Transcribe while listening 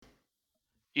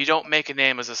You don't make a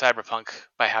name as a cyberpunk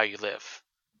by how you live.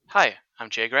 Hi, I'm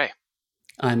Jay Gray.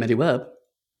 I'm Eddie Webb.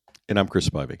 And I'm Chris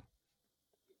Spivey.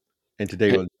 And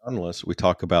today on Journalists, we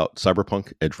talk about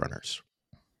Cyberpunk Edgerunners.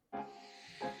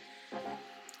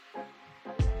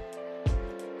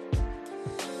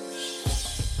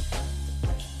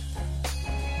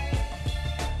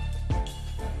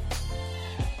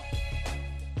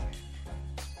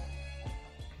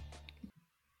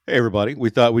 Hey, everybody. We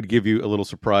thought we'd give you a little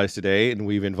surprise today, and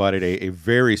we've invited a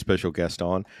very special guest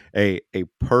on, a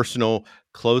personal,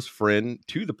 close friend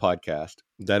to the podcast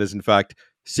that has, in fact,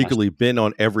 secretly been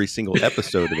on every single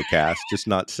episode of the cast, just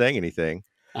not saying anything.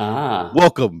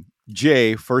 Welcome,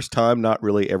 Jay. First time, not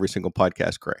really every single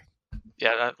podcast, Gray.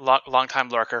 Yeah, long time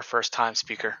lurker, first time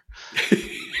speaker.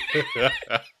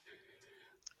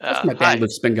 That's my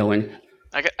bandwidth's been going.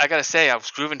 I gotta say, I was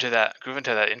grooving to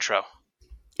that intro.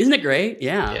 Isn't it great?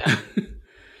 Yeah.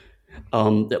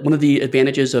 One of the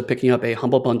advantages of picking up a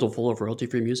humble bundle full of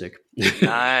royalty-free music.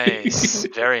 Nice,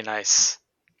 very nice.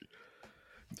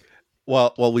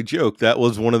 Well, we joke, that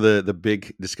was one of the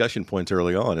big discussion points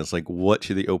early on. It's like, what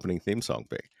should the opening theme song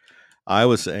be? I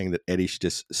was saying that Eddie should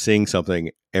just sing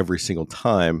something every single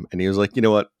time, and he was like, you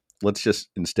know what? Let's just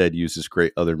instead use this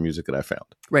great other music that I found.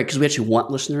 Right, because we actually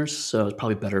want listeners, so it's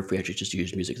probably better if we actually just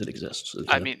use music that exists.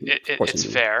 I mean, it's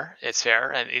fair. It's fair.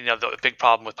 And, the big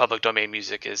problem with public domain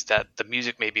music is that the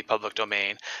music may be public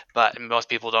domain, but most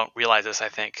people don't realize this, I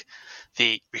think.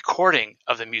 The recording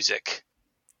of the music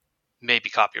may be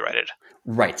copyrighted.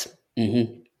 Right.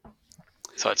 Mm-hmm.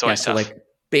 So it's always tough. So like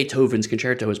Beethoven's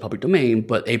concerto is public domain,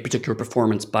 but a particular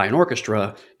performance by an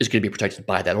orchestra is going to be protected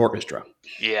by that orchestra.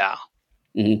 Yeah.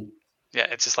 Mm-hmm. Yeah,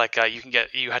 it's just like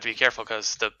you have to be careful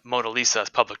because the Mona Lisa is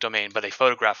public domain, but a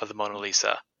photograph of the Mona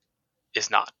Lisa is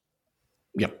not.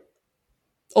 Yep.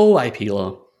 Oh, IP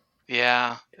law.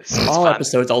 Yeah. All fun.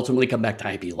 Episodes ultimately come back to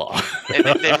IP law.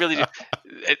 they really do.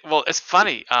 It's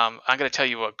funny. I'm going to tell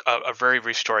you a very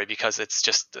brief story because it's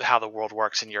just how the world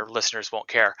works and your listeners won't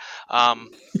care.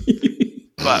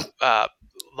 But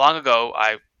long ago,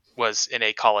 I was in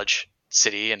a college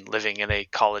city and living in a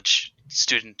college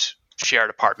student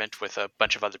shared apartment with a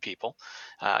bunch of other people.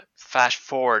 Fast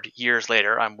forward years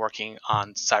later, I'm working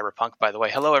on Cyberpunk. By the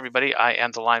way, hello everybody. I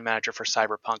am the line manager for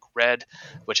Cyberpunk Red,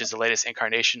 which is the latest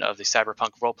incarnation of the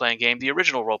Cyberpunk role-playing game, the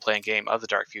original role-playing game of the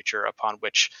dark future upon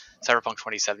which Cyberpunk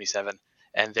 2077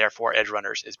 and therefore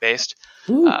Edgerunners is based.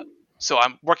 So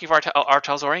I'm working for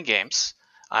Artelzorian Games.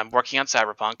 I'm working on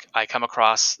Cyberpunk. I come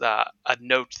across a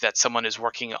note that someone is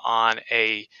working on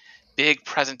a big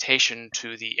presentation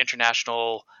to the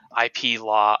International IP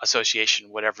Law Association,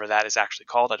 whatever that is actually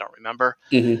called. I don't remember.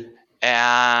 Mm-hmm.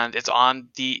 And it's on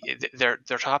their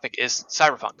topic is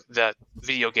Cyberpunk, the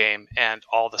video game, and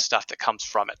all the stuff that comes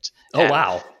from it. Oh, and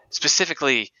wow.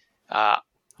 Specifically,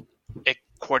 it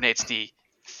coordinates the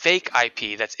fake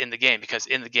IP that's in the game, because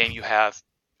in the game you have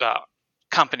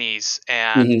companies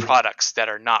and products that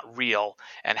are not real,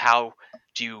 and how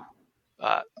do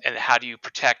you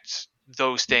protect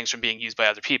those things from being used by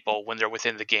other people when they're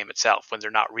within the game itself, when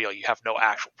they're not real. You have no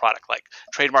actual product. Like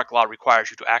trademark law requires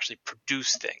you to actually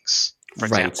produce things, for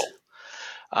example.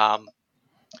 And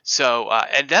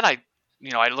then I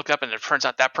looked up and it turns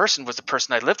out that person was the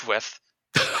person I lived with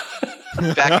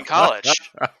back in college.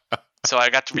 So I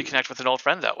got to reconnect with an old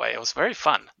friend that way. It was very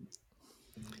fun.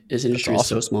 This industry is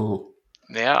so small.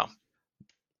 Yeah.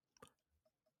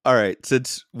 All right.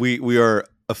 Since we are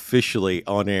officially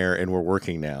on air and we're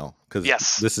working now,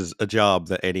 because this is a job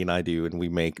that Eddie and I do, and we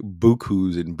make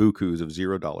bukus and bukus of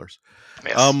 $0.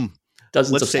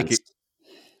 Yes. Let's take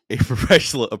a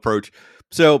professional approach.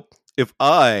 So if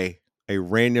I, a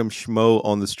random schmo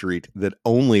on the street that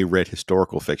only read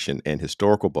historical fiction and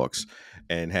historical books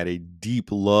and had a deep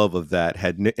love of that,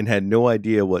 had no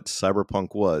idea what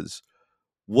cyberpunk was,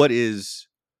 what is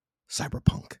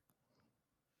cyberpunk?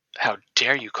 How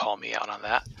dare you call me out on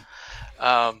that?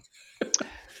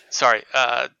 Sorry.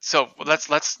 So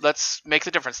let's make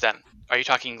the difference then. Are you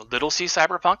talking little c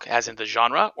cyberpunk, as in the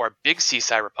genre, or big C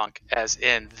cyberpunk, as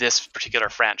in this particular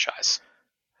franchise?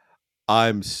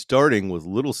 I'm starting with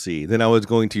little c. Then I was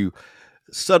going to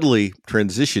subtly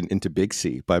transition into big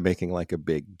C by making like a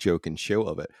big joke and show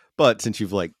of it. But since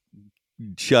you've like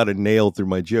shot a nail through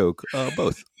my joke,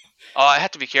 both. Oh, I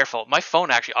have to be careful. My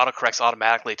phone actually autocorrects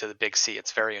automatically to the big C.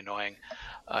 It's very annoying.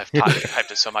 I've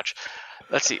typed it so much.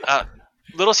 Let's see.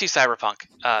 Little C cyberpunk.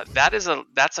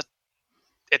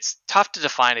 It's tough to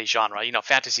define a genre.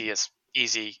 Fantasy is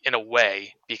easy in a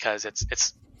way because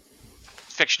it's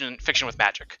fiction with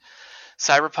magic.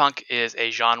 Cyberpunk is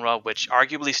a genre which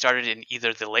arguably started in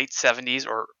either the late 70s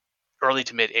or early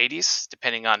to mid 80s,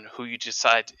 depending on who you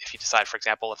decide. If you decide, for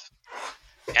example, if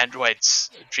Android's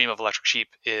Dream of Electric Sheep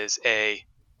is a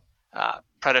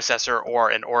predecessor or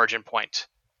an origin point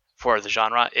for the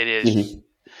genre, it is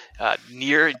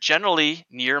generally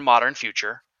near modern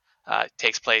future.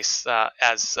 Takes place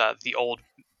as the old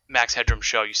Max Headroom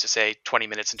show used to say, 20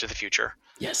 minutes into the future.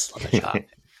 Yes, love that show.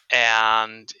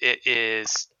 And it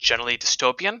is generally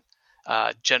dystopian.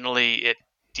 Generally, it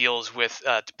deals with,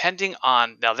 depending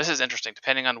on, now this is interesting,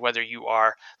 depending on whether you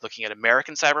are looking at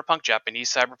American cyberpunk, Japanese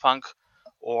cyberpunk,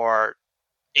 or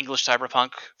English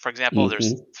cyberpunk, for example.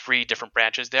 There's 3 different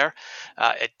branches there.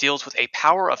 It deals with a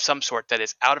power of some sort that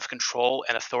is out of control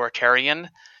and authoritarian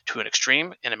to an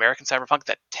extreme. In American cyberpunk,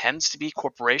 that tends to be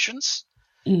corporations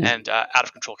and out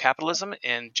of control capitalism.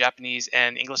 In Japanese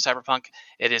and English cyberpunk,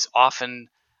 it is often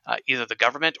either the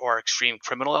government or extreme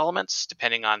criminal elements,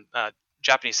 depending on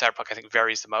Japanese cyberpunk, I think,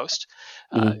 varies the most.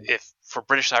 If for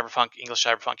British cyberpunk, English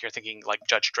cyberpunk, you're thinking like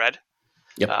Judge Dredd,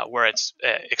 where it's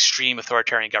extreme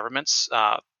authoritarian governments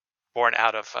born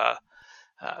out of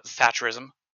Thatcherism.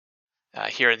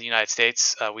 Here in the United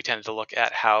States, we tended to look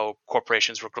at how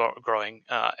corporations were growing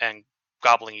and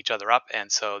gobbling each other up,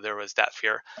 and so there was that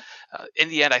fear. In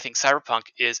the end, I think cyberpunk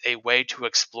is a way to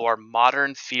explore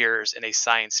modern fears in a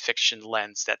science fiction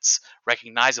lens that's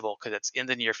recognizable because it's in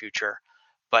the near future,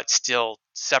 but still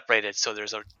separated, so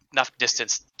there's enough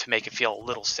distance to make it feel a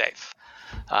little safe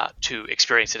to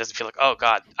experience. It doesn't feel like, oh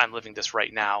God, I'm living this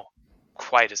right now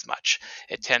quite as much.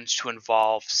 It tends to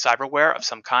involve cyberware of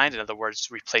some kind, in other words,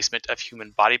 replacement of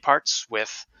human body parts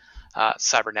with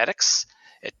cybernetics.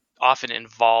 It often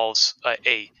involves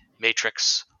a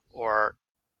matrix or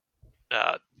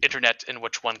internet in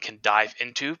which one can dive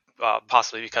into,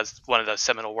 possibly because one of the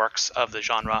seminal works of the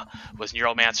genre was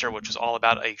Neuromancer, which was all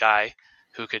about a guy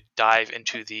who could dive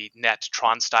into the net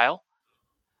Tron style.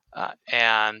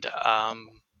 And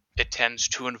it tends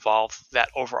to involve that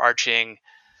overarching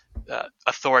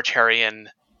authoritarian,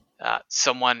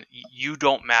 someone, you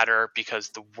don't matter because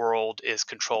the world is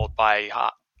controlled by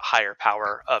higher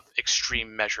power of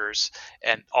extreme measures,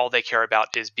 and all they care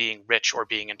about is being rich or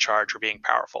being in charge or being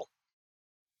powerful.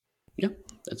 Yeah,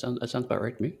 that sounds about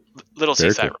right to me. Little C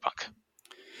cyberpunk.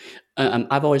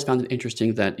 I've always found it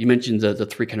interesting that you mentioned the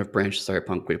 3 kind of branches of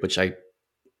cyberpunk, which I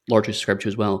largely subscribe to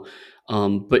as well.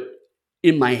 But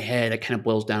in my head, it kind of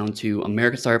boils down to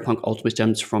American cyberpunk ultimately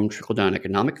stems from trickle-down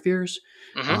economic fears.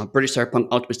 British cyberpunk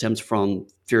ultimately stems from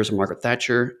fears of Margaret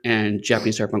Thatcher, and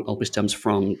Japanese cyberpunk ultimately stems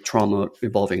from trauma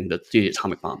involving the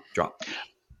atomic bomb drop.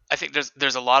 I think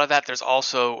there's a lot of that. There's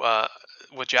also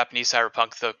with Japanese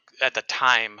cyberpunk, at the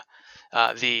time,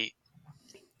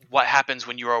 what happens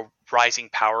when you're a rising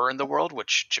power in the world,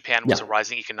 which Japan was a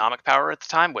rising economic power at the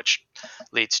time, which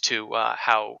leads to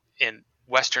how in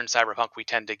Western cyberpunk we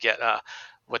tend to get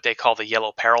what they call the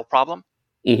yellow peril problem,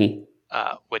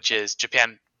 which is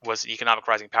Japan was an economic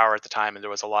rising power at the time, and there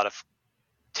was a lot of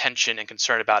tension and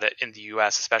concern about it in the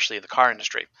U.S., especially in the car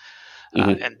industry.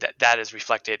 And that is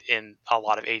reflected in a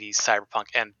lot of 80s cyberpunk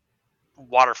and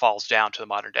waterfalls down to the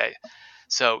modern day.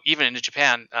 So even in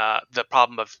Japan, the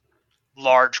problem of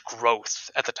large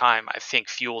growth at the time, I think,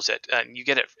 fuels it. And you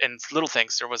get it in little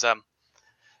things. There was an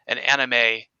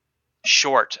anime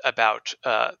short about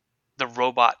the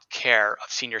robot care of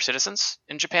senior citizens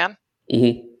in Japan.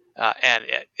 And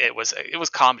it was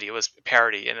comedy, it was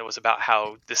parody, and it was about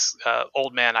how this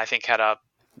old man, I think, had a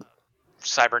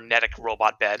cybernetic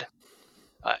robot bed,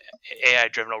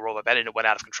 AI-driven robot bed, and it went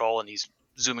out of control, and he's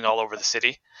zooming all over the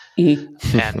city. And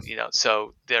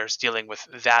so there's dealing with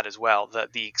that as well,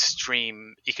 the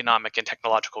extreme economic and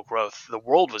technological growth the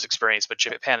world was experiencing, but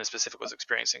Japan in specific was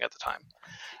experiencing at the time.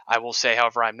 I will say,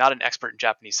 however, I'm not an expert in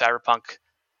Japanese cyberpunk.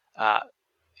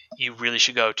 You really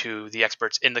should go to the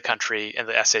experts in the country and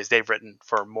the essays they've written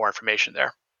for more information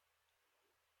there.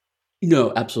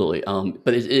 No, absolutely.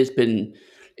 But it's been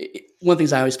one of the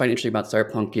things I always find interesting about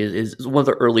cyberpunk is one of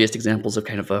the earliest examples of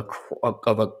kind of a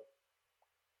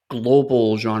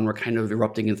global genre kind of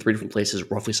erupting in 3 different places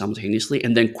roughly simultaneously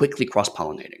and then quickly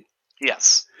cross-pollinating.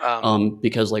 Yes.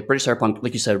 Because like British cyberpunk,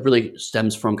 like you said, really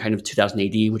stems from kind of 2000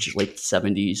 AD, which is late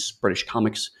 70s British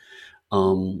comics.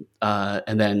 And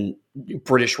then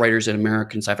British writers and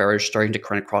American sci-fi writers starting to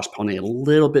kind of cross-pollinate a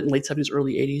little bit in late 70s,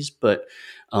 early 80s, but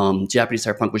Japanese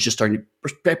cyberpunk was just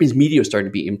Japanese media was starting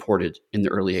to be imported in the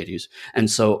early 80s. And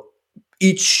so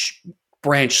each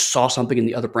branch saw something in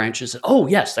the other branches and, oh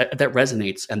yes, that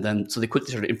resonates. And then so they quickly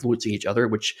started influencing each other,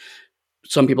 which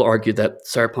some people argue that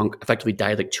cyberpunk effectively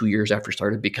died like 2 years after it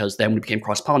started, because then when it became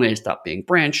cross-pollinated, it stopped being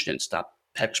branched and stopped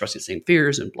expressing the same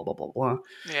fears and blah, blah, blah, blah.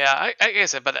 Yeah, I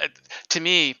guess, but to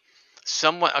me,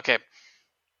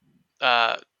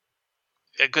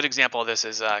 a good example of this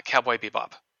is Cowboy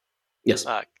Bebop. Yes.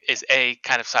 Is A,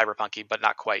 kind of cyberpunky, but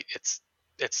not quite.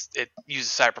 It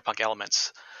uses cyberpunk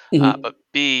elements. Mhm. But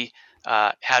B,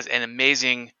 has an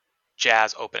amazing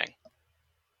jazz opening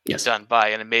Yes. done by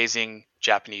an amazing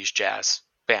Japanese jazz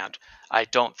band. I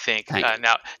don't think Thank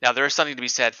you. now there is something to be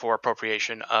said for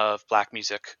appropriation of black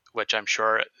music, which I'm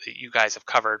sure you guys have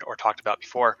covered or talked about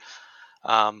before,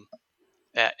 and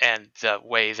the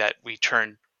way that we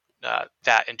turn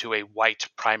that into a white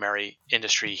primary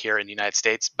industry here in the United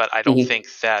States. But I don't Mhm.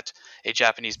 think that a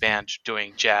Japanese band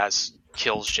doing jazz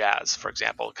kills jazz, for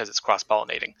example, because it's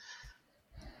cross-pollinating.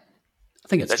 I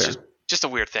think it's That's fair. just a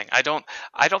weird thing. I don't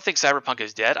think cyberpunk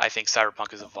is dead. I think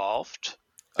cyberpunk has evolved.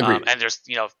 Agreed. And there's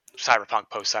cyberpunk,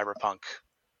 post-cyberpunk,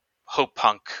 hope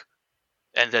punk,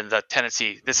 and then the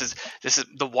tendency. This is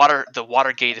the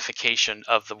Watergateification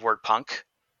of the word punk,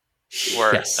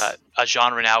 where Yes. a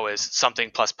genre now is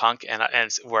something plus punk, and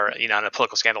where in a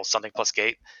political scandal something plus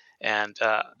gate, and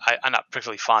I'm not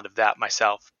particularly fond of that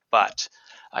myself. But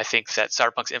I think that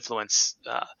cyberpunk's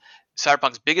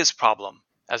biggest problem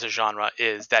as a genre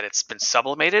is that it's been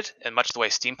sublimated in much the way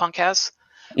steampunk has,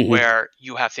 Mhm. where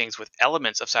you have things with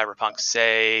elements of cyberpunk,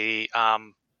 say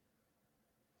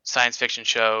science fiction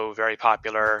show, very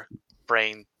popular,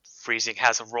 brain freezing,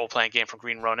 has a role-playing game from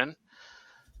Green Ronin,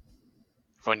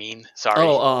 sorry.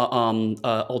 Oh,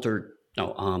 altered. No.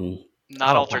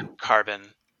 Not Oh, Altered wow.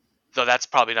 Carbon, though that's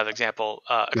probably another example.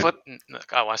 No.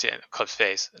 I want to say Eclipse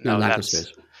Phase. No, No, not that's.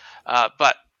 Space.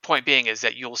 But point being is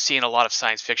that you'll see in a lot of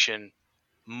science fiction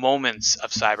moments of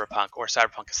cyberpunk or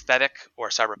cyberpunk aesthetic or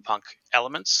cyberpunk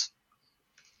elements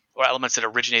or elements that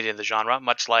originated in the genre.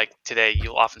 Much like today,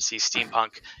 you'll often see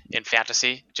steampunk in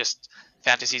fantasy. Just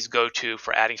fantasy's go-to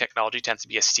for adding technology tends to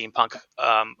be a steampunk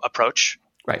approach,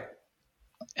 Right.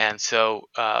 and so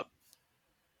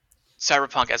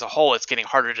cyberpunk as a whole, it's getting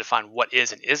harder to define what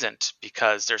is and isn't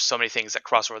because there's so many things that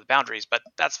cross over the boundaries. But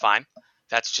that's fine.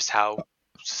 That's just how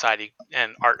society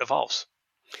and art evolves.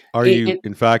 Are And, you,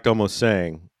 in fact, almost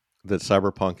saying that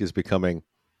cyberpunk is becoming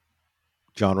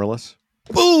genreless?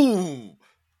 Boom!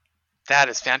 That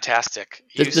is fantastic.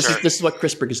 this is what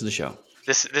Chris brings to the show.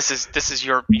 This is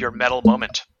your metal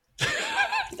moment.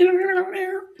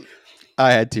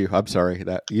 I had to. I'm sorry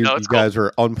that you No, it's guys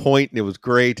were on point and it was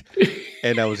great,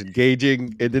 and I was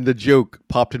engaging, and then the joke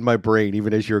popped in my brain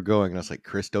even as you were going, and I was like,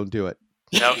 "Chris, don't do it.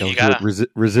 No, Don't you do it. gotta.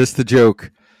 Resist the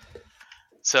joke."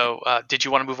 So, did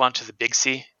you want to move on to the big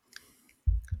C,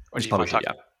 or do you want to talk?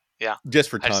 Yeah, Just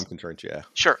for time constraints, yeah.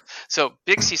 Sure. So,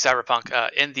 Big C Cyberpunk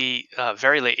in the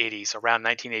very late '80s, around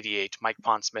 1988, Mike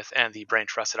Pondsmith and the brain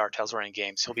trust at Edgerunners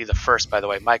Games. He'll be the first, by the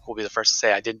way. Mike will be the first to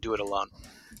say, "I didn't do it alone."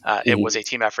 It was a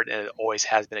team effort, and it always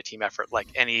has been a team effort, like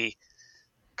any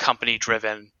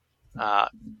company-driven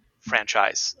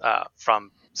franchise,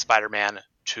 from Spider-Man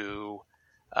to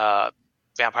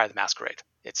Vampire the Masquerade.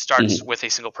 It starts with a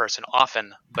single person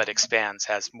often, but expands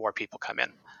as more people come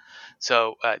in.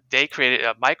 So they created.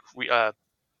 Mike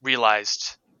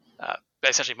realized.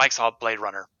 Essentially, Mike saw Blade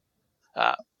Runner,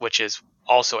 which is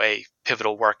also a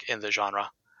pivotal work in the genre.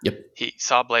 Yep. He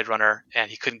saw Blade Runner and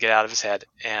he couldn't get out of his head,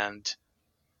 and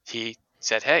he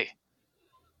said, "Hey,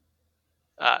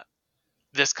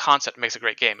 this concept makes a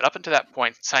great game." And up until that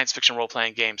point, science fiction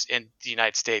role-playing games in the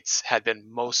United States had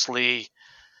been mostly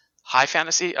high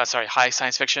science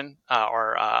fiction,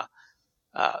 or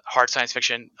hard science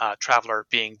fiction. Traveler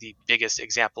being the biggest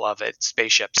example of it,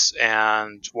 spaceships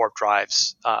and warp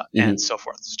drives, and so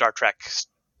forth. Star Trek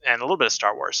and a little bit of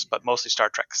Star Wars, but mostly Star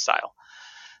Trek style.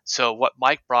 So what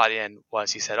Mike brought in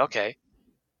was, he said, "Okay,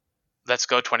 let's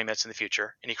go 20 minutes in the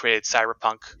future," and he created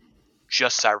Cyberpunk.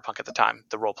 Just Cyberpunk at the time,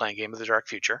 the role-playing game of the dark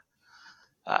future,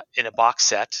 in a box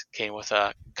set, came with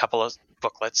a couple of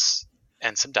booklets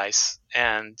and some dice,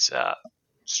 and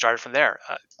started from there.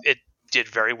 It did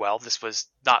very well. This was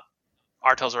not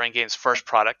Edgerunners Games' first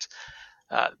product,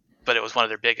 but it was one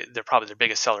of they're probably their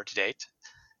biggest seller to date.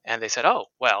 And they said, "Oh,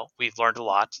 well, we've learned a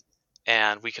lot,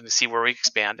 and we can see where we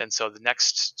expand." And so the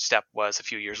next step was a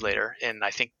few years later, in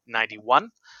I think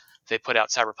 '91. They put out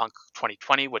Cyberpunk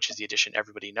 2020, which is the edition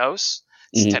everybody knows.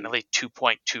 It's technically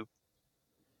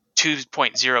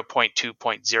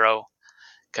 2.0.2.0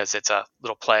 because it's a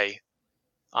little play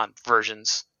on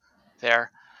versions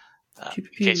there.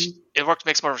 It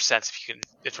makes more sense if you can.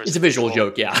 It's a visual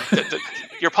joke, yeah.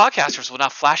 Your podcasters will now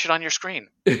flash it on your screen.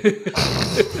 And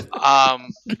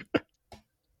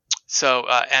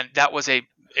that was a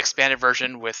expanded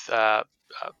version with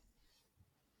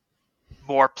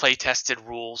more play-tested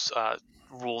rules that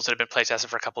have been play-tested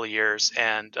for a couple of years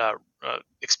and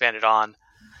expanded on.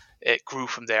 it grew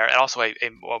from there, and also a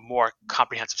more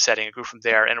comprehensive setting. It grew from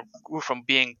there, and it grew from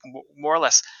being more or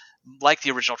less like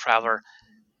the original Traveler,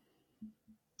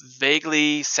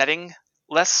 vaguely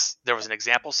settingless. There was an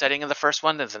example setting in the first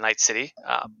one, the Night City,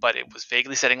 but it was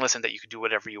vaguely settingless in that you could do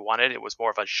whatever you wanted. It was more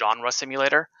of a genre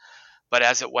simulator. But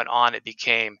as it went on, it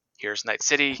became, here's Night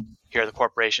City, here are the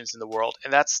corporations in the world,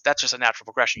 and that's just a natural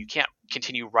progression. You can't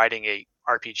continue writing a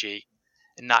RPG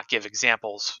and not give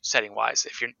examples setting wise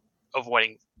if you're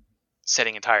avoiding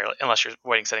setting entirely, unless you're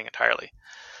avoiding setting entirely.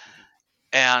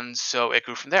 And so it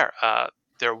grew from there.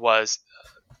 There was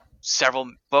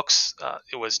several books.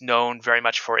 It was known very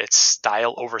much for its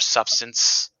style over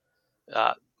substance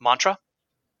mantra.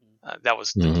 That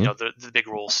was the big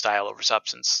rule: style over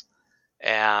substance.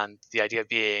 And the idea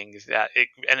being that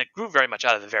it grew very much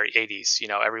out of the very 80s.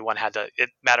 Everyone it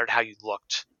mattered how you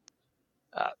looked.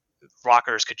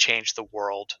 Rockers could change the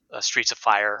world. Streets of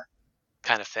Fire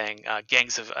kind of thing.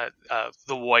 Gangs of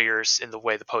the Warriors in the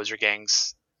way the poser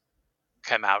gangs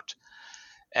came out.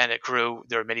 And it grew.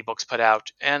 There were many books put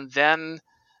out. And then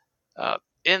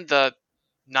in the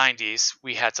 90s,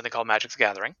 we had something called Magic the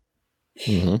Gathering,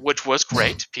 which was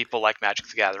great. People like Magic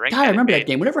the Gathering. God, I remember that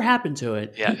game. Whatever happened to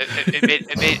it? Yeah,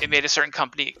 it made a certain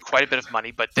company quite a bit of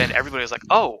money, but then everybody was like,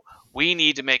 oh, we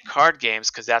need to make card games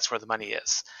because that's where the money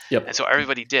is. Yep. And so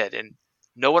everybody did. And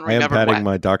no one remembered. I am patting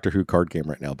my Doctor Who card game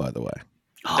right now, by the way.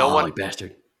 You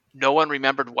bastard. No one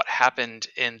remembered what happened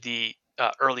in the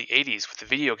early 80s with the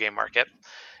video game market,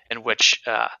 in which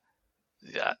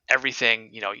everything,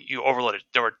 you overloaded.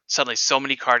 There were suddenly so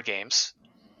many card games,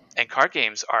 and card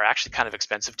games are actually kind of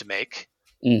expensive to make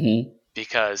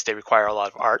because they require a lot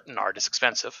of art, and art is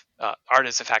expensive. Art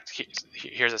is, in fact,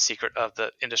 here's a secret of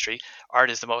the industry. Art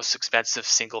is the most expensive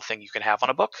single thing you can have on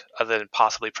a book, other than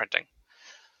possibly printing.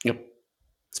 Yep.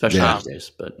 Especially these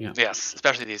days, but yeah. Yes,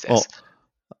 especially these days. Well,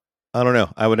 I don't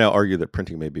know. I would now argue that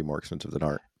printing may be more expensive than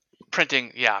art.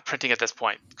 Printing at this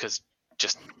point, because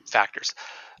just factors.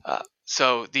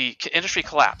 So the industry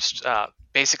collapsed.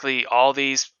 Basically, all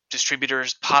these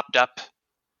distributors popped up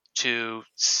to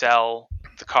sell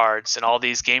the cards, and all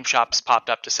these game shops popped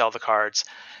up to sell the cards,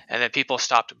 and then people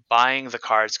stopped buying the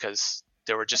cards because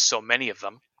there were just so many of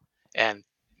them, and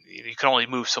you could only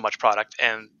move so much product,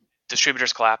 and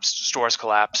distributors collapsed, stores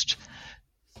collapsed,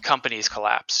 companies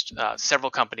collapsed.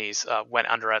 Several companies went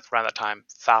under around that time: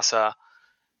 FASA,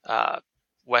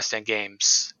 West End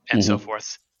Games, and so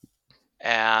forth.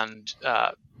 And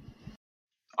our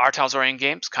Talzorian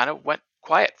Games kind of went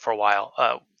quiet for a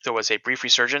while. There was a brief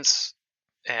resurgence,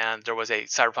 and there was a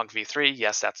Cyberpunk V3.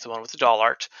 Yes, that's the one with the doll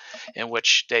art, in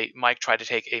which Mike tried to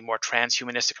take a more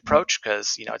transhumanistic approach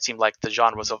because it seemed like the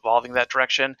genre was evolving that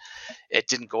direction. It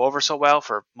didn't go over so well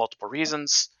for multiple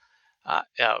reasons.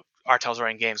 Our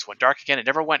Talzorian Games went dark again. It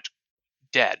never went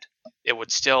dead. It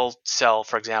would still sell,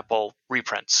 for example,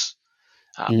 reprints.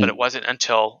 But it wasn't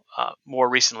until more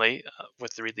recently,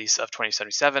 with the release of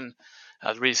 2077,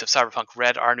 the release of Cyberpunk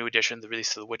Red, our new edition, the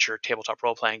release of the Witcher tabletop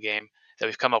role-playing game, that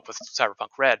we've come up with Cyberpunk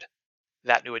Red,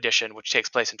 that new edition, which takes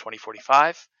place in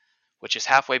 2045, which is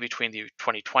halfway between the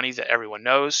 2020 that everyone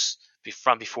knows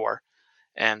from before,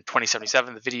 and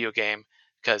 2077, the video game,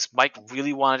 because Mike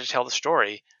really wanted to tell the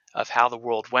story of how the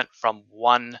world went from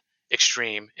one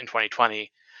extreme in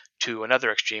 2020 to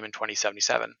another extreme in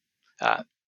 2077.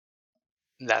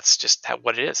 That's just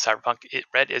what it is. Cyberpunk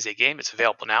Red is a game. It's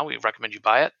available now. We recommend you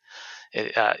buy it.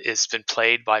 It has been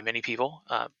played by many people.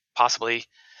 Possibly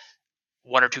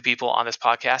one or two people on this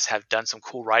podcast have done some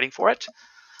cool writing for it.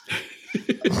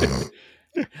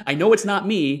 I know it's not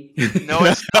me. No,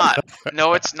 it's not.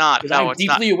 No, it's not. No, I'm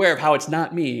deeply aware of how it's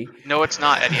not me. No, it's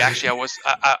not, Eddie. Actually,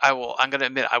 I'm going to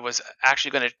admit, I was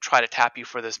actually going to try to tap you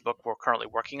for this book we're currently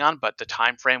working on, but the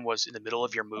time frame was in the middle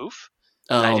of your move.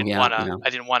 I didn't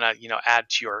want to, add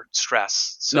to your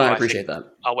stress. So no, I appreciate that.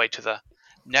 I'll wait to the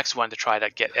next one to try to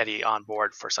get Eddie on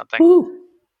board for something. Woo.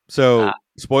 So,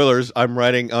 spoilers, I'm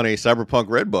writing on a Cyberpunk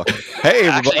Red book. Hey,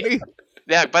 everybody. Actually,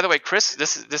 yeah, by the way, Chris,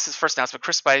 this is first announcement.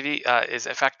 Chris Spivey is,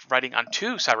 in fact, writing on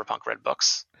 2 Cyberpunk Red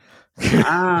books.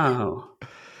 Wow.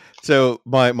 So,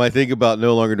 my thing about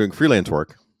no longer doing freelance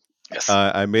work, yes.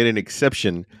 I made an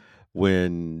exception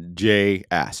when Jay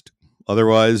asked.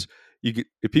 Otherwise,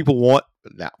 if people want...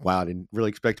 Wow, I didn't really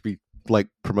expect to be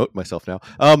promote myself now.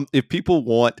 If people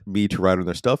want me to write on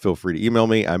their stuff, feel free to email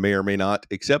me. I may or may not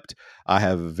accept. I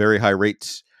have very high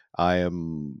rates.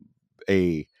 I'm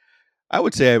a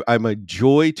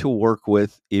joy to work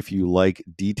with if you like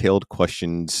detailed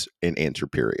questions and answer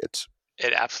periods.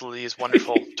 It absolutely is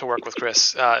wonderful to work with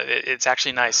Chris. It's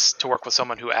actually nice to work with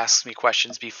someone who asks me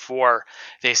questions before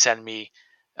they send me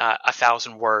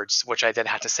 1,000 words, which I then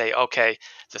had to say, okay,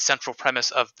 the central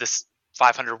premise of this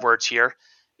 500 words here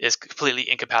is completely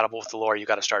incompatible with the lore. You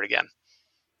got to start again.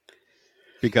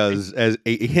 Because as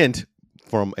a hint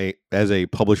as a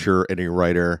publisher and a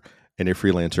writer and a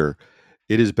freelancer,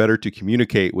 it is better to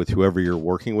communicate with whoever you're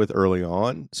working with early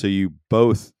on, so you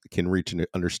both can reach an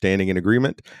understanding and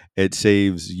agreement. It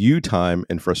saves you time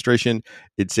and frustration.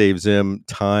 It saves them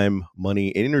time,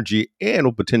 money, and energy, and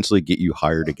will potentially get you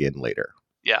hired again later.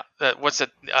 Yeah. What's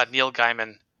it? Neil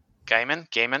Gaiman?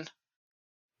 Gaiman?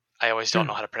 I always don't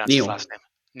know how to pronounce his last name.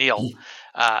 Neil.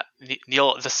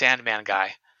 Neil, the Sandman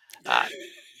guy,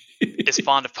 is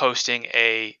fond of posting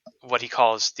what he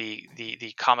calls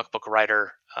the comic book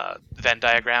writer Venn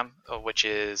diagram, which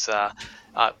is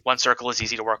one circle is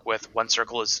easy to work with, one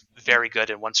circle is very good,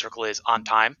 and one circle is on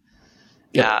time.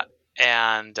 Yep.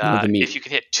 If you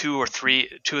can hit two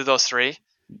of those three,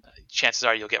 chances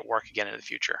are you'll get work again in the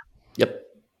future. Yep.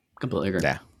 Completely agree.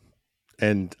 Yeah.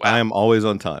 And I am always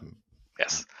on time.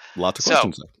 Yes. Lots of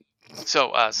questions.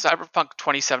 So Cyberpunk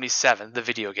 2077, the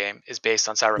video game, is based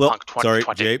on Cyberpunk 2020.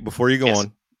 Sorry, Jay, before you go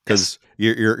on, because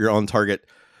you're on target,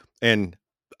 and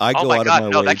I go out of my way.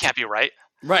 No, that can't be right.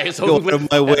 Right. So go out of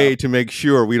my way to make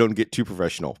sure we don't get too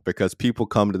professional, because people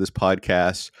come to this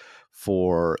podcast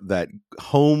for that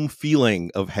home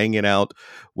feeling of hanging out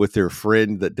with their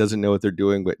friend that doesn't know what they're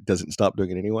doing but doesn't stop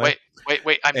doing it anyway.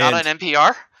 Wait! I'm not on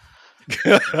NPR.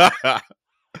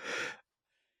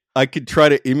 I could try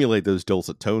to emulate those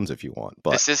dulcet tones if you want,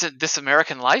 but this isn't This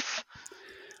American Life.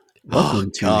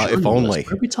 Welcome to if only,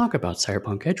 where we talk about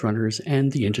Cyberpunk, Edgerunners,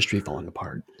 and the industry falling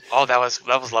apart. Oh, that was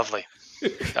lovely.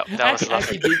 That was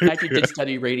lovely. I actually did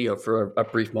study radio for a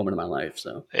brief moment in my life.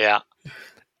 So yeah,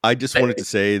 I just wanted to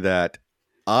say that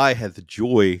I had the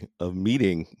joy of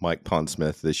meeting Mike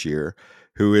Pondsmith this year,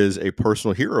 who is a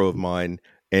personal hero of mine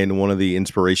and one of the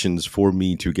inspirations for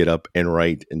me to get up and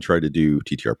write and try to do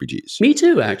TTRPGs. Me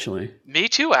too, actually.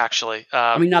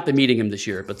 I mean, not the meeting him this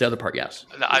year, but the other part, yes.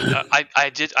 I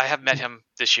did. I have met him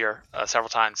this year several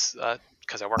times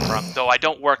because I work for him. Though I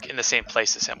don't work in the same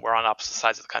place as him. We're on opposite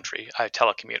sides of the country. I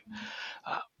telecommute.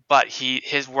 But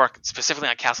his work specifically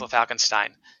on Castle Falkenstein,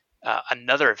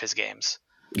 another of his games.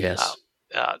 Yes.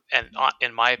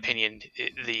 In my opinion,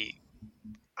 the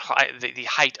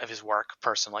height of his work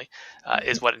personally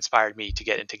is what inspired me to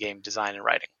get into game design and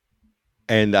writing.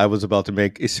 And I was about to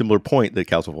make a similar point that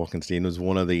Castle Wolfenstein was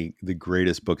one of the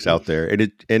greatest books out there,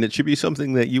 and it should be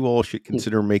something that you all should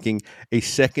consider making a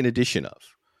second edition of.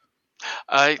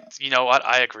 You know what?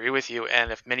 I agree with you.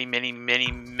 And if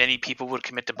many people would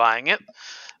commit to buying it,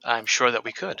 I'm sure that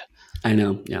we could. I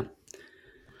know. Yeah.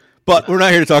 But we're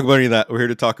not here to talk about any of that. We're here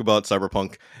to talk about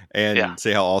Cyberpunk and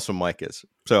say how awesome Mike is.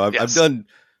 So I've done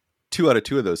 2 out of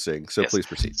 2 of those things. So please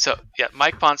proceed. So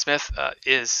Mike Pondsmith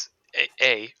is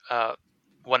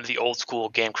one of the old school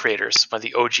game creators, one of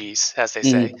the OGs, as they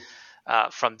say,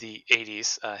 from the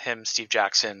 80s. Him, Steve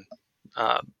Jackson,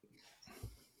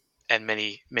 and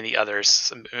many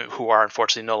others who are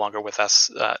unfortunately no longer with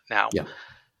us now. Yeah.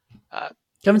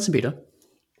 Kevin Sabita.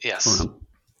 Yes.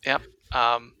 Yep.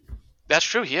 That's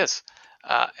true. He is.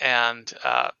 And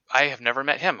I have never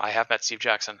met him. I have met Steve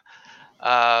Jackson.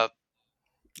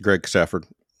 Greg Stafford.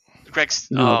 Greg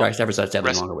Stafford's not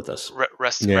no longer with us.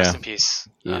 Rest in peace.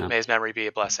 Yeah. May his memory be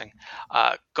a blessing.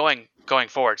 Going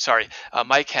forward,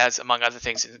 Mike has, among other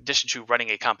things, in addition to running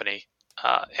a company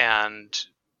and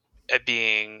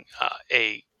being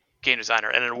a game designer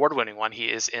and an award-winning one,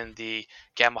 he is in the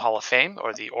Gamma Hall of Fame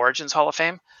or the Origins Hall of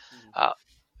Fame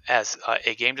as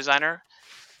a game designer.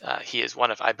 He is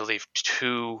one of, I believe,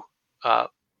 2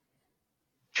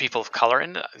 people of color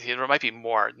in. There might be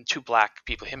more than 2 black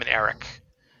people. Him and Eric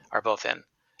are both in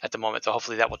at the moment. So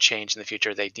hopefully that will change in the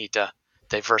future. They need to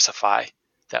diversify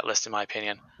that list, in my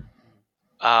opinion.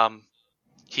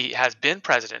 He has been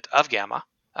president of Gamma.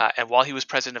 And while he was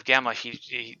president of Gamma,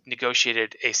 he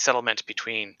negotiated a settlement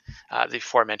between the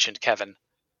aforementioned Kevin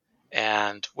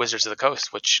and Wizards of the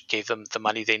Coast, which gave them the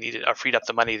money they needed, or freed up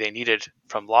the money they needed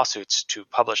from lawsuits to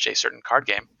publish a certain card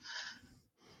game,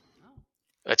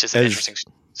 which is an interesting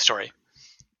story.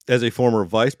 As a former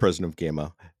vice president of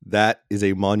Gamma, that is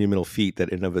a monumental feat that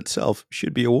in of itself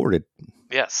should be awarded.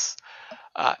 Yes.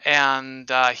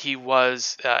 And he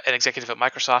was an executive at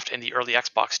Microsoft in the early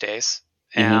Xbox days.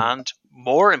 And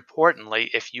more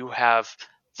importantly, if you have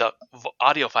the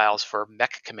audio files for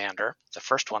Mech Commander, the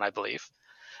first one, I believe,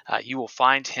 you will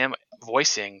find him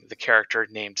voicing the character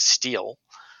named Steel,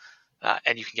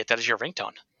 and you can get that as your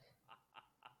ringtone.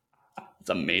 It's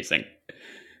amazing.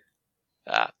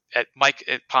 Mike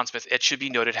Pondsmith, it should be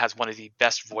noted, has one of the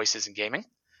best voices in gaming.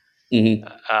 Mm-hmm.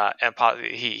 And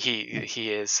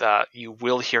he is. You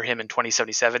will hear him in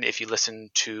 2077 if you listen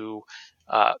to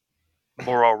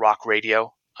Moro Rock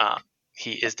Radio.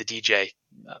 He is the DJ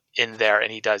in there,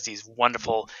 and he does these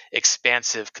wonderful,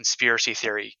 expansive conspiracy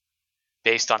theory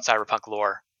based on cyberpunk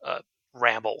lore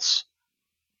rambles.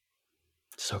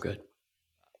 So good.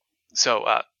 So,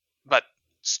 but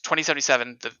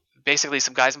 2077, basically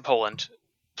some guys in Poland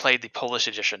played the Polish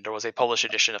edition. There was a Polish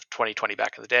edition of 2020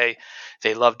 back in the day.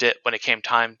 They loved it. When it came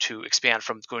time to expand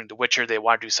from going to Witcher, they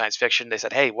wanted to do science fiction. They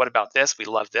said, hey, what about this? We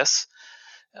love this.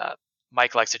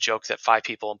 Mike likes to joke that 5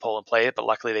 people in Poland play it, but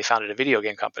luckily they founded a video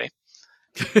game company.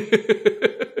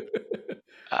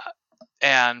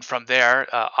 And from there,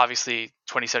 obviously,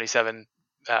 2077,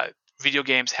 video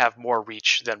games have more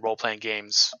reach than role-playing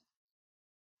games,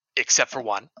 except for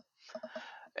one.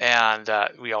 And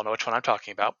we all know which one I'm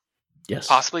talking about. Yes.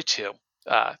 Possibly 2,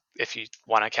 if you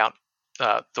want to count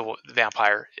the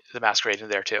Vampire, the Masquerade in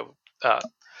there too.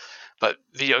 But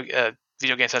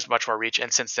video games has much more reach,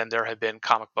 and since then there have been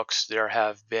comic books, there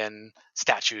have been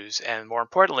statues, and more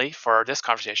importantly for this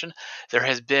conversation, there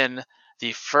has been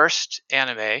the first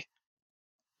anime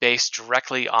based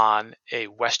directly on a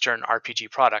Western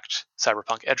RPG product,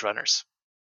 Cyberpunk Edgerunners.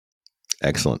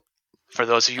 Excellent. For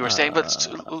those of you who are saying, but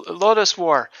Lotus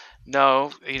War,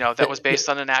 no, that was based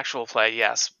on an actual play,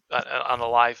 yes, on a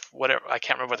live, whatever, I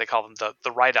can't remember what they call them,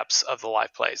 the write-ups of the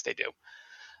live plays they do.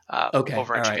 Okay,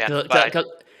 over in all right. Japan.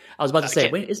 I was about to say,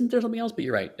 wait, isn't there something else? But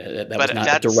you're right. That was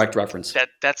not a direct reference.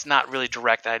 That's not really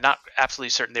direct. I'm not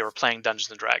absolutely certain they were playing Dungeons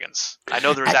and Dragons. I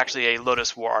know there was actually a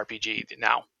Lotus War RPG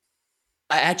now.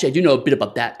 I do know a bit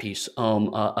about that piece.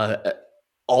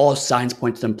 All signs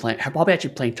point to them probably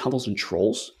actually playing Tunnels and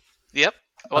Trolls. Yep.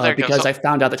 Well, there because I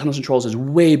found out that Tunnels and Trolls is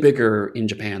way bigger in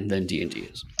Japan than D&D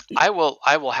is. I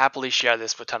will happily share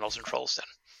this with Tunnels and Trolls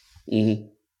then.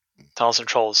 Mm-hmm. Tunnels and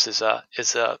Trolls is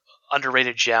a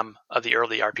underrated gem of the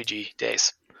early RPG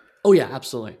days. Oh yeah,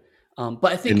 absolutely.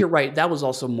 But I think you're right. That was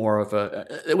also more of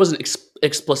it wasn't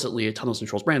explicitly a Tunnels and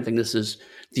Trolls brand thing. This is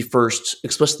the first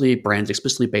explicitly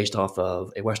based off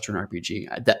of a Western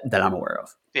RPG that I'm aware of.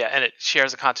 Yeah, and it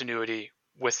shares a continuity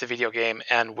with the video game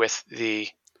and with the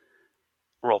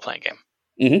role-playing game.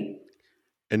 Mm-hmm.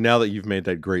 And now that you've made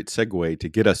that great segue to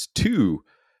get us to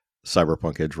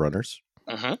Cyberpunk Edgerunners,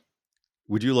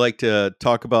 would you like to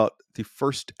talk about the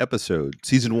first episode,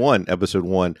 season 1, episode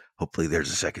 1? Hopefully there's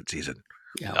a second season.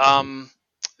 Yeah.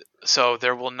 So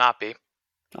there will not be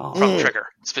from Trigger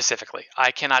specifically. I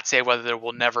cannot say whether there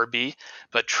will never be,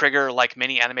 but Trigger, like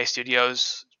many anime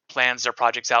studios, plans their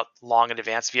projects out long in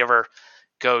advance. If you ever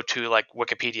go to like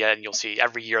Wikipedia, and you'll see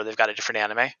every year they've got a different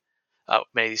anime.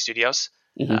 Many of these studios,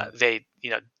 they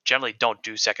generally don't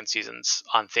do second seasons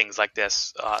on things like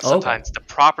this. Sometimes the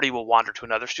property will wander to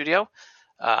another studio.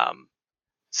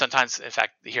 Sometimes, in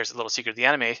fact, here's a little secret of the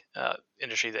anime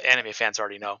industry that anime fans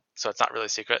already know, so it's not really a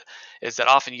secret, is that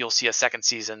often you'll see a second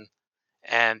season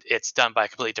and it's done by a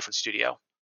completely different studio.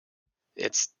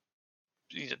 It's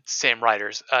same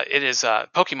writers. It is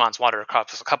Pokemon's wandered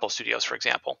across a couple of studios, for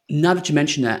example. Now that you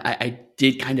mention that, I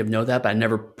did kind of know that, but I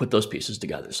never put those pieces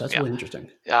together. So that's really interesting.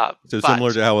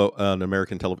 Similar to how an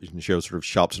American television show sort of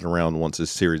shops it around once a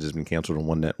series has been canceled on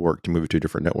one network to move it to a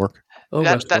different network.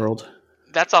 Westworld.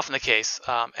 That's often the case,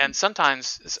 and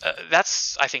sometimes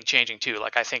that's, I think, changing too.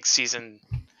 Like I think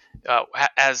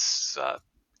as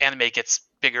anime gets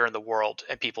bigger in the world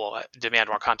and people demand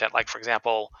more content, like for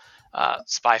example,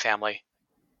 Spy Family.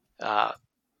 I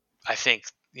think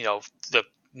the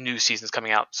new season's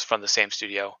coming out from the same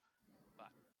studio.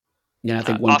 Yeah, I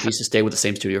think One Piece has stayed with the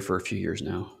same studio for a few years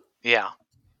now. Yeah.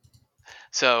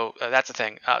 So that's the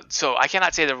thing. So I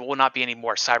cannot say there will not be any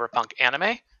more Cyberpunk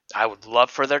anime. I would love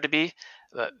for there to be.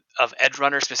 Of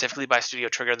Edgerunners specifically by Studio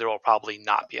Trigger, there will probably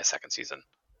not be a second season.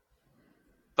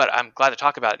 But I'm glad to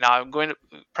talk about it. Now, I'm going to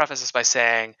preface this by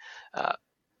saying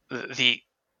the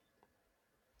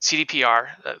CDPR,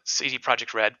 CD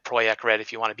Projekt Red, Projekt Red,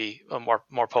 if you want to be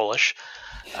more Polish,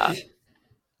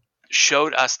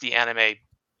 showed us the anime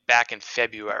back in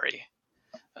February.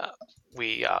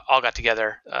 We all got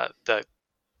together. The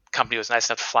company was nice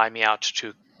enough to fly me out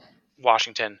to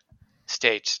Washington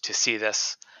State to see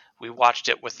this. We watched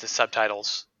it with the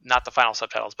subtitles, not the final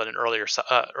subtitles, but an earlier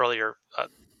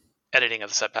editing of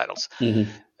the subtitles. Mm-hmm.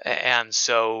 And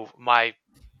so my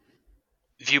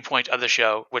viewpoint of the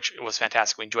show, which was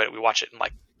fantastic, we enjoyed it. We watched it in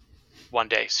like one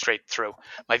day straight through.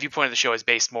 My viewpoint of the show is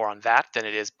based more on that than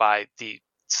it is by the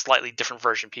slightly different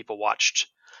version people watched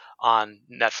on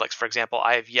Netflix. For example,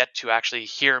 I have yet to actually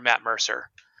hear Matt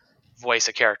Mercer voice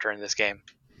a character in this game,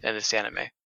 in this anime.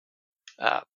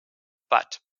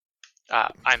 But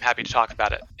I'm happy to talk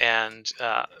about it. And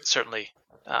certainly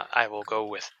I will go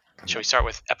with, shall we start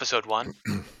with episode 1?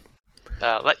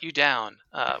 Let You Down.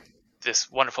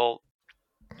 This wonderful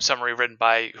summary written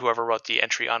by whoever wrote the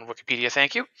entry on Wikipedia.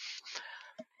 Thank you.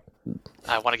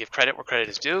 I want to give credit where credit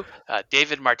is due.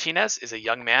 David Martinez is a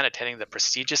young man attending the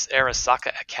prestigious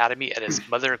Arasaka Academy at his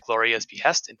mother Gloria's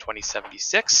behest in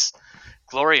 2076.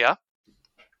 Gloria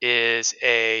is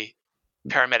a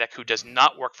paramedic who does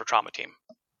not work for Trauma Team.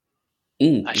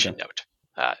 I should note.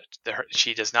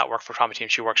 She does not work for Trauma Team.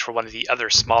 She works for one of the other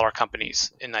smaller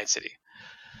companies in Night City.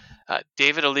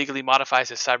 David illegally modifies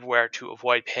his cyberware to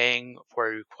avoid paying for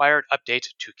a required update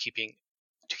to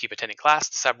keep attending class.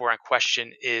 The cyberware in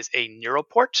question is a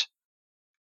Neuroport,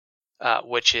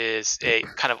 which is a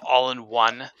kind of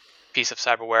all-in-one piece of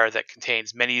cyberware that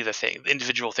contains many of the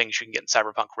individual things you can get in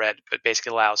Cyberpunk Red, but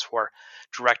basically allows for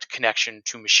direct connection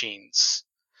to machines,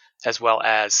 as well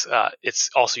as it's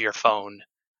also your phone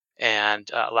and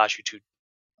allows you to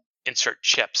insert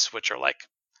chips, which are like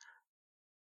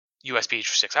USB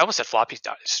sticks. I almost said floppy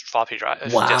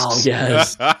drive. Wow, disks.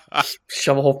 yes.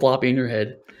 Shove a whole floppy in your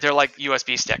head. They're like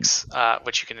USB sticks,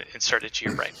 which you can insert into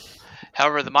your brain.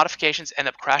 However, the modifications end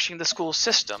up crashing the school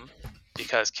system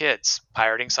because kids,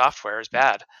 pirating software is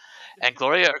bad, and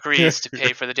Gloria agrees to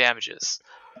pay for the damages.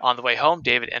 On the way home,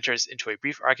 David enters into a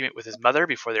brief argument with his mother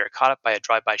before they are caught up by a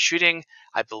drive-by shooting.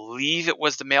 I believe it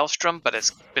was the Maelstrom, but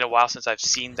it's been a while since I've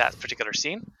seen that particular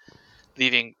scene,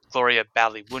 leaving Gloria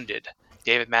badly wounded.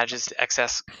 David manages to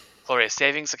access Gloria's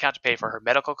savings account to pay for her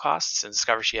medical costs and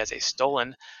discovers she has a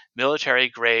stolen,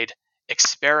 military-grade,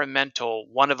 experimental,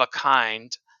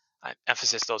 one-of-a-kind,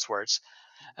 emphasis those words,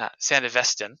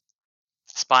 Sandivesten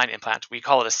spine implant. We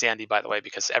call it a Sandy, by the way,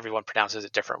 because everyone pronounces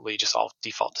it differently. We just all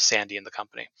default to Sandy in the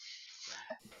company.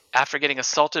 After getting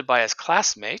assaulted by his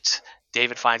classmate,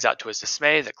 David finds out to his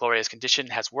dismay that Gloria's condition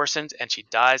has worsened and she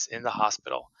dies in the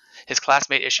hospital. His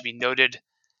classmate, it should be noted,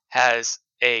 has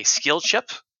a skill chip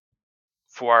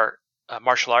for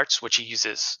martial arts, which he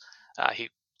uses. He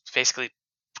basically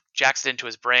jacks it into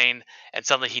his brain, and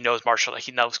suddenly he knows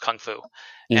kung fu,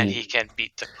 and he can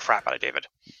beat the crap out of David.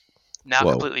 Now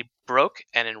completely broke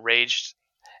and enraged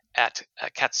at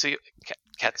Katsuo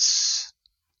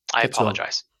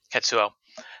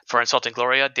for insulting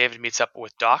Gloria, David meets up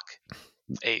with Doc,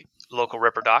 a local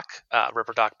Ripper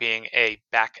Doc being a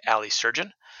back alley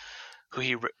surgeon who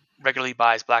he regularly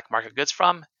buys black market goods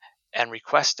from, and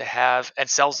requests to have, and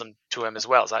sells them to him as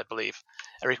well, as I believe,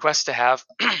 and requests to have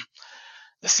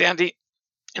the Sandy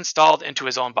installed into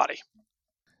his own body.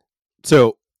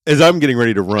 So, as I'm getting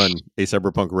ready to run a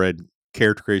Cyberpunk Red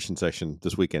character creation session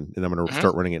this weekend, and I'm going to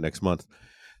start running it next month,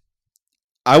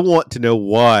 I want to know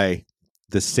why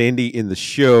the Sandy in the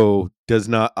show does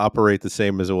not operate the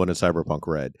same as the one in Cyberpunk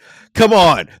Red. Come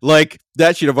on, like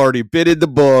that should have already been in the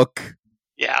book.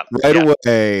 Yeah, right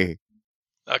away.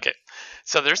 Okay,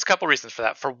 so there's a couple reasons for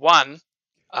that. For one,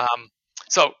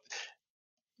 so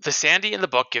the Sandy in the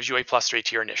book gives you a +3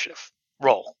 to your initiative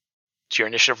roll. To your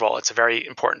initiative roll, it's a very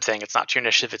important thing. It's not to your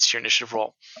initiative; it's to your initiative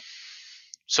roll.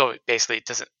 So basically, it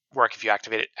doesn't work if you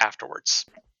activate it afterwards.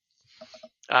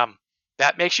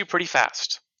 That makes you pretty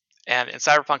fast. And in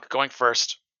Cyberpunk, going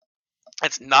first,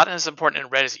 it's not as important in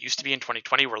Red as it used to be in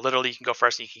 2020, where literally you can go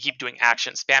first and you can keep doing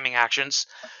actions, spamming actions,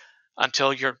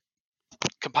 until your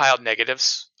compiled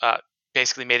negatives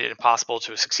basically made it impossible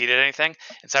to succeed at anything.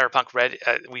 In Cyberpunk Red,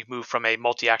 we moved from a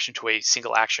multi-action to a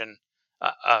single action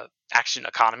action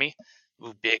economy.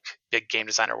 Ooh, big game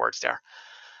designer words there.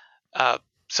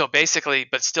 So basically,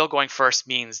 but still going first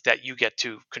means that you get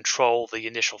to control the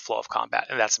initial flow of combat,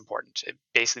 and that's important. It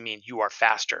basically means you are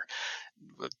faster.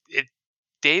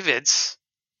 David's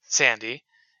Sandy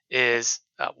is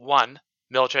 1,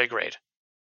 military grade.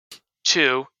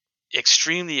 2,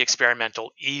 extremely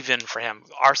experimental, even for him.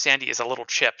 Our Sandy is a little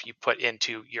chip you put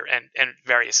into your and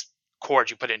various cords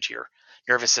you put into your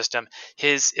nervous system.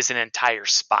 His is an entire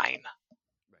spine.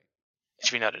 It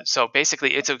should be noted. So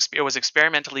basically, it was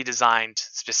experimentally designed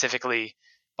specifically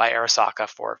by Arasaka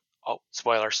for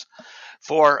spoilers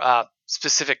for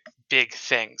specific big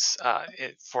things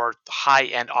for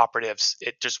high-end operatives.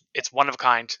 It's one of a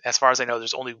kind. As far as I know,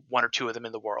 there's only 1 or 2 of them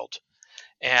in the world.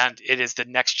 And it is the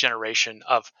next generation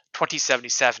of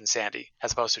 2077 Sandy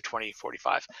as opposed to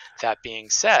 2045. That being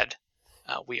said,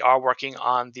 we are working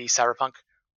on the Cyberpunk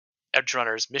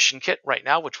Edgerunners mission kit right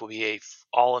now, which will be a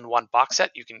all-in-one box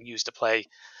set you can use to play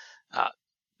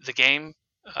the game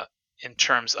in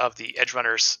terms of the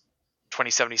Edgerunners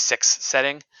 2076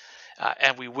 setting.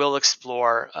 And we will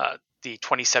explore the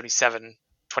 2077,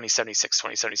 2076,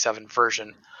 2077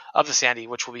 version of the Sandy,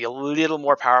 which will be a little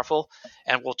more powerful.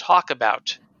 And we'll talk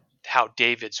about how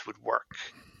David's would work,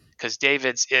 because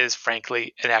David's is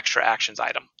frankly an extra actions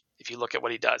item. If you look at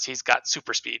what he does, he's got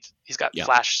super speed. He's got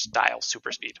Flash style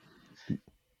super speed.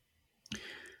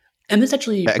 And this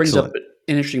actually brings up Excellent.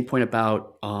 an interesting point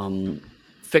about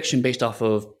fiction based off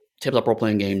of tabletop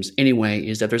role-playing games anyway,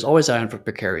 is that there's always an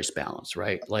precarious balance,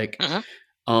 right? Like,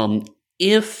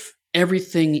 if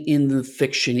everything in the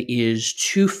fiction is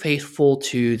too faithful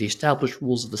to the established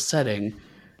rules of the setting,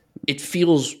 it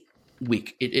feels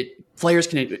weak. Players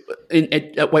can,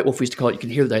 at White Wolf we used to call it, you can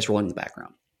hear the dice rolling in the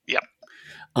background. Yep.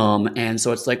 And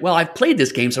so it's like, well, I've played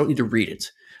this game, so I don't need to read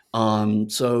it.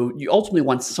 So you ultimately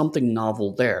want something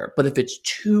novel there. But if it's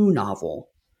too novel,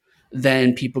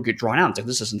 then people get drawn out. It's like,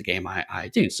 this isn't the game I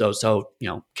do. So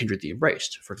Kindred the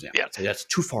Embraced, for example. Yeah. So that's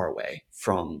too far away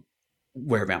from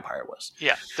where Vampire was.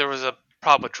 Yeah, there was a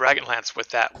problem with Dragonlance with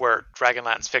that, where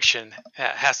Dragonlance fiction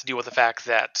has to deal with the fact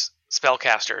that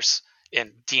spellcasters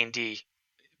in D&D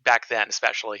back then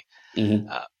especially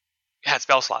had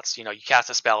spell slots. You cast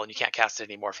a spell and you can't cast it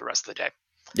anymore for the rest of the day.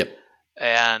 Yep.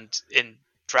 And in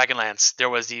Dragonlance, there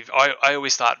was I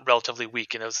always thought relatively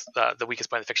weak, and it was the weakest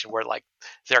point of the fiction, where like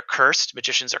they're cursed.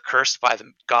 Magicians are cursed by the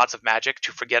gods of magic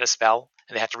to forget a spell,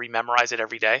 and they have to rememorize it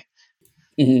every day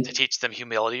to teach them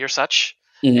humility or such.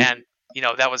 And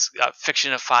that was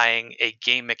fictionifying a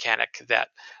game mechanic that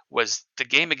was, the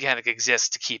game mechanic exists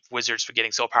to keep wizards from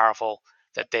getting so powerful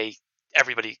that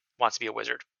everybody wants to be a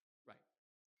wizard. Right.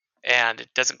 And it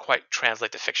doesn't quite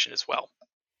translate to fiction as well.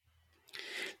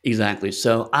 Exactly.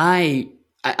 So I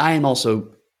am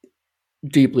also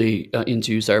deeply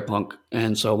into Cyberpunk,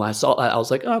 and so when I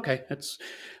was like, oh, okay, that's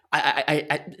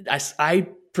I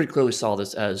pretty clearly saw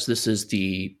this is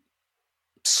the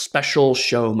special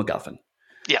show MacGuffin.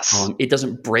 Yes. It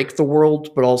doesn't break the world,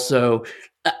 but also,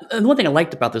 and one thing I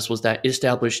liked about this was that it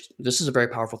established this is a very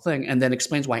powerful thing, and then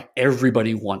explains why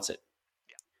everybody wants it.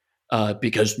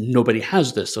 Because nobody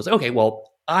has this. So it's like, okay,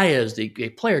 well, I as a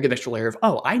player get an extra layer of,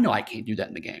 oh, I know I can't do that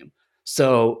in the game.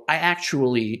 So I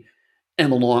actually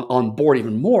am on board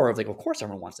even more of like, of course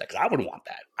everyone wants that, because I would want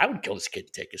that. I would kill this kid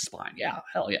to take his spine. Yeah,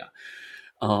 hell yeah.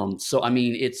 So, I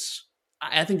mean,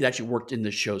 I think it actually worked in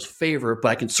the show's favor, but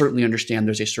I can certainly understand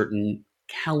there's a certain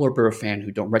caliber of fan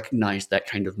who don't recognize that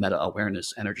kind of meta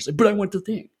awareness and are just like, but I want the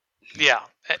thing. Yeah.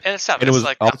 And it's tough. And it was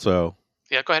like, also...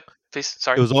 yeah, go ahead, please.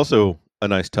 Sorry. It was also a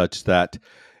nice touch that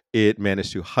it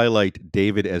managed to highlight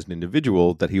David as an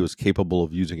individual, that he was capable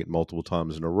of using it multiple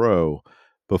times in a row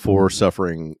before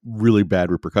suffering really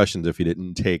bad repercussions if he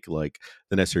didn't take like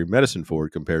the necessary medicine for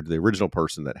it, compared to the original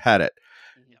person that had it.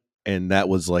 And that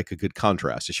was like a good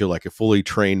contrast to show like a fully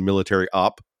trained military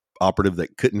operative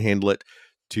that couldn't handle it,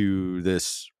 to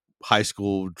this high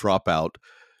school dropout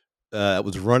that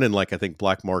was running like, I think,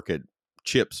 black market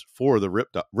chips for the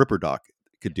Ripper Doc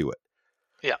could do it.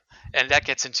 Yeah. And that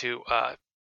gets into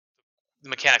the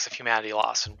mechanics of humanity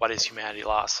loss, and what is humanity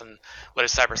loss, and what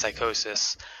is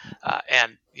cyberpsychosis,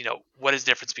 and what is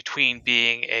the difference between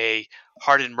being a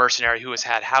hardened mercenary who has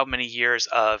had how many years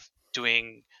of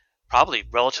doing probably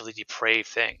relatively depraved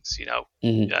things,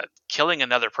 killing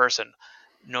another person,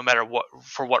 no matter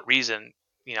for what reason,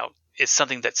 is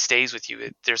something that stays with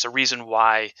you. There's a reason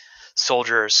why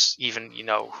soldiers, even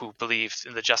who believe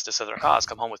in the justice of their cause,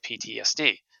 come home with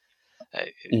PTSD.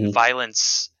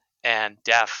 Violence and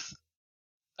death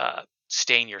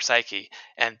stain your psyche.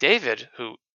 And David,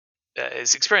 who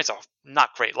has experienced a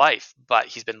not great life, but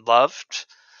he's been loved.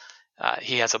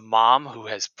 He has a mom who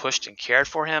has pushed and cared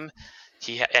for him.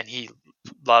 He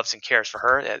loves and cares for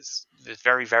her. It's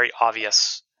very, very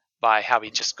obvious by how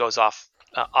he just goes off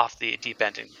the deep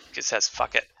end and just says,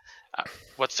 fuck it.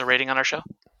 What's the rating on our show?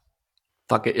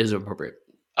 Fuck it is appropriate.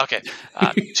 Okay.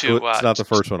 It's not the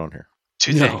first one on here.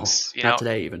 Two things. Not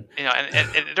today even.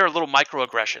 And there are little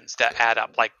microaggressions that add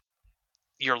up, like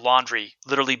your laundry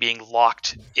literally being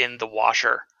locked in the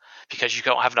washer because you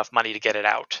don't have enough money to get it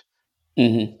out.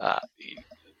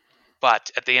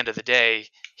 But at the end of the day,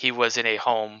 he was in a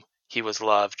home. He was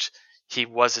loved. He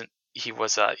was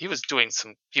doing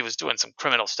some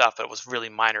criminal stuff, but it was really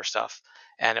minor stuff,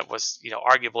 and it was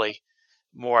arguably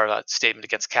more of a statement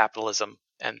against capitalism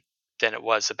than it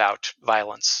was about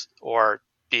violence or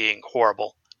being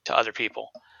horrible to other people.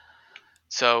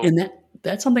 So, and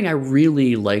that's something I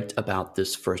really liked about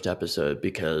this first episode,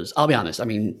 because I'll be honest, I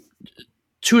mean,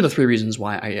 2 of the 3 reasons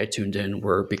why I tuned in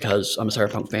were because I'm a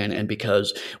Cyberpunk fan, and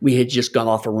because we had just gone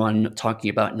off a run talking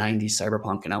about 90s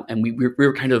Cyberpunk, and we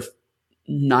were kind of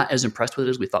not as impressed with it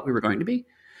as we thought we were going to be.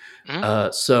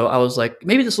 So I was like,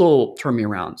 maybe this will turn me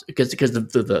around, because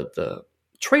the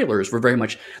trailers were very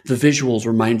much, the visuals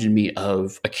reminded me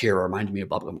of Akira, reminded me of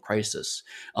Bubblegum Crisis.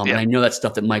 And I know that's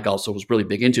stuff that Mike also was really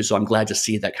big into. So I'm glad to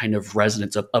see that kind of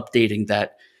resonance of updating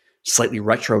that slightly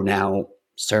retro now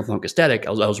Cyberpunk aesthetic.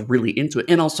 I was really into it,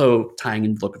 and also tying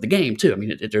in the look of the game too. I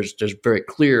mean, there's very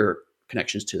clear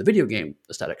connections to the video game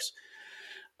aesthetics.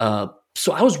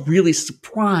 So I was really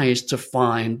surprised to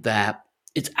find that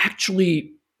it's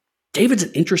actually, David's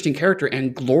an interesting character,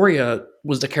 and Gloria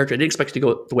was the character I didn't expect to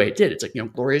go the way it did. It's like,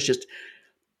 Gloria's just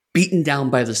beaten down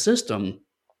by the system,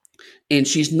 and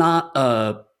she's not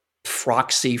a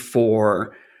proxy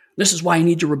for, this is why I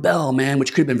need to rebel, man,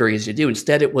 which could have been very easy to do.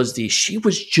 Instead, it was she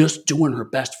was just doing her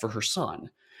best for her son.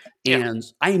 And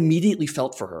I immediately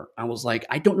felt for her. I was like,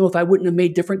 I don't know if I wouldn't have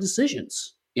made different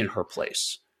decisions in her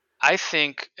place. I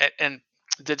think, and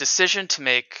the decision to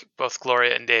make both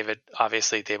Gloria and David,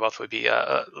 obviously they both would be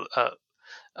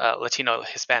Latino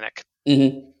Hispanic,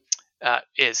 I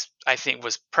think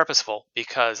was purposeful,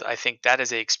 because I think that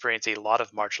is an experience a lot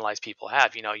of marginalized people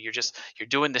have. You're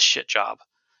doing this shit job.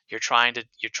 You're trying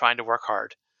to work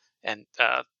hard, and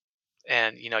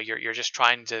you're just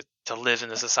trying to live in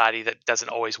a society that doesn't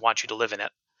always want you to live in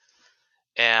it.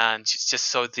 And just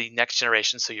so the next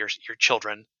generation, so your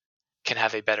children, can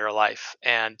have a better life.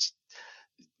 And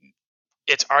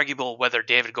it's arguable whether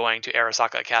David going to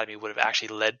Arasaka Academy would have actually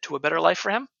led to a better life for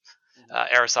him.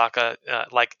 Arasaka,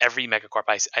 like every megacorp,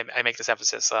 I make this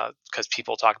emphasis because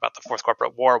people talk about the Fourth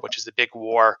Corporate War, which is the big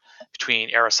war between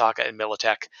Arasaka and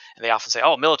Militech, and they often say,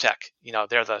 "Oh, Militech,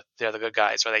 they're the good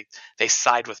guys," or they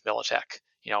side with Militech.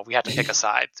 We have to pick a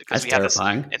side because we have this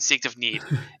instinctive need.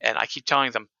 And I keep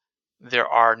telling them, there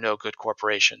are no good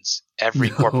corporations. Every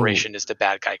corporation is the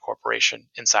bad guy corporation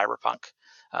in Cyberpunk.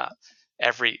 And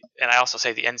I also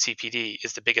say the NCPD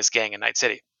is the biggest gang in Night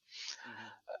City,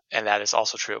 and that is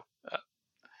also true.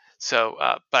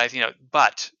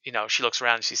 But she looks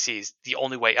around and she sees the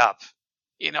only way up.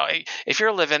 If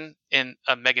you're living in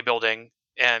a mega building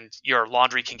and your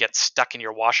laundry can get stuck in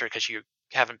your washer because you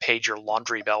haven't paid your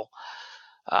laundry bill,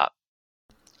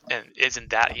 and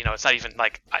isn't that, it's not even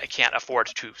like I can't afford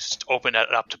to open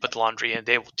it up to put the laundry in.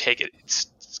 They will take it,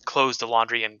 close the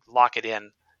laundry and lock it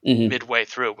in midway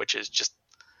through, which is just,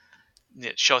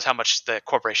 it shows how much the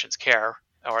corporations care,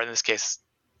 or in this case,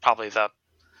 probably the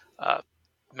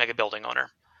mega building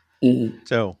owner.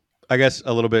 So I guess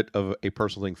a little bit of a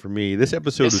personal thing for me. This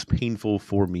episode was painful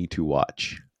for me to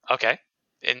watch. Okay.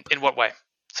 In what way?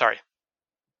 Sorry.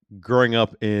 Growing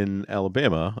up in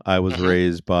Alabama, I was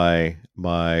raised by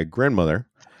my grandmother.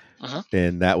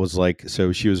 And that was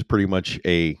so she was pretty much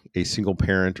a single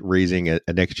parent raising a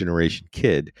next generation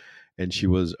kid. And she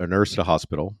was a nurse at a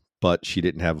hospital, but she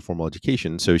didn't have a formal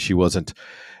education. So she wasn't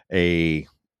they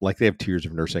have tiers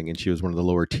of nursing, and she was one of the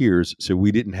lower tiers. So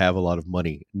we didn't have a lot of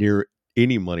money, near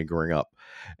any money growing up.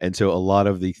 And so a lot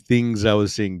of the things I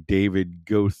was seeing David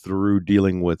go through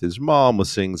dealing with his mom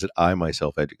was things that I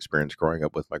myself had experienced growing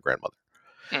up with my grandmother.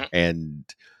 And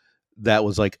that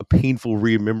was like a painful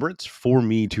remembrance for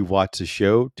me to watch the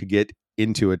show, to get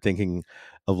into it, thinking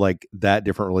of that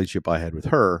different relationship I had with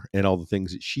her and all the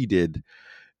things that she did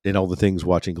and all the things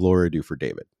watching Gloria do for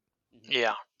David.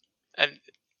 Yeah. And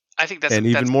I think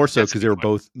even more so because they were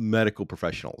both medical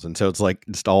professionals. And so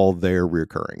it's all there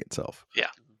reoccurring itself. Yeah.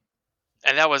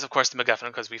 And that was, of course, the MacGuffin,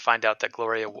 because we find out that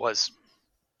Gloria was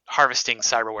harvesting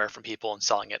cyberware from people and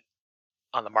selling it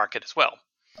on the market as well.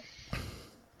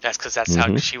 That's because that's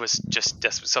how she was just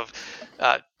desperate. So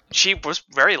she was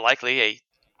very likely a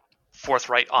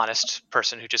forthright, honest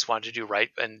person who just wanted to do right.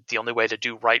 And the only way to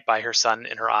do right by her son,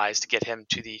 in her eyes, to get him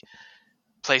to the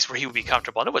place where he would be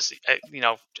comfortable. And it was,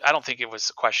 I don't think it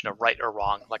was a question of right or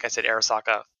wrong. Like I said,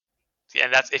 Arasaka,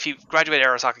 and that's, if he graduated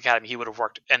Arasaka Academy, he would have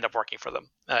end up working for them.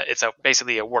 It's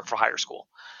basically a work for hire school.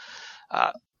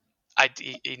 I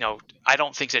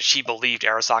don't think that she believed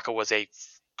Arasaka was a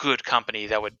good company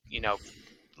that would,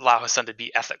 allow his son to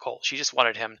be ethical. She just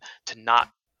wanted him to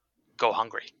not go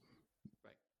hungry.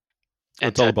 Right.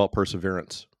 It's all about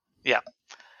perseverance. Yeah.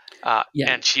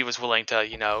 And she was willing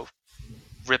to,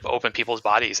 rip open people's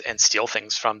bodies and steal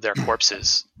things from their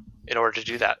corpses in order to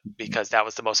do that, because that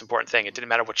was the most important thing. It didn't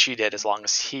matter what she did as long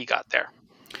as he got there.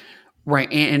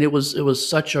 Right. And it was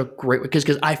such a great,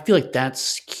 because I feel like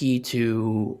that's key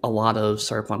to a lot of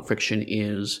cyberpunk fiction,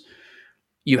 is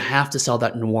you have to sell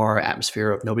that noir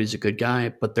atmosphere of nobody's a good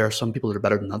guy, but there are some people that are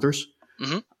better than others.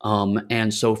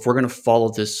 And so if we're going to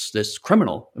follow this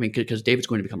criminal, I mean, because David's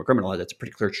going to become a criminal, that's a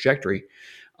pretty clear trajectory.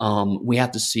 We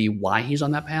have to see why he's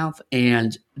on that path.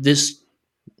 And this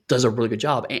does a really good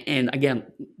job. And again,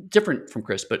 different from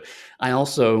Chris, but I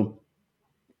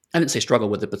didn't say struggle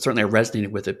with it, but certainly I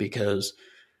resonated with it, because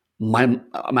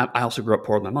I also grew up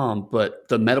poor with my mom, but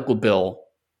the medical bill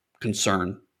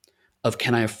concern of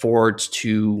can I afford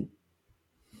to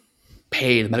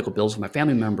pay the medical bills of my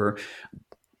family member,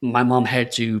 my mom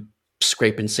had to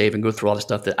scrape and save and go through all the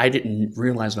stuff that I didn't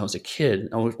realize when I was a kid.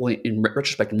 In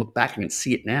retrospect and look back and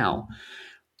see it now,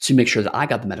 to make sure that I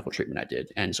got the medical treatment I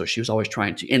did. And so she was always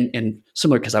trying to, and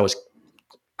similar because I was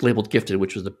labeled gifted,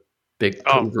 which was the big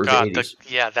Oh code word of the God,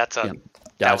 80s. that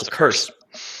That was was a curse. curse.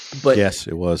 But Yes,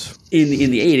 it was. in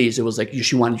the 80s, it was like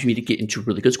she wanted me to get into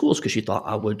really good schools because she thought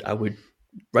I would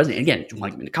resonate. Again, she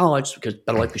wanted me to college because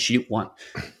better life, because she didn't want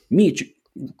me to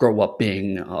grow up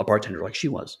being a bartender like she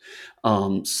was.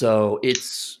 So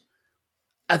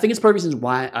I think it's part of the reasons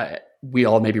why we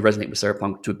all maybe resonate with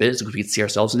Cyberpunk to a bit, because we can see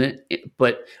ourselves in it.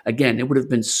 But again, it would have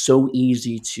been so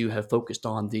easy to have focused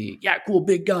on the cool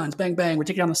big guns, bang bang, we're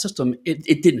taking down the system. It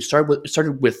didn't. It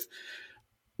started with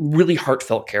really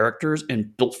heartfelt characters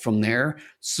and built from there.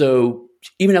 So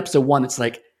even episode 1, it's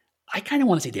like, I kind of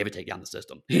want to see David take down the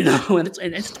system, and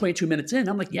it's 22 minutes in.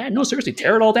 I'm like, yeah, no, seriously,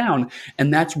 tear it all down.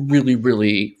 And that's really,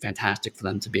 really fantastic for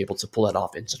them to be able to pull that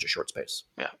off in such a short space.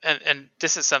 Yeah, and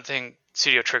this is something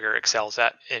Studio Trigger excels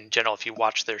at in general. If you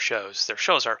watch their shows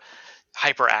are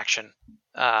hyper action.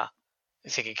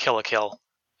 Thinking Kill la Kill.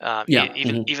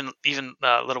 Even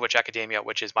Little Witch Academia,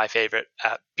 which is my favorite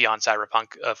beyond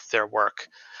Cyberpunk of their work.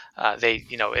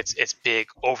 It's big,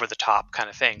 over the top kind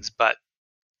of things, but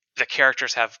the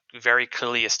characters have very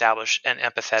clearly established and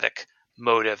empathetic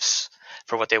motives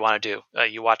for what they want to do.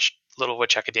 You watch Little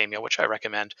Witch Academia, which I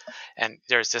recommend, and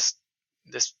there's this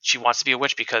she wants to be a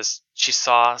witch because she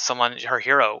saw someone, her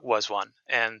hero was one,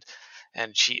 and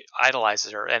she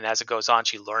idolizes her, and as it goes on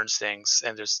she learns things,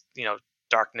 and there's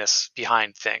darkness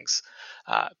behind things,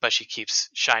 but she keeps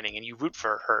shining, and you root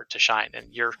for her to shine, and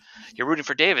you're rooting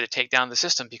for David to take down the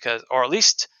system, because, or at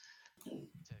least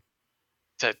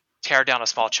to tear down a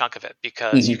small chunk of it,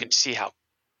 because you can see how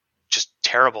just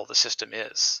terrible the system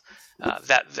is.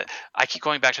 That I keep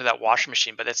going back to that washing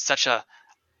machine, but it's such a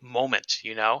moment,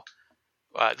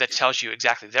 that tells you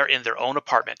exactly they're in their own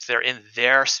apartment, they're in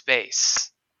their space,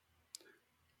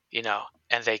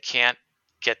 and they can't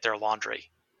get their laundry.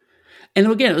 And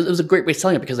again, it was a great way of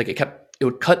selling it, because like it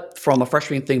would cut from a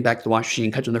frustrating thing back to the washing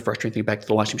machine, cut to another frustrating thing back to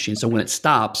the washing machine. So when it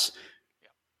stops,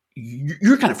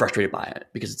 you're kind of frustrated by it,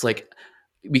 because it's like,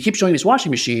 we keep showing this washing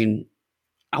machine,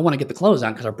 I want to get the clothes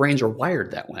out because our brains are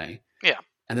wired that way. Yeah.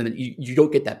 And then you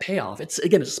don't get that payoff. It's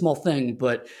a small thing,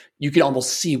 but you can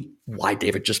almost see why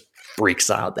David just freaks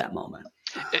out at that moment.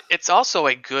 It's also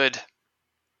a good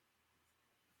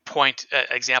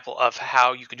example of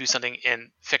how you can do something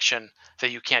in fiction that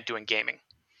you can't do in gaming.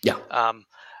 Yeah.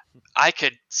 I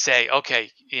could say, okay,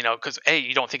 because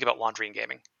you don't think about laundry in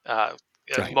gaming.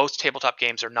 Right. Most tabletop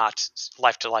games are not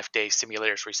life-to-life day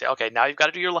simulators where you say, okay, now you've got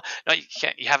to do your no, you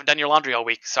can't. You haven't done your laundry all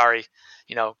week. Sorry,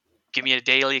 give me a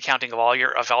daily accounting of all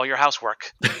your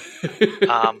housework.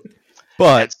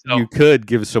 But you could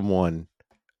give someone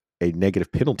a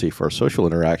negative penalty for a social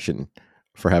interaction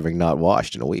for having not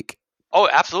washed in a week. Oh,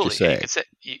 absolutely. You could say,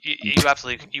 you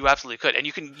absolutely could, and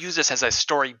you can use this as a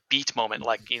story beat moment,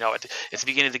 like it's the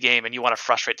beginning of the game, and you want to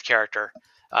frustrate the character,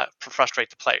 frustrate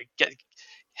the player,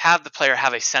 have the player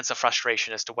have a sense of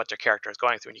frustration as to what their character is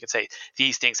going through, and you can say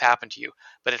these things happen to you,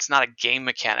 but it's not a game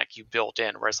mechanic you built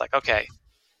in where it's like, okay,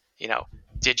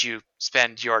 did you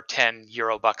spend your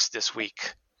 €10 this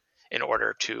week in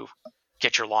order to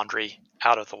get your laundry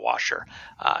out of the washer?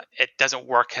 It doesn't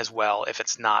work as well if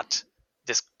it's not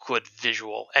this good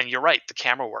visual. And you're right, the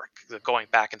camera work, the going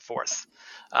back and forth,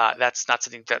 that's not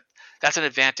something that's an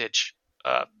advantage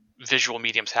visual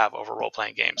mediums have over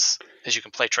role-playing games, is you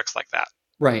can play tricks like that.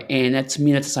 Right, and that's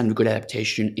a sign of a good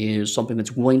adaptation, is something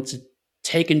that's willing to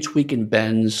take and tweak and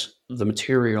bends the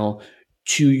material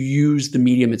to use the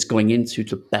medium it's going into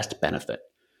to best benefit.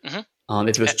 Mm-hmm.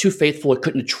 If it was too faithful, it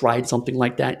couldn't have tried something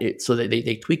like that. So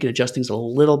they tweak and adjust things a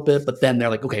little bit, but then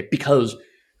they're like, okay, because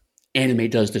anime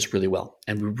does this really well,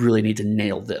 and we really need to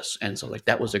nail this. And so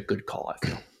that was a good call, I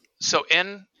feel. So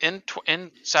in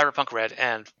Cyberpunk Red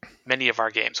and many of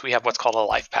our games, we have what's called a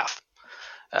life path.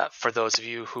 For those of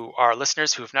you who are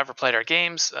listeners who have never played our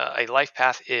games, a life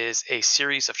path is a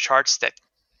series of charts that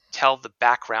tell the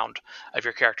background of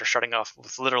your character, starting off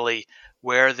with literally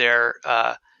where their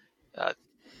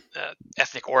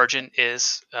ethnic origin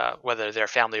is, whether their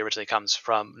family originally comes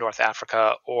from North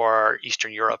Africa or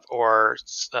Eastern Europe or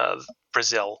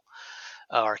Brazil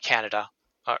or Canada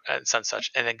and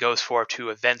such, and then goes forward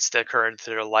to events that occur in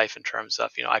their life in terms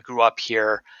of, I grew up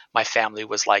here, my family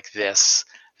was like this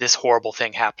horrible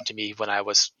thing happened to me when I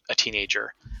was a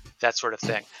teenager, that sort of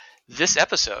thing. This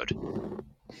episode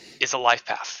is a life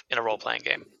path in a role-playing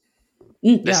game.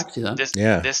 Yeah, I can see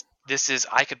that. This is,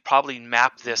 I could probably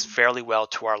map this fairly well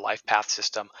to our life path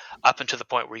system up until the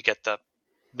point where you get the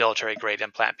military grade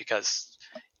implant, because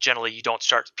generally you don't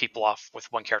start people off with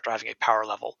one character having a power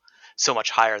level so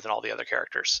much higher than all the other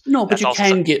characters. No, but That's you also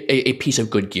can get a piece of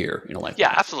good gear in a life yeah,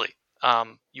 path. absolutely.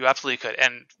 You absolutely could,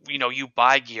 and you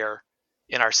buy gear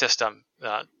in our system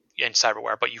in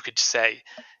cyberware, but you could say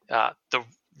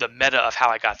the meta of how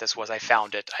I got this was I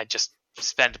found it. I just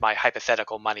spend my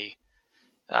hypothetical money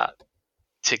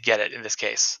to get it in this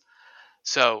case.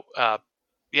 So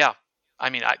yeah, I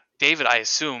mean, David, I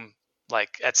assume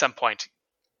like at some point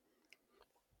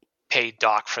paid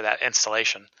Doc for that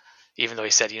installation, even though he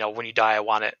said, when you die, I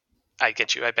want it. I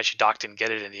get you. I bet you Doc didn't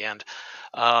get it in the end.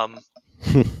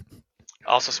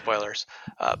 Also spoilers,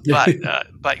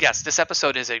 but yes, this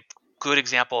episode is a good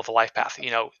example of a life path.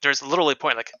 There's literally a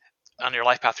point like on your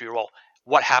life path through your role,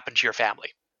 what happened to your family?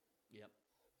 Yep.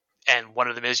 And one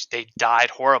of them is they died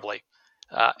horribly,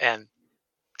 and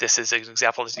this is an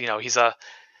example. He's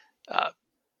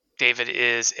David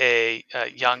is a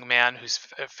young man whose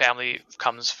family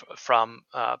comes from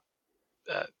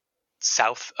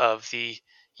south of the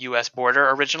U.S. border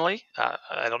originally.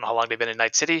 I don't know how long they've been in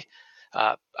Night City.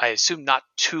 I assume not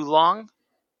too long,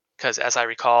 because as I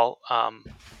recall,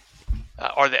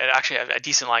 actually a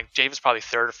decent line. Dave is probably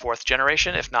third or fourth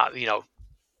generation, if not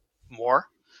more.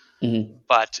 Mm-hmm.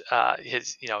 But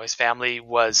his family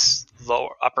was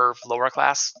lower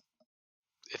class,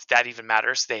 if that even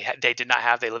matters. They did not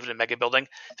have. They lived in a mega building.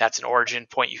 That's an origin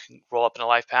point you can roll up in a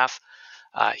life path.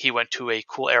 He went to a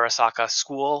cool Arasaka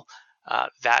school.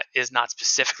 That is not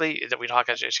specifically that we talk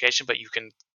about education, but you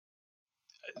can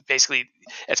basically,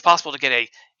 it's possible to get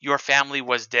your family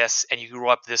was this and you grew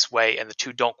up this way, and the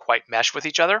two don't quite mesh with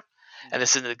each other. And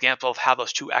this is an example of how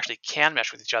those two actually can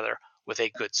mesh with each other with a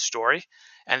good story.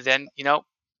 And then,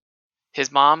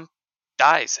 his mom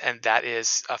dies, and that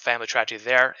is a family tragedy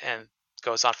there, and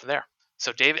goes on from there.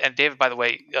 So David, by the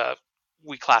way,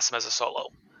 we class him as a solo,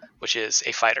 which is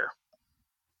a fighter.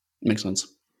 Makes sense.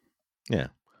 Yeah.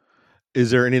 Is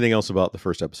there anything else about the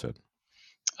first episode?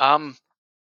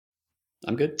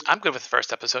 I'm good. I'm good with the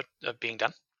first episode being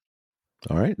done.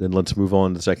 All right, then let's move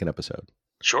on to the second episode.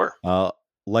 Sure.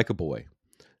 Like a boy.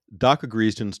 Doc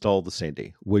agrees to install the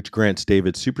Sandy, which grants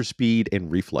David super speed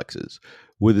and reflexes.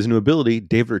 With his new ability,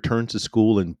 David returns to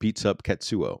school and beats up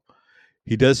Katsuo.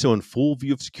 He does so in full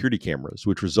view of security cameras,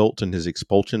 which results in his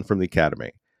expulsion from the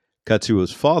academy.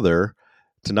 Katsuo's father,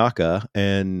 Tanaka,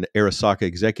 an Arasaka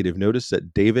executive, notice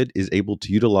that David is able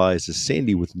to utilize the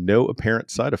Sandy with no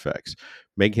apparent side effects,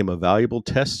 making him a valuable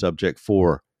test subject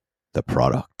for the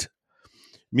product.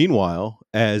 Meanwhile,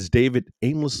 as David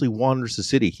aimlessly wanders the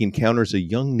city, he encounters a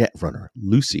young netrunner,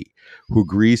 Lucy, who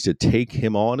agrees to take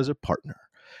him on as a partner.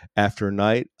 After a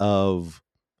night of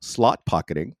slot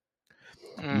pocketing,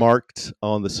 marked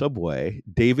on the subway,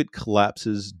 David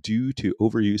collapses due to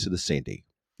overuse of the Sandy.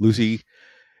 Lucy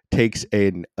takes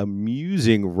an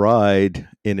amusing ride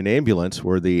in an ambulance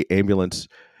where the ambulance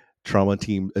trauma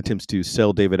team attempts to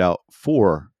sell David out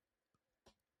for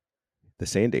the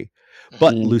Sandy.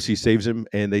 But Lucy saves him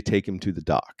and they take him to the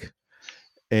dock.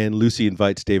 And Lucy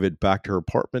invites David back to her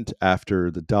apartment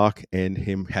after the dock and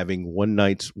him having one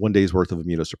day's worth of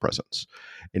immunosuppressants.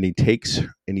 And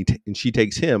she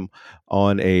takes him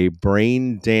on a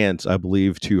brain dance, I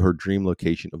believe, to her dream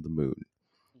location of the moon.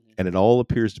 And it all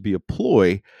appears to be a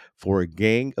ploy for a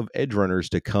gang of Edgerunners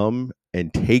to come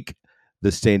and take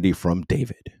the Sandy from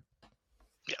David.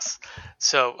 Yes.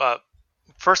 So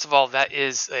first of all, that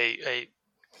is a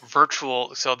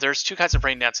virtual. So there's two kinds of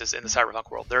brain dances in the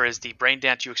cyberpunk world. There is the brain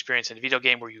dance you experience in a video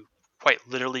game where you quite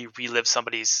literally relive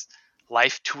somebody's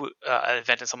life to an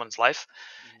event in someone's life,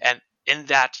 and in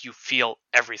that you feel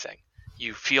everything.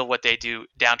 You feel what they do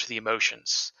down to the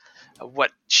emotions.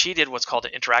 What she did was called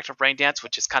an interactive brain dance,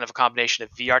 which is kind of a combination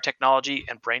of VR technology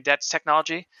and brain dance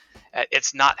technology.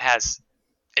 It's not as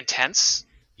intense.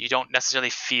 You don't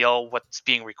necessarily feel what's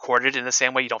being recorded in the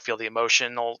same way. You don't feel the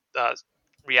emotional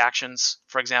reactions,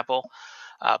 for example,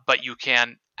 but you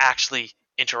can actually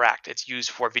interact. It's used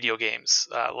for video games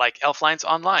like Elflines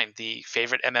Online, the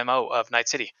favorite MMO of Night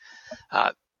City.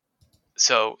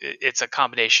 So it's a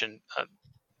combination of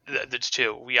the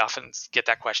two. We often get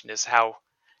that question: is how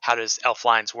does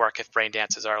Elflines work if brain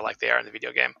dances are like they are in the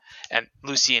video game? And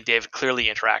Lucy and David clearly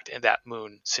interact in that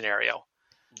moon scenario,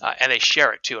 and they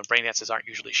share it too. And brain dances aren't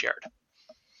usually shared.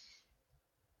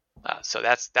 So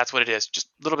that's what it is. Just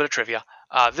a little bit of trivia.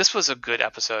 This was a good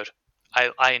episode.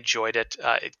 I enjoyed it.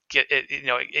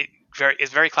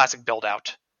 It's very classic build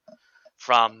out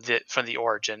from the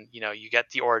origin. You get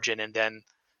the origin, and then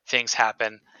things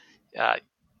happen.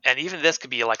 And even this could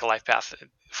be like a life path.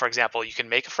 For example, you can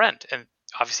make a friend, and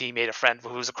obviously he made a friend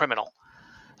who was a criminal.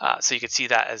 So you could see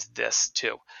that as this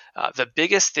too. The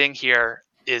biggest thing here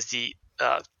is the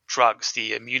drugs,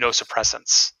 the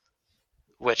immunosuppressants,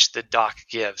 which the doc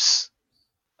gives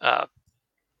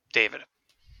David.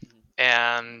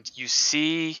 And you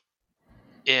see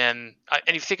and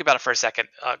if you think about it for a second,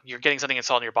 you're getting something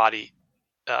installed in your body.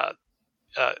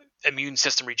 Immune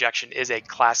system rejection is a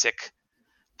classic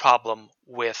problem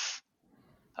with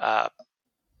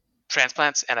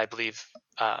transplants, and I believe,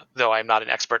 though I'm not an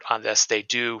expert on this, they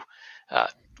do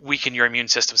weaken your immune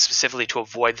system specifically to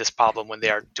avoid this problem when they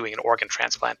are doing an organ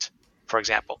transplant, for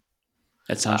example.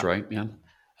 That sounds right. Yeah.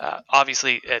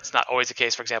 Obviously, it's not always the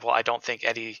case. For example, I don't think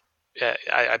Eddie.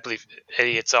 I believe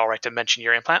Eddie, it's all right to mention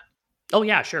your implant. Oh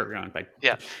yeah, sure.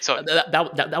 Yeah. So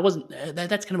that wasn't.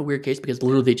 That's kind of a weird case because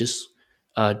literally they just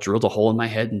drilled a hole in my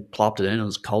head and plopped it in and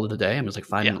was called it a day. It was like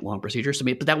 5-minute long procedure. So,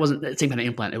 but that wasn't the same kind of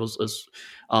implant. It was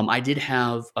I did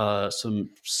have some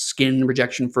skin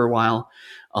rejection for a while,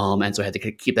 and so I had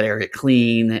to keep that area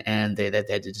clean. And they had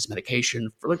to do this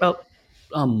medication for like about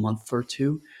a month or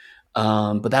two,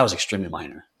 but that was extremely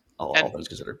minor, all things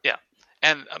considered. Yeah,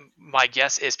 and my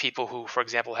guess is people who, for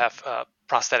example, have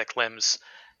prosthetic limbs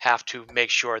have to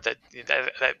make sure that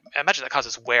I imagine that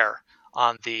causes wear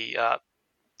on the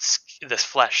this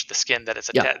flesh, the skin that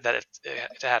it's that it's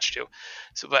attached to.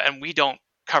 So, and we don't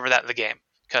cover that in the game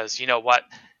because you know what,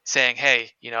 saying,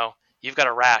 hey, you've got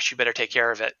a rash, you better take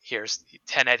care of it. Here's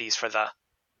 10 eddies for the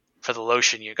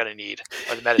lotion you're going to need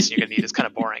or the medicine you're going to need is kind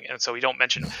of boring. And so we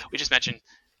just mention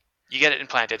you get it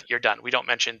implanted, you're done. We don't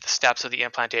mention the steps of the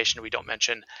implantation. We don't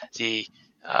mention the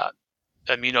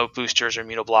immuno boosters or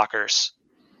immunoblockers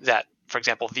that, for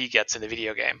example, V gets in the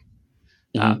video game.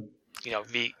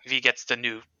 V gets the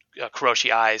new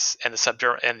Kuroshi eyes and the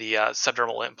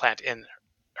subdermal implant in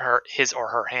his or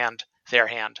her hand, their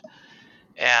hand,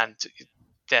 and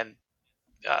then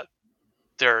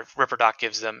their Ripper Doc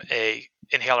gives them a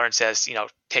inhaler and says,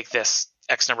 take this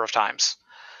X number of times.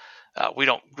 We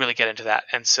don't really get into that,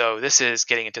 and so this is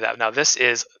getting into that. Now, this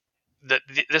is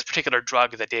this particular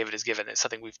drug that David is given is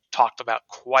something we've talked about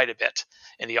quite a bit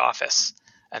in the office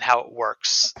and how it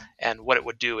works and what it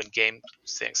would do in game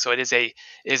things. So it is a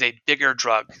bigger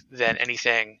drug than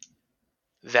anything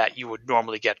that you would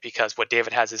normally get because what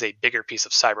David has is a bigger piece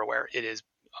of cyberware. It is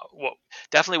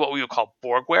definitely what we would call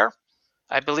Borgware,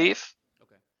 I believe,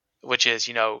 which is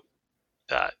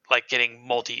like getting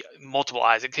multiple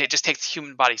eyes. It just takes the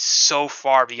human body so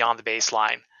far beyond the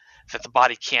baseline that the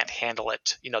body can't handle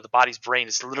it. The body's brain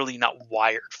is literally not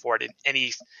wired for it in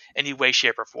any way,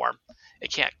 shape, or form.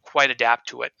 It can't quite adapt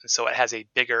to it, and so it has a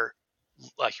bigger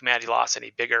humanity loss and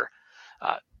a bigger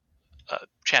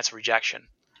chance of rejection.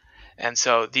 And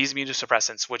so these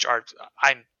immunosuppressants, which are,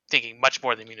 I'm thinking much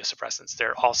more than immunosuppressants, there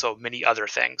are also many other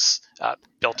things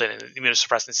built in. And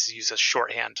immunosuppressants is used as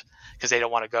shorthand because they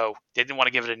didn't want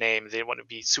to give it a name. They didn't want to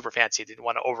be super fancy. They didn't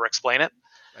want to over-explain it.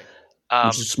 Right.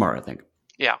 Which is smart, I think.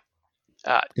 Yeah.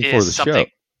 For the show.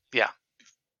 Yeah.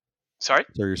 Sorry?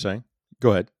 So you're saying?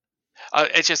 Go ahead.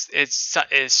 It's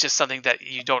just something that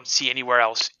you don't see anywhere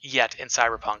else yet in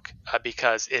Cyberpunk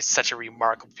because it's such a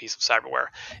remarkable piece of cyberware.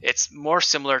 It's more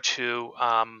similar to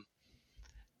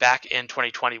back in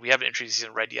 2020. We haven't introduced these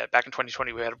in Red yet. Back in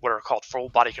 2020, we had what are called full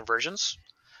body conversions,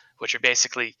 which are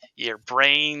basically your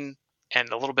brain and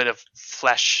a little bit of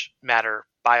flesh matter,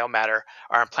 biomatter,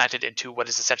 are implanted into what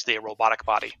is essentially a robotic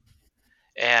body.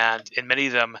 And in many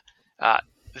of them,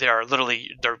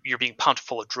 you're being pumped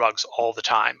full of drugs all the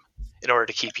time in order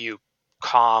to keep you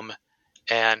calm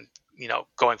and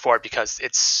going forward because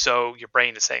it's so your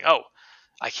brain is saying, oh,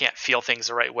 I can't feel things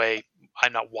the right way.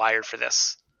 I'm not wired for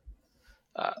this.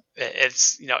 And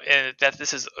that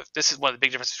this is one of the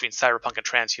big differences between cyberpunk and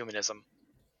transhumanism.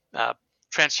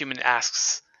 Transhuman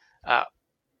asks a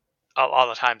lot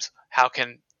of times, how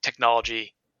can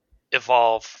technology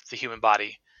evolve the human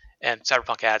body? And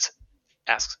cyberpunk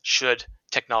asks, should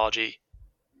technology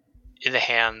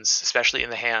especially in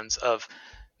the hands of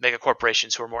mega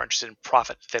corporations who are more interested in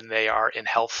profit than they are in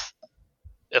health,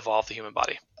 evolve the human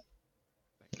body?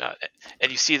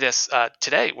 And you see this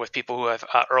today with people who have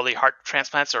early heart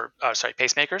transplants or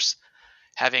pacemakers,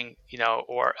 having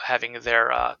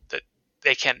their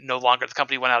they can no longer, the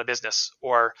company went out of business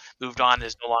or moved on,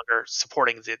 is no longer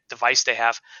supporting the device they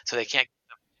have, so they can't get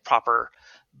the proper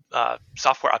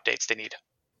software updates they need.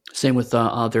 Same with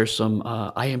there's some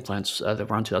eye implants that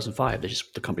were on 2005.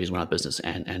 The companies went out of business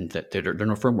and that there are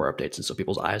no firmware updates, and so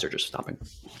people's eyes are just stopping.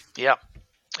 Yeah,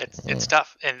 it's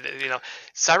tough, and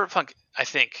Cyberpunk, I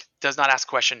think, does not ask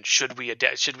the question: should we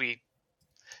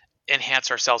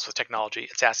enhance ourselves with technology.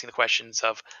 It's asking the questions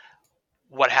of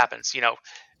what happens.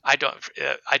 I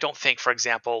don't think, for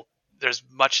example,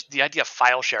 the idea of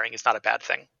file sharing is not a bad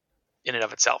thing in and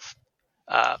of itself.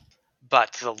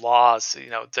 But the laws,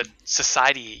 the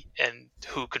society and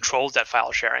who controls that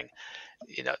file sharing,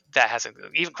 that hasn't,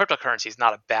 even cryptocurrency is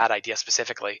not a bad idea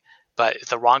specifically, but if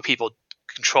the wrong people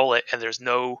control it and there's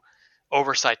no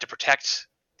oversight to protect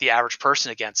the average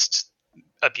person against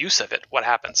abuse of it, what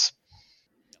happens?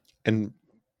 And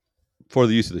for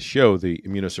the use of the show, the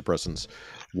immunosuppressants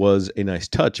was a nice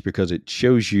touch because it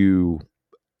shows you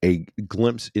a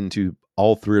glimpse into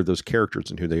all three of those characters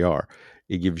and who they are.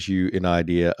 It gives you an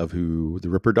idea of who the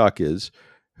Ripper Doc is,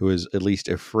 who is at least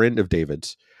a friend of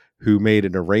David's, who made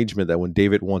an arrangement that when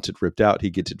David wants it ripped out, he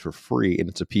gets it for free, and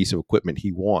it's a piece of equipment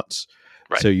he wants.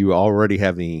 Right. So you already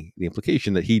have the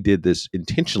implication that he did this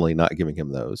intentionally, not giving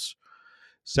him those.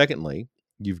 Secondly,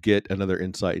 you get another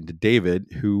insight into David,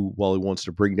 who, while he wants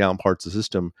to bring down parts of the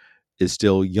system, is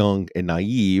still young and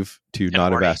naive to And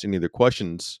not horny. have asked any of the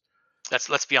questions.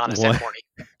 Let's be honest, and horny.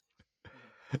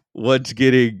 Once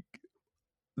getting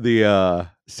the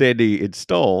Sandy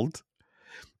installed,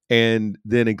 and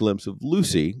then a glimpse of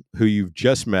Lucy, who you've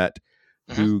just met,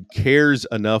 who cares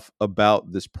enough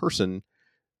about this person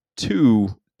to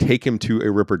take him to a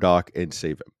Ripper Doc and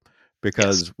save him.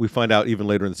 Because we find out even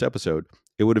later in this episode,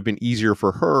 it would have been easier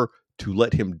for her to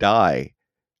let him die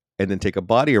and then take a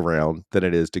body around than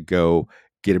it is to go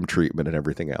get him treatment and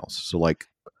everything else. So, like,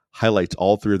 highlights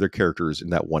all three of their characters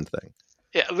in that one thing.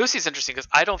 Yeah, Lucy's interesting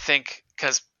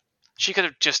because she could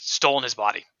have just stolen his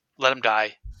body, let him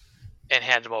die, and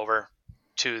hand him over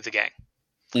to the gang.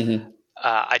 Mm-hmm.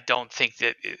 I don't think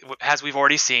that, as we've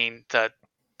already seen, the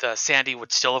Sandy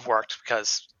would still have worked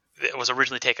because it was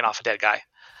originally taken off a dead guy.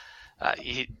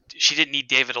 She didn't need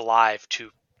David alive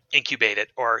to incubate it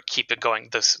or keep it going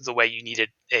the way you needed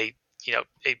a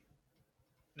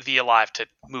V alive to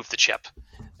move the chip,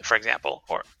 for example,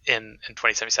 or in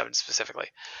 2077 specifically.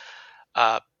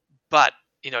 But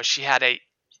she had a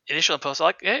initial impulse,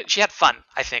 she had fun,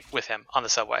 I think, with him on the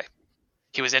subway.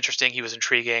 He was interesting, he was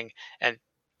intriguing, and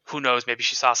who knows, maybe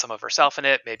she saw some of herself in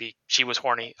it, maybe she was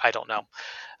horny, I don't know.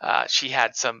 She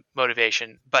had some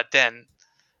motivation, but then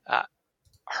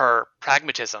her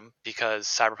pragmatism, because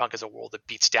Cyberpunk is a world that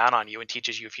beats down on you and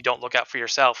teaches you if you don't look out for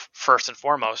yourself first and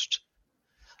foremost,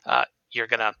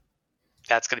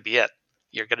 that's gonna be it.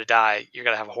 You're gonna die. You're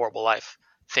gonna have a horrible life.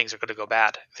 Things are gonna go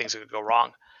bad. Things are gonna go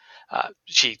wrong.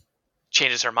 She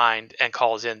changes her mind and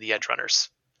calls in the Edgerunners.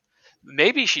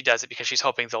 Maybe she does it because she's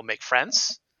hoping they'll make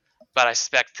friends, but I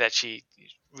suspect that she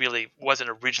really wasn't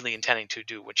originally intending to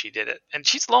do when she did it. And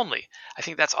she's lonely. I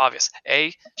think that's obvious.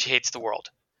 She hates the world.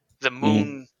 The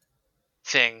moon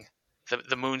thing,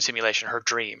 the moon simulation, her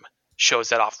dream, shows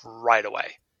that off right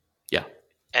away. Yeah.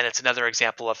 And it's another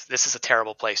example of, this is a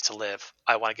terrible place to live.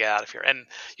 I want to get out of here. And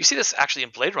you see this actually in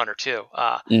Blade Runner too.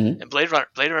 And Blade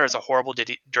Runner is a horrible,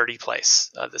 dirty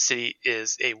place. The city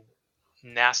is a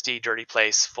nasty, dirty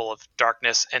place full of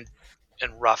darkness and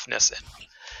roughness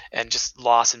and just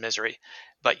loss and misery.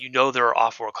 But there are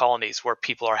off-world colonies where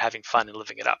people are having fun and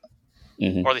living it up.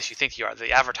 Or at least you think you are.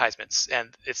 The advertisements, and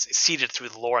it's seeded through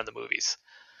the lore in the movies.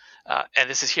 And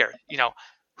this is here.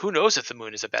 Who knows if the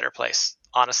moon is a better place,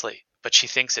 honestly, but she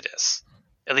thinks it is.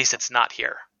 At least it's not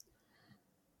here.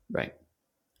 Right.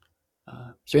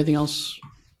 Is there anything else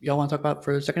y'all want to talk about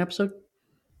for the second episode?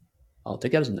 I'll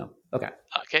take that as a no. Okay.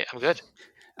 Okay, I'm good.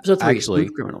 Episode 3, Actually,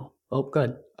 Smooth Criminal. Oh,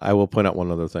 good. I will point out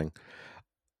one other thing,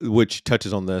 which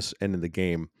touches on this and in the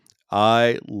game.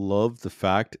 I love the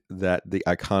fact that the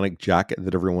iconic jacket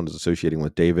that everyone is associating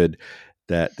with David,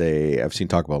 that I've seen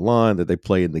talk about online, that they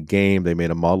play in the game, they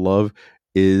made a model of,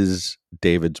 is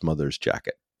David's mother's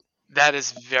jacket.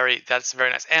 That's very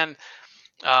nice. And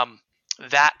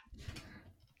that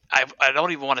I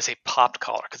don't even want to say popped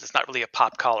collar, because it's not really a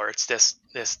popped collar. It's this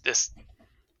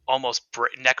almost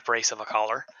neck brace of a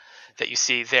collar that you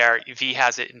see there. V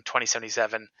has it in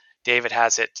 2077. David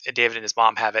has it. David and his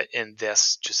mom have it in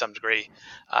this to some degree.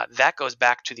 That goes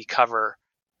back to the cover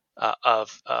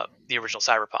of the original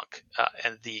Cyberpunk,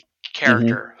 and the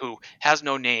character who has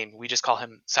no name. We just call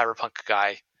him Cyberpunk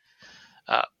Guy.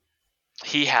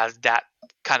 He has that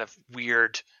kind of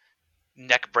weird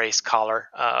neck brace collar.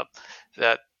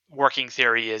 The working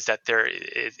theory is that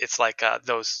it's like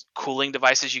those cooling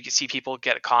devices you can see people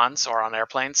get at cons or on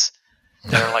airplanes.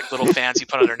 That are like little fans you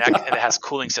put on their neck, and it has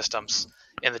cooling systems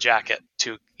in the jacket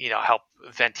to help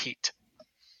vent heat.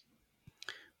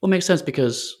 Well, it makes sense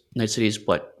because Night City is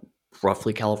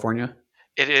roughly California.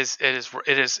 It is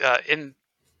in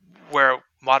where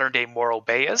modern day Morro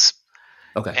Bay is.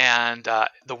 Okay. And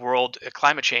the world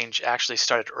climate change actually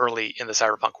started early in the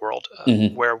cyberpunk world,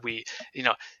 where we,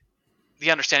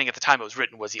 the understanding at the time it was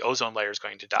written was the ozone layer is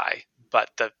going to die, but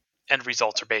the end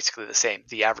results are basically the same.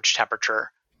 The average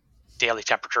daily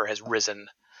temperature has risen.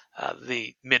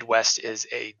 The Midwest is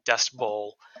a dust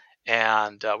bowl,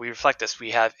 and we reflect this.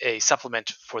 We have a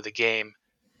supplement for the game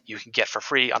you can get for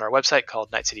free on our website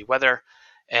called Night City Weather.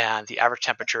 And the average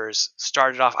temperatures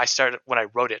when I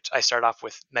wrote it, I started off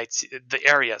with the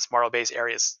areas, Morro Bay's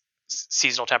areas,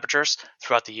 seasonal temperatures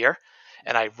throughout the year,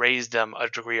 and I raised them a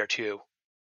degree or two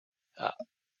uh,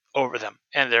 over them.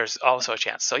 And there's also a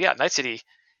chance. So yeah, Night City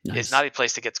is not a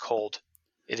place that gets cold.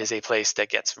 It is a place that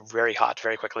gets very hot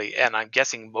very quickly. And I'm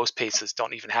guessing most places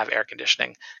don't even have air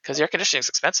conditioning because air conditioning is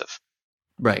expensive.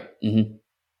 Right. That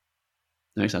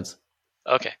makes sense.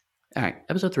 Okay. All right.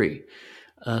 Episode 3,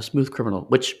 Smooth Criminal,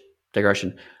 which,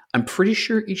 digression, I'm pretty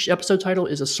sure each episode title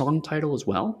is a song title as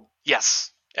well.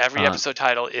 Yes. Every episode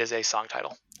title is a song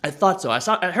title. I thought so. I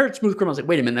heard Smooth Criminal. I was like,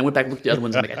 wait a minute. And I went back and looked at the other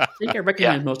ones. I'm like, I think I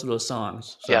recognize most of those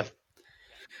songs. So. Yeah.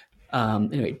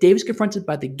 Anyway, Dave is confronted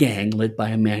by the gang led by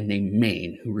a man named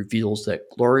Maine, who reveals that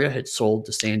Gloria had sold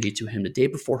the Sandy to him the day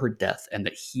before her death and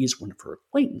that he is one of her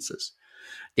acquaintances.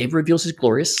 Dave reveals he's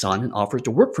Gloria's son and offers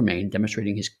to work for Maine,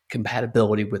 demonstrating his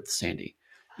compatibility with Sandy.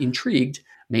 Intrigued,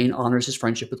 Maine honors his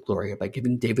friendship with Gloria by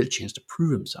giving David a chance to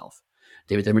prove himself.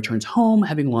 David then returns home,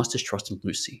 having lost his trust in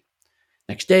Lucy.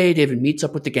 Next day, David meets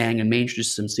up with the gang and Maine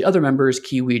introduces him to the other members,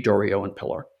 Kiwi, Dorio, and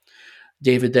Pillar.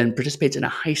 David then participates in a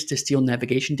heist to steal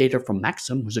navigation data from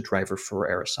Maxim, who's a driver for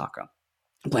Arasaka.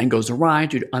 The plan goes awry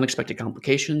due to unexpected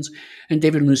complications, and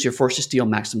David and Lucy are forced to steal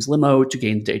Maxim's limo to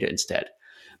gain the data instead.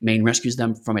 Maine rescues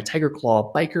them from a Tiger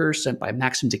Claw biker sent by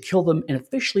Maxim to kill them and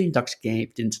officially inducts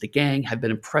Dave into the gang, had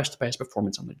been impressed by his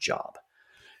performance on the job.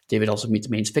 David also meets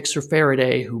Maine's fixer,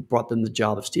 Faraday, who brought them the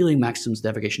job of stealing Maxim's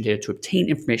navigation data to obtain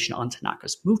information on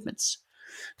Tanaka's movements.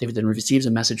 David then receives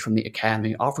a message from the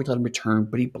Academy offering to let him return,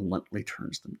 but he bluntly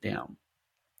turns them down.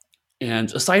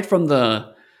 And aside from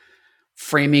the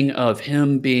framing of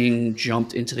him being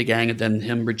jumped into the gang and then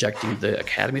him rejecting the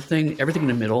Academy thing, everything in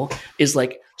the middle is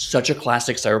like such a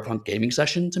classic Cyberpunk gaming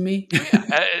session to me. Yeah,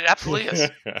 it absolutely is.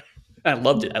 I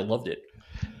loved it.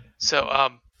 So,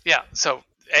 So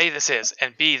A, this is,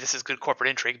 and B, this is good corporate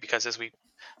intrigue because as we,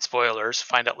 spoilers,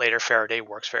 find out later Faraday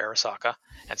works for Arasaka.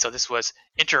 And so this was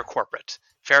intercorporate.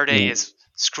 Faraday is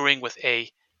screwing with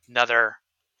another,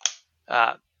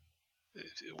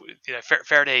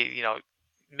 Faraday,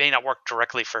 may not work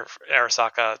directly for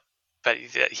Arasaka, but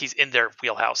he's in their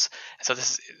wheelhouse. And so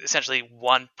this is essentially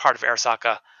one part of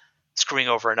Arasaka screwing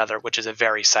over another, which is a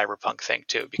very cyberpunk thing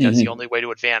too, because the only way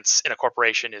to advance in a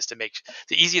corporation is the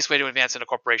easiest way to advance in a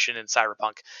corporation in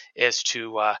cyberpunk is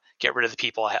to get rid of the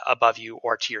people above you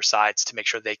or to your sides to make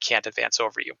sure they can't advance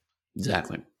over you.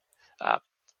 Exactly.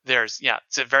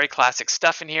 It's a very classic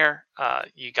stuff in here.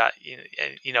 You got,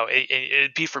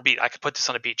 beat for beat. I could put this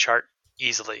on a beat chart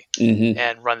easily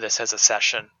and run this as a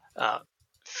session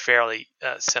fairly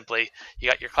simply. You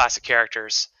got your classic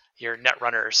characters, your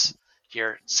netrunners,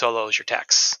 your solos, your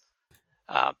techs.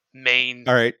 Main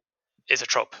All right. is a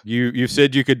trope. You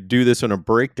said you could do this on a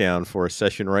breakdown for a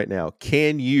session right now.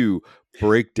 Can you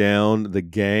break down the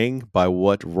gang by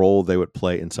what role they would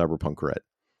play in Cyberpunk Red?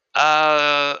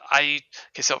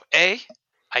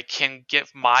 I can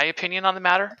give my opinion on the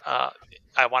matter.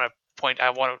 I want to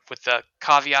with the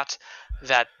caveat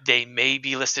that they may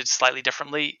be listed slightly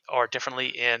differently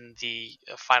in the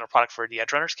final product for the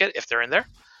Edgerunners kit if they're in there.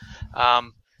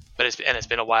 But it's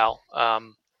been a while.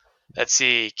 Let's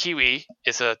see. Kiwi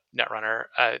is a netrunner.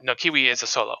 No, Kiwi is a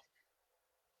solo,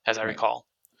 as I recall.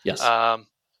 Yes.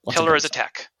 Pillar is a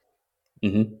tech.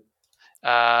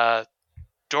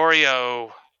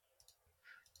 Dorio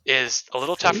is a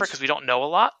little tougher because we don't know a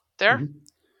lot there.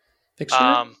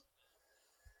 Fixer?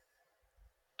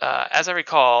 As I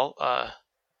recall,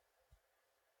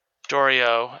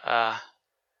 Dorio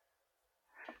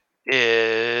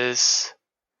is...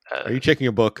 Are you checking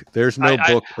a book? There's no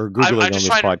book or Googling on this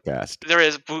podcast. There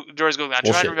is Googling. I'm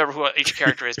trying to remember who each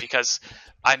character is because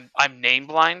I'm name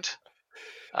blind.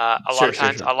 A lot of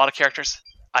times, a lot of characters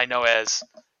I know as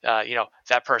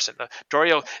that person.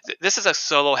 Dorio. This is a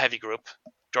solo heavy group.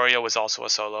 Dorio was also a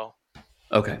solo.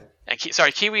 Okay. And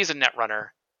Kiwi is a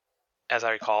netrunner, as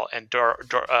I recall, and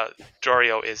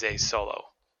Dorio is a solo,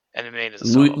 and Maine is a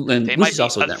solo. They might be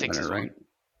also a netrunner, right?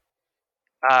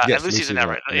 Yes, and Lucy's a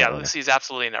netrunner. Yeah, Lucy's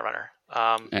absolutely a netrunner.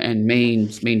 And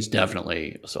Maine's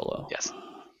definitely a solo. Yes,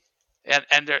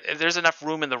 and there's enough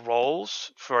room in the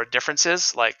roles for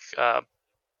differences. Like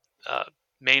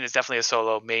Maine is definitely a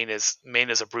solo. Maine is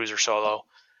a bruiser solo.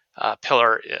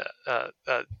 Pillar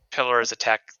is a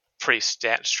tech, pretty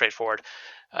straightforward.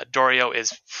 Dorio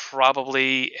is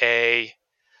probably a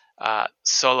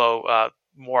solo,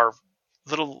 more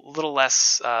little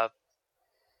less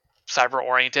cyber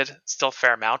oriented, still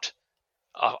fair amount,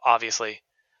 obviously,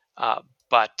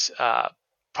 but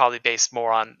probably based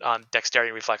more on dexterity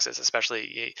and reflexes.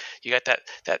 Especially you get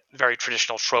that very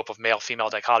traditional trope of male female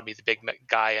dichotomy: the big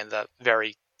guy and the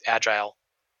very agile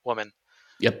woman.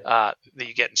 Yep. That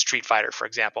you get in Street Fighter, for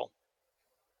example.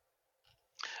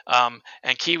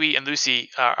 And Kiwi and Lucy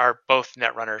are both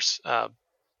net runners,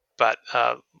 but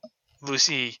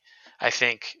Lucy, I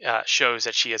think, shows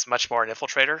that she is much more an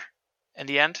infiltrator in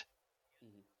the end.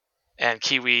 And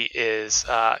Kiwi is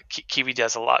Kiwi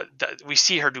does a lot. We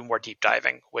see her do more deep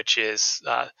diving, which is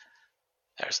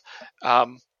there's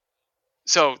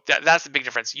so that's the big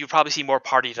difference. You probably see more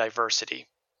party diversity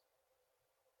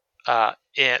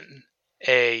in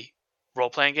a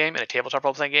role-playing game, in a tabletop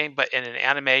role-playing game, but in an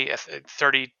anime, a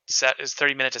 30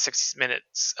 minute to 60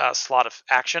 minutes slot of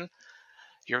action,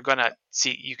 you're gonna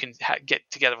see you can get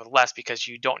together with less, because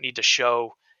you don't need to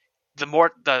show the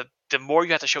more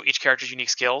you have to show each character's unique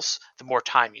skills, the more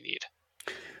time you need.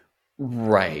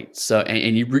 Right. So,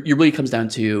 and you really comes down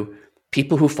to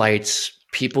people who fights,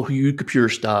 people who use computer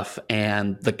stuff,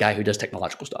 and the guy who does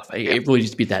technological stuff. It really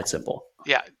needs to be that simple.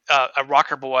 Yeah, a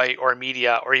rocker boy or a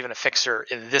media or even a fixer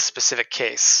in this specific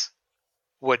case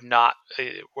would not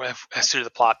have suited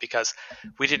the plot, because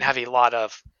we didn't have a lot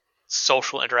of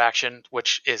social interaction,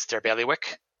 which is their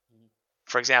bailiwick.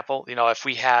 For example, if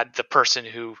we had the person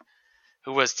who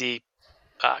was the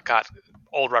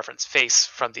old reference face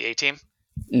from the A-Team,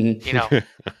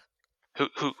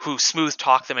 who smooth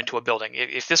talked them into a building.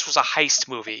 If this was a heist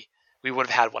movie, we would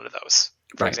have had one of those,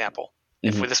 for example.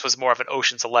 If this was more of an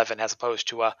Ocean's 11 as opposed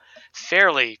to a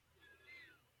fairly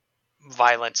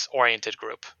violence-oriented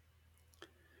group.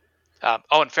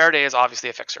 And Faraday is obviously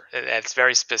a fixer. It's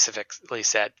very specifically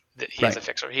said that he is a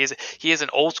fixer. He is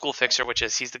an old school fixer, which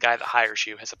is he's the guy that hires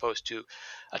you, as opposed to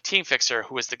a team fixer,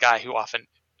 who is the guy who often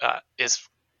is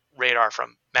Radar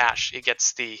from MASH. He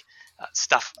gets the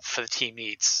stuff for the team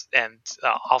needs, and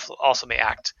also may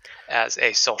act as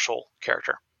a social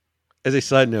character. As a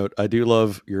side note, I do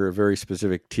love your very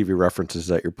specific TV references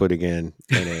that you're putting in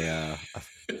a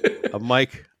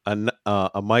mic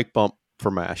bump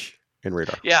for MASH in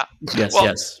Radar. Yeah.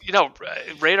 Yes.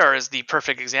 Radar is the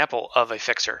perfect example of a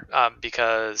fixer,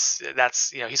 because that's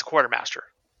he's a quartermaster,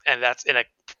 and that's in a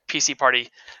PC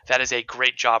party. That is a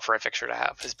great job for a fixer to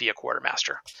have, is be a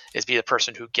quartermaster, is be the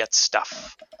person who gets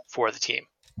stuff for the team.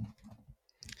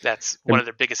 That's one of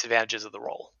their biggest advantages of the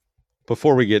role.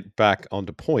 Before we get back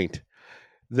onto point,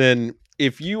 then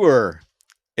if you were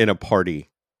in a party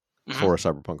for a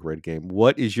Cyberpunk Red game,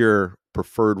 what is your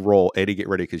preferred role? Eddie, get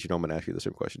ready, because I'm going to ask you the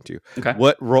same question too. Okay.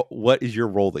 What is your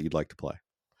role that you'd like to play?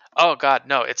 Oh God,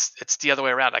 no! It's the other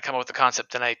way around. I come up with the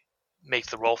concept, then I make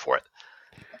the role for it.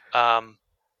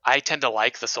 I tend to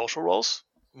like the social roles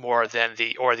more than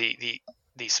the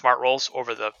smart roles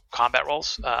over the combat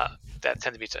roles. That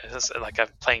tend to be like I'm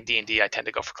playing D&D. I tend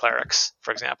to go for clerics,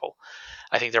 for example.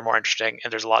 I think they're more interesting,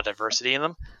 and there's a lot of diversity in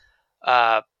them.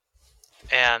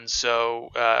 And so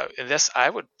in this, I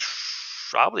would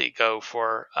probably go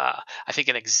for. I think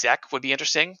an exec would be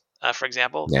interesting, for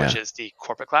example, which is the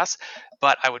corporate class.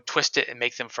 But I would twist it and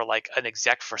make them for like an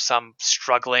exec for some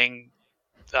struggling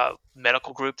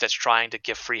medical group that's trying to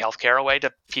give free healthcare away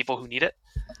to people who need it.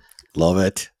 Love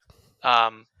it.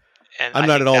 And I'm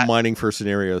not at all mining for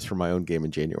scenarios for my own game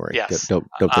in January. Yes. Don't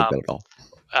take that at all.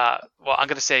 Well, I'm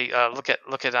going to say look at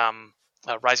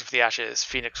Rising from the Ashes,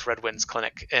 Phoenix Red Winds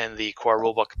Clinic in the core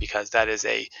rulebook, because that is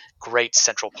a great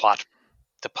central plot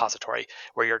depository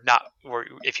where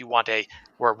if you want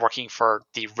we're working for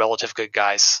the relative good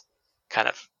guys kind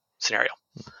of scenario.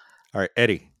 All right,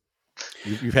 Eddie,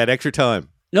 you've had extra time.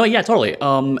 No, yeah, totally.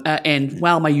 And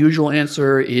while my usual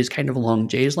answer is kind of along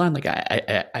Jay's line, like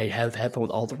I have had fun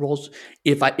with all the roles.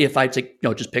 If I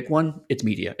just pick one, it's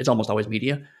media. It's almost always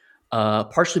media.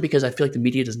 Partially because I feel like the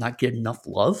media does not get enough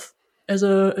love as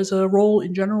a role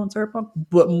in general in Cyberpunk,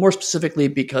 but more specifically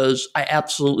because I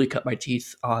absolutely cut my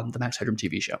teeth on the Max Headroom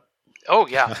TV show. Oh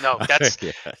yeah, no, that's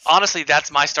honestly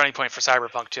that's my starting point for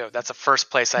Cyberpunk too. That's the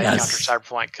first place I encountered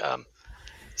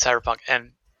Cyberpunk,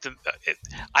 and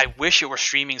I wish it were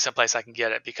streaming someplace I can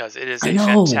get it, because it is a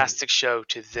fantastic show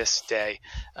to this day.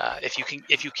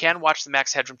 If you can watch the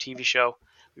Max Headroom TV show,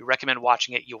 we recommend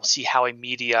watching it. You'll see how a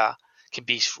media can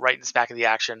be right in the back of the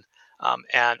action.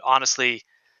 And honestly,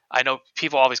 I know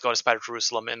people always go to Spider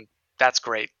Jerusalem, and that's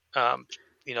great.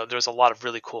 there's a lot of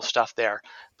really cool stuff there.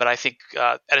 But I think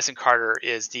Edison Carter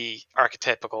is the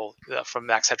archetypical from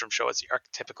Max Headroom show is the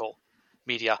archetypical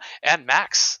media, and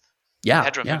Max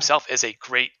Headroom himself is a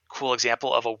great, cool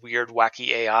example of a weird, wacky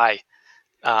AI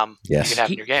you can have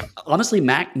in your game. Honestly,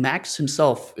 Max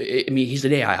himself, I mean, he's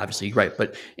an AI, obviously, right?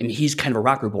 But I mean, he's kind of a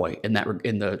rocker boy in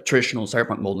the traditional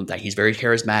cyberpunk mold. In that he's very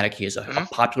charismatic. He has a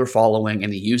popular following,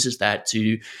 and he uses that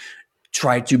to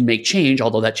try to make change.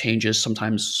 Although that change is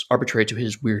sometimes arbitrary to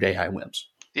his weird AI whims.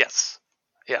 Yes,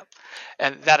 yeah,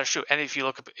 and that is true. And if you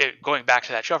look going back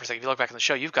to that show for a second, if you look back in the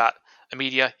show, you've got a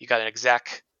media, you've got an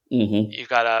exec, you've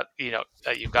got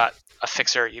you've got a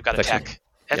fixer, you've got a tech.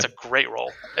 That's a great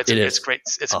role. It's great.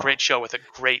 It's a great show with a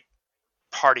great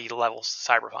party level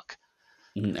cyberpunk.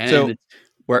 And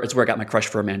it's where I got my crush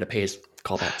for Amanda Pay's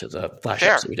callback to the Flash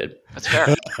episode we did. That's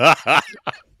fair.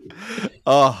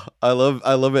 Oh, I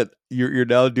love it. You're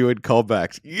now doing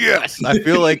callbacks. Yes, I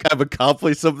feel like I've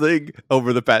accomplished something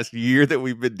over the past year that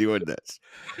we've been doing this.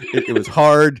 It was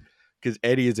hard because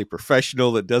Eddie is a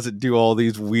professional that doesn't do all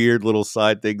these weird little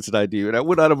side things that I do, and I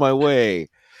went out of my way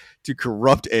to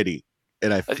corrupt Eddie.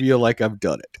 And I feel like I've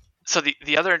done it. So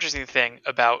the other interesting thing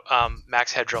about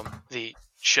Max Headroom, the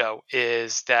show,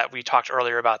 is that we talked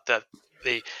earlier about the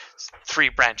three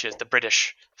branches, the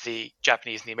British, the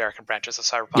Japanese, and the American branches of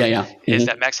Cyberpunk. Is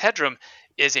that Max Headroom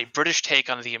is a British take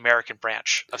on the American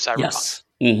branch of Cyberpunk.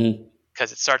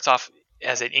 Because it starts off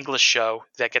as an English show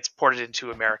that gets ported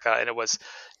into America, and it was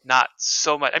not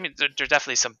so much. I mean, there's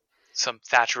definitely some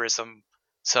Thatcherism,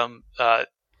 some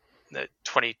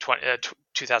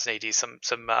 2000 AD, some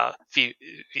V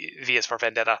is for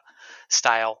Vendetta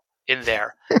style in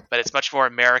there, but it's much more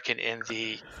American in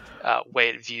the way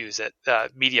it views it.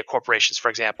 Media corporations, for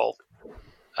example,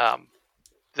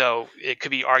 though it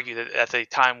could be argued that at the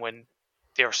time when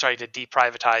they were starting to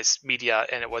deprivatize media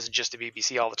and it wasn't just the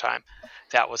BBC all the time,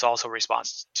 that was also a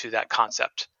response to that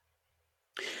concept.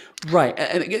 Right.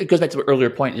 And it goes back to the earlier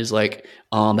point is like,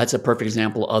 that's a perfect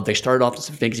example of they started off as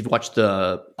a thing. Because if you watch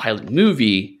the pilot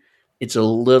movie, it's a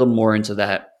little more into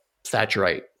that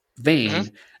Thatcherite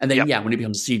vein. And then, when it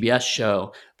becomes a CBS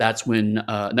show, that's when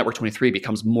Network 23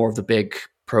 becomes more of the big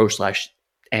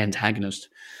pro/antagonist.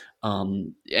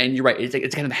 And you're right.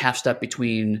 It's kind of a half step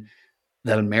between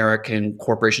that American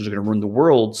corporations are going to run the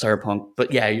world, Cyberpunk,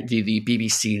 but the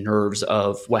BBC nerves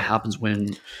of what happens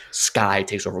when Sky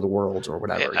takes over the world or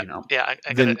whatever, Yeah,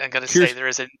 I'm gonna say there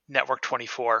is a Network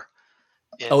 24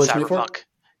 in Cyberpunk. 24?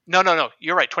 No,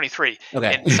 you're right, 23.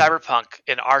 Okay. In Cyberpunk,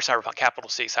 in our Cyberpunk, capital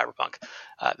C Cyberpunk,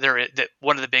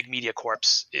 one of the big media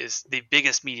corps is the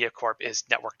biggest media corp is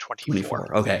Network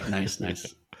 24. Okay, nice.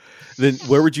 Then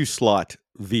where would you slot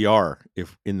VR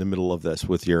if in the middle of this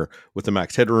with the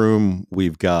Max Headroom?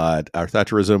 We've got our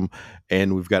Thatcherism,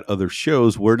 and we've got other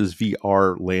shows. Where does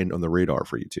VR land on the radar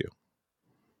for you two?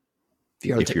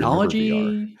 VR technology?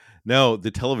 VR. No,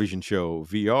 the television show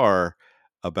VR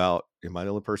about. Am I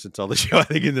the only person that saw the show? I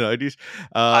think in the 90s,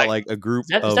 like a group.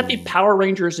 Is that the Power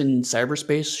Rangers in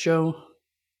cyberspace show?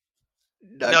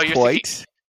 Not quite.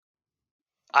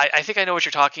 I think I know what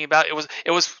you're talking about. It was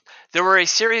there were a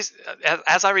series,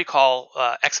 as I recall,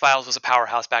 X-Files was a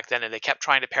powerhouse back then, and they kept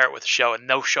trying to pair it with a show, and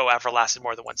no show ever lasted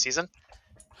more than one season.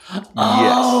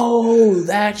 Oh, yes.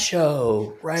 That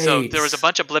show, right? So there was a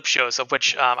bunch of blip shows, of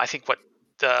which I think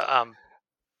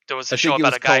there was a show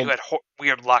about a guy who had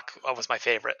weird luck. Was my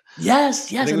favorite.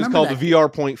 Yes, I think it was called the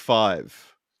VR.5.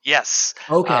 Yes.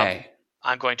 Okay.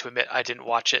 I'm going to admit I didn't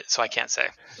watch it, so I can't say.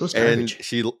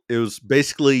 It was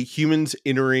basically humans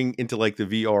entering into like the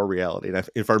VR reality. And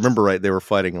if I remember right, they were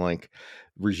fighting like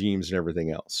regimes and everything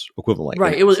else equivalent.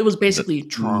 Right. It was basically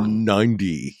Tron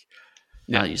 90.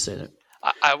 Now you say that.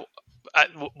 I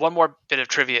one more bit of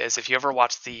trivia is if you ever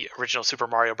watched the original Super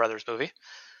Mario Brothers movie,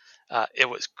 it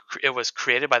was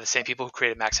created by the same people who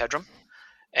created Max Headroom.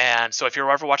 And so if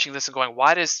you're ever watching this and going,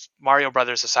 why does Mario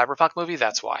Brothers a cyberpunk movie?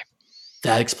 That's why.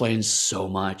 That explains so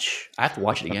much. I have to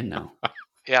watch it again now.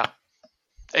 Yeah.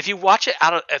 If you watch it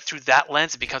through that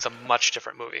lens, it becomes a much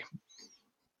different movie.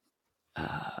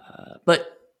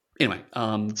 But anyway.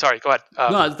 Sorry, go ahead.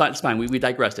 No, it's fine. We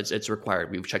digressed. It's required.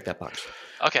 We've checked that box.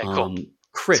 Okay, cool.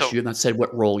 Chris, you have not said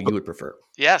what role you would prefer.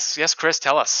 Yes, Chris,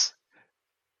 tell us.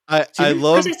 I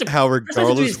love how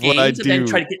regardless of what I do, and then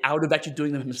try to get out of actually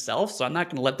doing them himself. So I'm not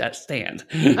going to let that stand.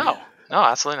 No,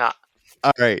 absolutely not.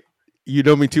 All right, you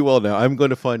know me too well now. I'm going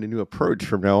to find a new approach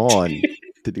from now on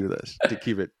to do this to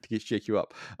shake you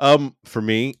up. For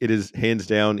me, it is hands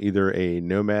down either a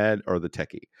nomad or the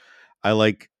techie. I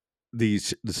like the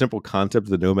simple concept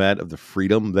of the nomad, of the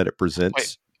freedom that it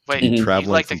presents. Wait,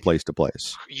 traveling from place to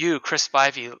place. You, Chris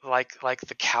Spivey, like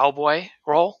the cowboy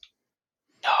role?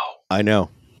 No. I know.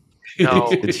 No.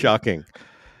 It's shocking.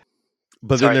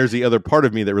 But then Sorry. there's the other part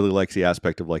of me that really likes the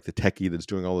aspect of like the techie that's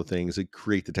doing all the things that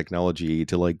create the technology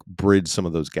to like bridge some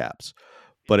of those gaps.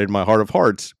 But in my heart of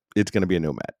hearts, it's going to be a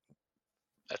nomad.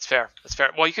 That's fair. That's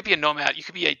fair. Well, you could be a nomad. You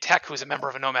could be a tech who's a member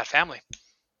of a nomad family.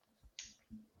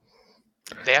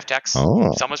 They have techs.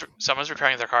 Oh. Someone's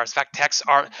repairing their cars. In fact, techs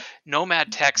are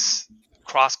nomad techs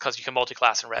because you can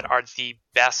multi-class in Red are the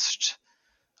best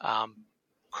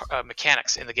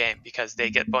mechanics in the game because they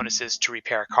get bonuses to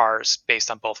repair cars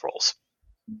based on both roles.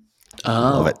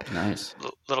 Love it. Nice.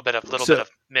 Little bit of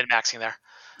min-maxing there.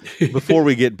 Before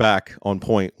we get back on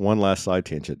point, one last side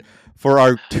tangent. For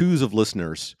our twos of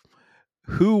listeners,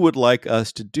 who would like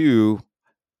us to do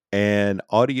an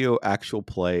audio actual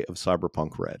play of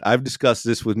Cyberpunk Red? I've discussed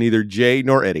this with neither Jay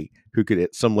nor Eddie, who could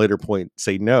at some later point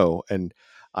say no, and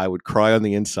I would cry on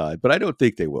the inside, but I don't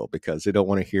think they will because they don't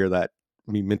want to hear that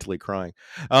me mentally crying.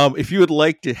 If you would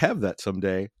like to have that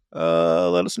someday,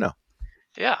 let us know.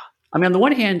 Yeah. I mean, on the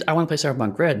one hand, I want to play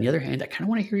Cyberpunk Red. On the other hand, I kind of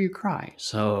want to hear you cry.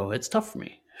 So it's tough for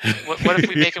me. What if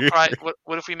we make him cry?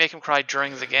 What if we make him cry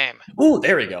during the game? Oh,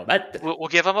 there we go. We'll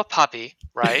give him a puppy,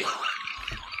 right?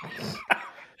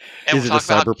 And Is it a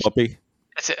cyber puppy?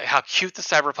 How cute the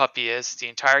cyber puppy is. The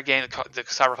entire game, the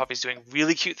cyber puppy is doing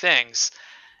really cute things,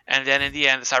 and then in the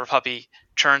end, the cyber puppy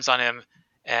turns on him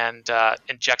and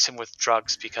injects him with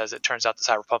drugs because it turns out the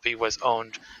cyber puppy was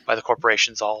owned by the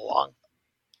corporations all along.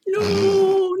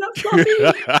 No, not Fluffy.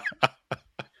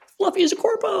 Fluffy is a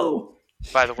corpo.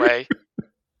 By the way,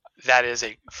 that is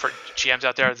for GMs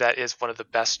out there, that is one of the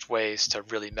best ways to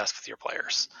really mess with your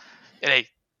players in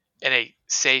a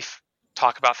safe,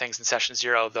 talk about things in session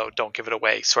 0, though don't give it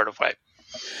away sort of way.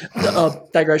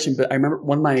 Digression, but I remember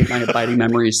one of my abiding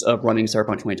memories of running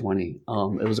Cyberpunk 2020.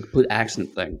 It was a complete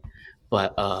accident thing,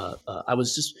 but I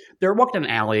was just there walking down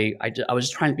an alley. I was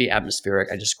just trying to be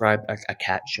atmospheric. I described a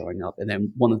cat showing up, and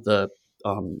then one of the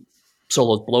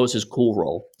solos blows his cool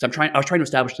roll. So I was trying to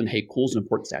establish that hey, cool's an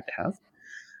important stat to have.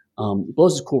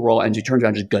 Blows his cool roll, and he turns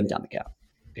around and just guns down the cat.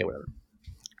 Okay, whatever.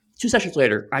 2 sessions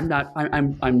later,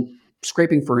 I'm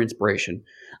scraping for inspiration.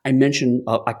 I mention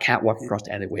a cat walking across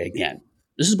the alleyway again.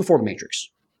 This is before the Matrix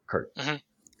occurred. Mm-hmm.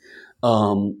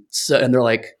 And they're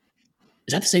like,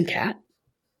 "Is that the same cat?"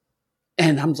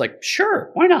 And I'm like, "Sure,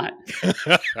 why not?"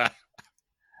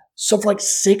 So for like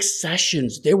 6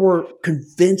 sessions, they were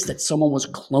convinced that someone was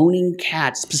cloning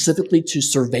cats specifically to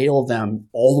surveil them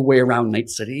all the way around Night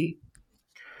City.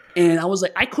 And I was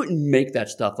like, I couldn't make that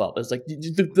stuff up. It's like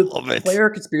the player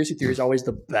conspiracy theory is always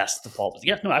the best default.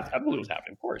 Yeah, no, I believe it was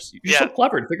happening. Of course, you're so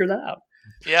clever to figure that out.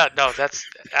 Yeah, no, that's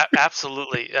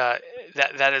absolutely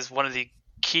that is one of the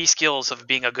key skills of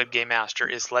being a good game master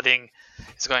is being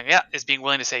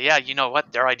willing to say, yeah, you know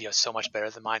what, their idea is so much better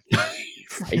than mine.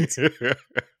 Right.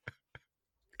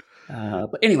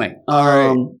 But anyway, all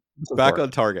right, back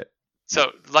on target.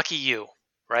 So lucky you.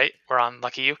 Right? We're on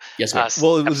Lucky You? Yes,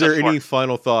 well, was there any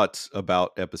final thoughts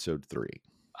about episode 3?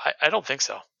 I don't think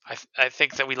so. I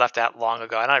think that we left that long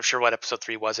ago. I'm not sure what episode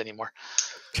 3 was anymore.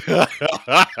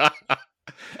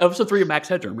 Episode 3 of Max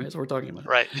Headroom, that's what we're talking about.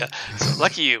 Right, yeah. So,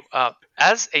 Lucky You.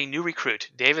 As a new recruit,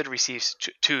 David receives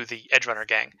to the Edgerunner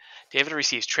gang. David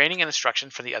receives training and instruction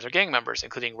from the other gang members,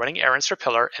 including running errands for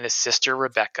Pillar and his sister,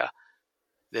 Rebecca.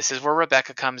 This is where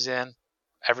Rebecca comes in.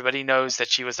 Everybody knows that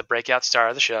she was the breakout star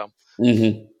of the show.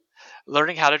 Mm-hmm.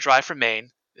 Learning how to drive from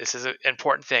Maine. This is an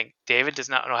important thing. David does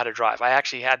not know how to drive. I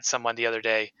actually had someone the other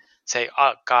day say,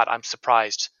 "Oh God, I'm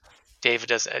surprised David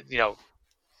doesn't." In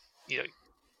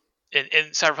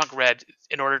Cyberpunk Red,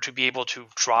 in order to be able to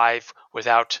drive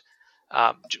without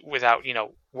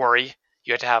worry,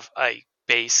 you have to have a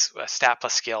base, a stat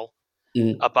plus skill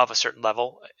above a certain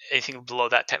level. Anything below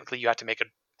that, technically, you have to make a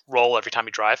roll every time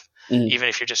you drive, even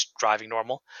if you're just driving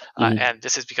normal. And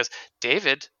this is because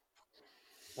David.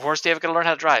 Where's David going to learn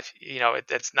how to drive?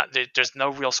 It's not. There's no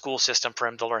real school system for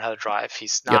him to learn how to drive.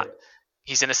 He's not. Yep.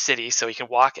 He's in a city, so he can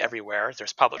walk everywhere.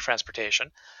 There's public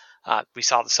transportation. We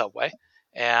saw the subway,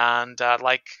 and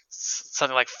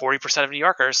something like 40% of New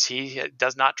Yorkers, he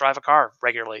does not drive a car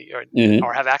regularly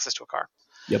or have access to a car.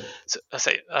 Yep. So,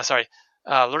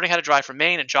 learning how to drive from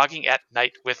Maine and jogging at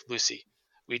night with Lucy.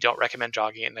 We don't recommend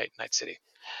jogging at Night City.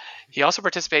 He also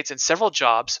participates in several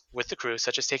jobs with the crew,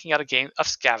 such as taking out a gang of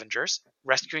scavengers,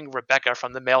 rescuing Rebecca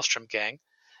from the Maelstrom gang,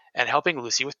 and helping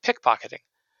Lucy with pickpocketing.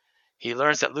 He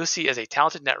learns that Lucy is a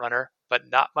talented netrunner, but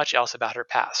not much else about her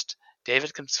past.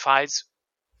 David confides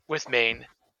with Maine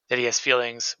that he has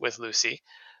feelings with Lucy,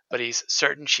 but he's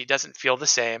certain she doesn't feel the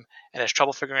same and has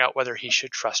trouble figuring out whether he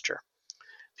should trust her.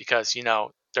 Because,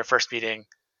 their first meeting,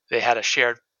 they had a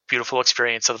shared beautiful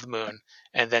experience of the moon,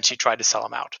 and then she tried to sell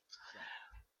him out.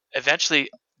 Eventually,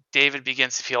 David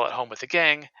begins to feel at home with the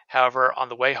gang. However, on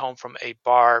the way home from a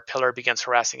bar, Pillar begins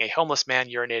harassing a homeless man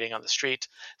urinating on the street.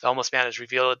 The homeless man is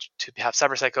revealed to have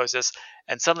cyberpsychosis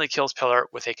and suddenly kills Pillar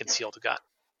with a concealed gun.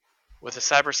 When the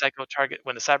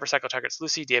cyberpsycho targets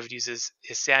Lucy, David uses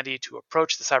his sanity to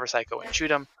approach the cyberpsycho and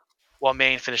shoot him, while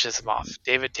Maine finishes him off.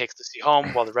 David takes Lucy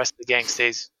home, while the rest of the gang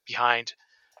stays behind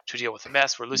to deal with the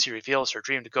mess, where Lucy reveals her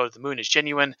dream to go to the moon is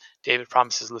genuine. David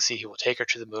promises Lucy he will take her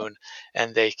to the moon,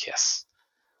 and they kiss.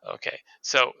 Okay,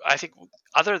 so I think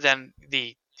other than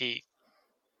the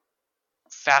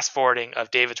fast forwarding of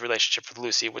David's relationship with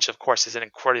Lucy, which of course is an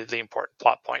incredibly important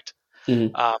plot point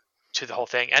Mhm. to the whole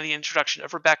thing, and the introduction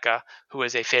of Rebecca, who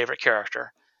is a favorite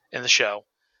character in the show,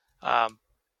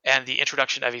 and the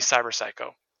introduction of a cyber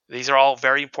psycho. These are all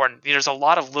very important. There's a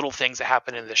lot of little things that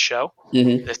happen in this show,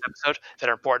 Mhm. this episode, that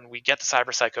are important. We get the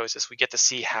cyber psychosis. We get to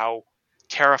see how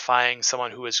terrifying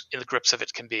someone who is in the grips of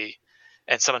it can be,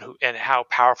 and how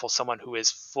powerful someone who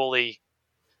is fully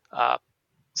uh,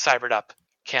 cybered up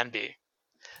can be.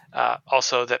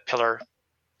 Also, that Pillar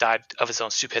died of his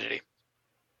own stupidity.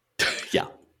 Yeah.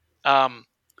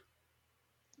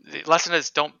 The lesson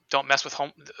is don't mess with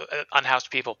unhoused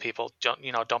people. People don't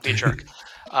be a jerk.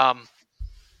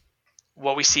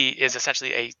 What we see is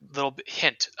essentially a little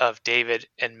hint of David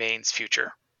and Maine's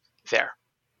future there.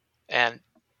 And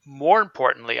more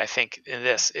importantly, I think in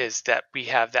this is that we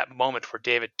have that moment where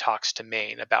David talks to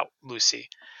Maine about Lucy.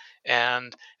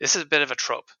 And this is a bit of a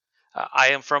trope. I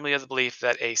am firmly of the belief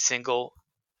that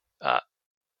uh,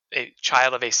 a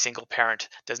child of a single parent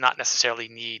does not necessarily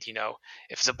need, if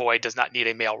it's a boy, does not need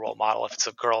a male role model. If it's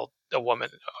a girl, a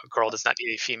girl does not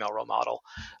need a female role model.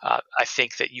 I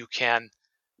think that you can,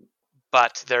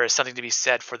 but there is something to be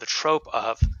said for the trope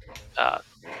of uh,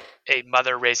 a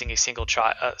mother raising a single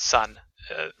son,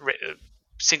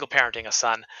 single parenting a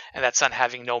son, and that son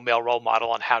having no male role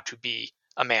model on how to be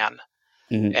a man,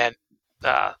 Mhm. and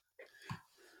uh,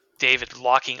 David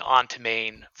locking onto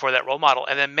Maine for that role model,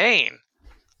 and then Maine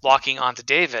locking onto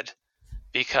David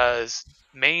because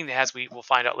Maine, as we will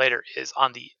find out later, is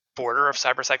on the border of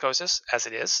cyberpsychosis as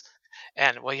it is,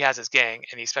 and well, he has his gang,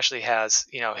 and he especially has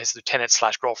his lieutenant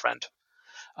slash girlfriend.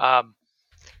 Um,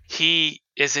 he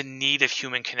is in need of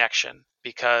human connection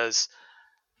because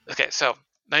okay, so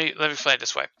let me explain it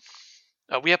this way.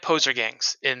 We have poser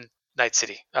gangs in Night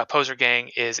City. Poser gang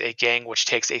is a gang which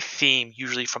takes a theme,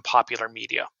 usually from popular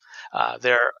media.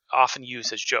 They're often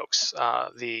used as jokes.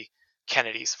 The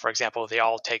Kennedys, for example, they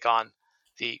all take on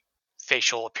the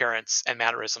facial appearance and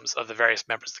mannerisms of the various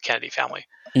members of the Kennedy family,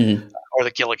 Mhm. or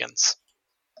the Gilligans,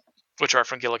 which are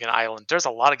from Gilligan Island. There's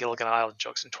a lot of Gilligan Island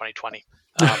jokes in 2020,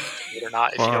 believe it or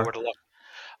not, if you know where to look.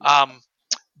 Um,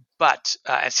 But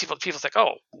and people think,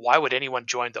 oh, why would anyone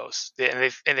join those?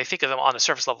 And they think of them on the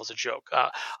surface level as a joke.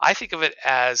 I think of it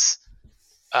as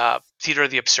theater of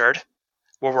the absurd,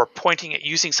 where we're pointing at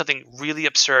using something really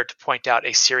absurd to point out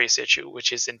a serious issue,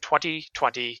 which is in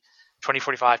 2020,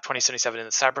 2045, 2077 in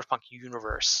the cyberpunk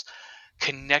universe,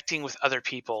 connecting with other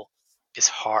people is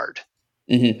hard.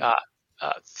 Mhm.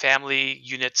 Family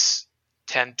units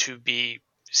tend to be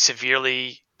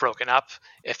severely broken up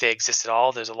if they exist at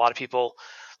all. There's a lot of people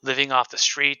living off the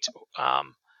street.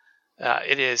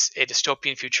 It is a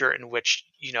dystopian future in which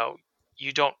you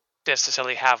don't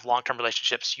necessarily have long-term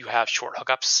relationships. You have short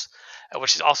hookups,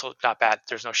 which is also not bad.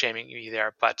 There's no shaming you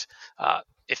there. But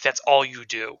if that's all you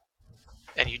do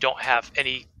and you don't have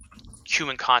any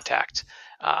human contact,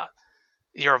 uh,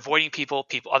 you're avoiding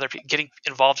getting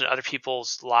involved in other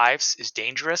people's lives is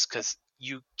dangerous because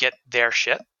you get their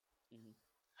shit.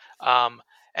 Um,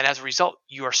 and as a result,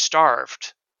 you are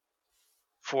starved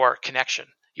for connection.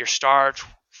 You're starved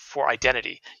for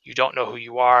identity. You don't know who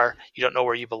you are. You don't know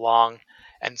where you belong.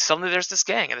 And suddenly there's this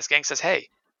gang, and this gang says, hey,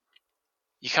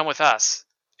 you come with us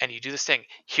and you do this thing.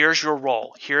 Here's your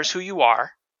role. Here's who you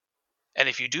are. And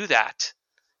if you do that,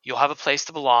 you'll have a place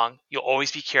to belong. You'll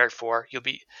always be cared for.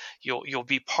 You'll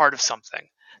be part of something.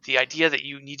 The idea that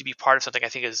you need to be part of something, I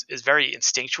think, is very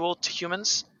instinctual to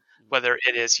humans. Whether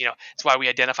it is, it's why we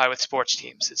identify with sports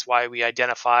teams. It's why we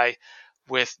identify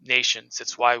with nations.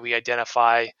 It's why we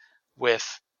identify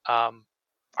with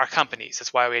our companies.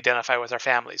 It's why we identify with our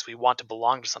families. We want to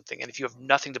belong to something. And if you have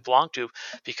nothing to belong to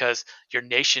because your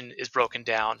nation is broken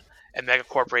down and mega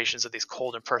corporations are these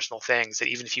cold and personal things that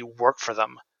even if you work for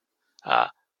them, uh,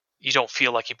 you don't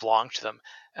feel like you belong to them.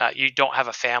 You don't have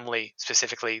a family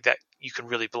specifically that you can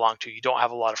really belong to. You don't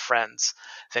have a lot of friends.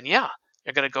 Then yeah,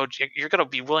 you're gonna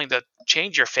be willing to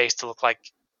change your face to look like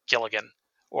Gilligan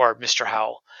or Mr.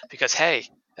 Howell because hey,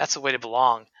 that's a way to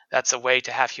belong. That's a way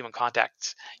to have human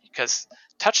contact because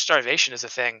touch starvation is a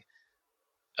thing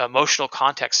emotional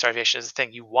context starvation is the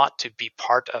thing. You want to be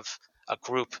part of a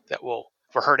group that will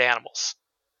for herd animals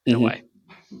in a way.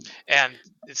 And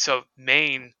so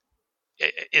Maine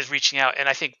is reaching out, and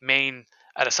I think Maine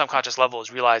at a subconscious level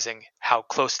is realizing how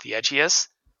close to the edge he is.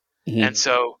 And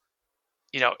so,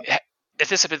 if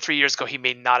this had been 3 years ago, he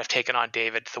may not have taken on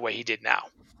David the way he did now,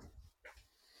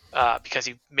 because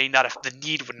he may not have, the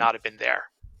need would not have been there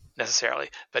necessarily.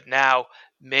 But now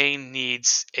Maine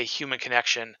needs a human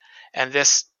connection, and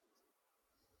this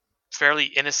fairly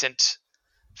innocent,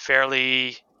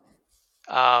 fairly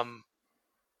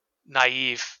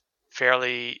naive,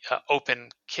 fairly open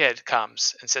kid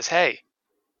comes and says, "Hey,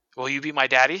 will you be my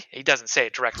daddy?" He doesn't say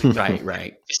it directly, but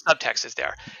Right. the subtext is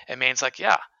there. And Maine's like,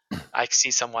 "Yeah, I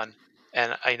see someone,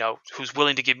 and who's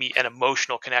willing to give me an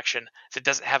emotional connection that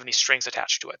doesn't have any strings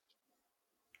attached to it."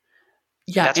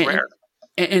 Yeah, That's rare.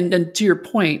 And then to your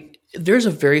point, there's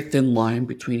a very thin line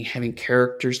between having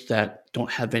characters that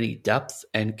don't have any depth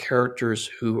and characters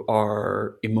who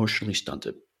are emotionally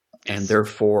stunted and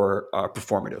therefore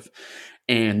performative.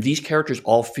 And these characters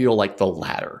all feel like the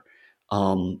latter.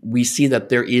 We see that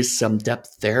there is some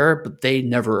depth there, but they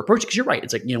never approach it. Because you're right.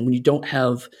 It's like, when you don't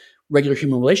have regular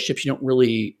human relationships, you don't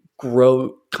really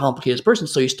grow complicated as a person.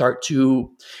 So you start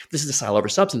to, this is the style over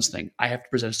substance thing. I have to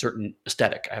present a certain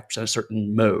aesthetic. I have to present a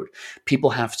certain mode.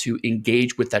 People have to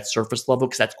engage with that surface level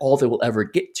because that's all they will ever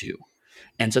get to.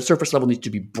 And so surface level needs to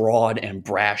be broad and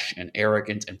brash and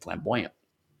arrogant and flamboyant.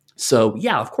 So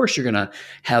yeah, of course you're going to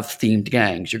have themed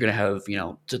gangs. You're going to have,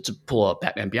 to pull a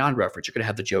Batman Beyond reference, you're going to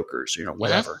have the Jokers,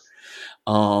 whatever.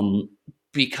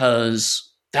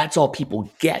 Because that's all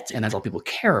people get and that's all people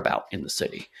care about in the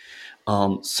city.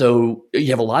 So you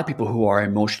have a lot of people who are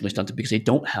emotionally stunted because they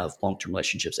don't have long-term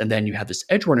relationships. And then you have this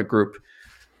Edgerunner group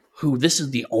who this is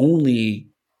the only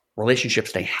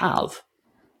relationships they have.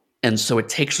 And so it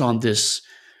takes on this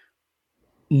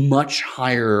much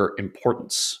higher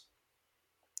importance.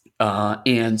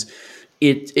 And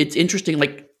it's interesting,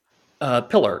 like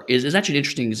Pillar is actually an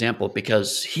interesting example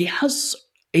because he has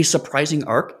a surprising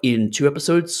arc in 2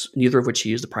 episodes, neither of which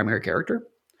he is the primary character.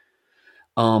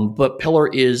 But Pillar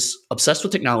is obsessed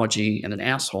with technology and an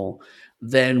asshole.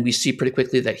 Then we see pretty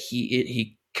quickly that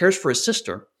he cares for his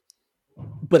sister,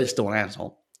 but is still an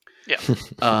asshole. Yeah.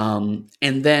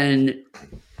 And then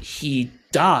he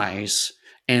dies,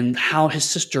 and how his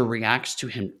sister reacts to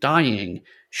him dying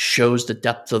shows the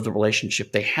depth of the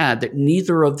relationship they had that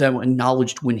neither of them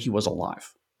acknowledged when he was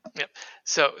alive. Yeah.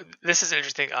 So this is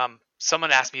interesting.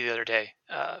 Someone asked me the other day,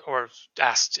 or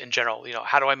asked in general,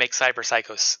 how do I make cyber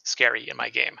psychos scary in my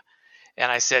game?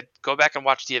 And I said, go back and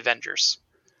watch the Avengers.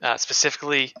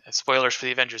 Specifically, spoilers for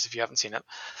the Avengers if you haven't seen it.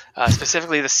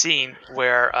 Specifically, the scene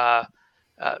where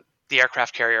the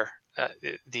aircraft carrier,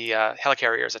 the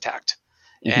helicarrier is attacked,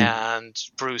 and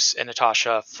Bruce and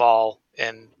Natasha fall,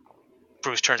 and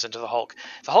Bruce turns into the Hulk.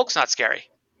 The Hulk's not scary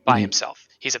by himself.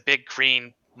 He's a big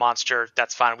green monster.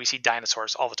 That's fine. We see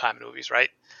dinosaurs all the time in movies, right?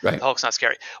 Right. The Hulk's not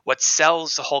scary. What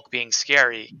sells the Hulk being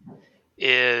scary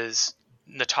is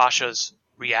Natasha's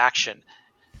reaction,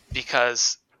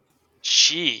 because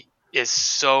she is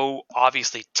so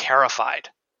obviously terrified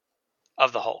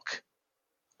of the Hulk.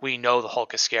 We know the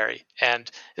Hulk is scary. And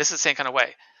this is the same kind of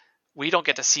way. We don't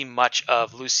get to see much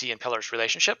of Lucy and Pillar's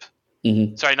relationship.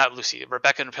 Sorry, not Lucy,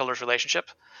 Rebecca and Pillar's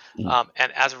relationship.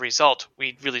 And as a result,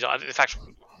 we really don't. In fact,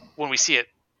 when we see it,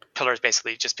 Pillar is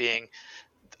basically just being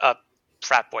a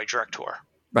frat boy jerk to her.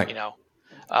 Right.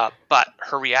 But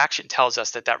her reaction tells us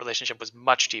that relationship was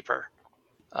much deeper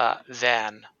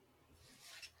than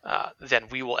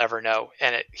we will ever know.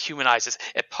 And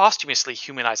it posthumously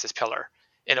humanizes Pillar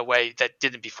in a way that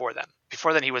didn't before then.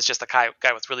 Before then, he was just a guy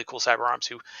with really cool cyber arms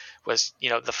who was,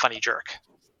 the funny jerk.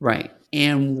 Right.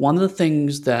 And one of the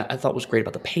things that I thought was great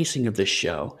about the pacing of this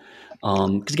show,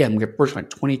 because again, we're working on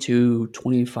 22,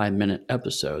 25-minute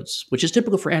episodes, which is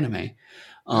typical for anime.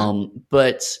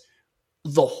 But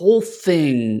the whole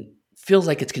thing feels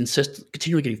like it's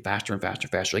continually getting faster and faster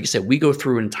and faster. Like I said, we go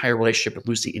through an entire relationship with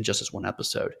Lucy in just this one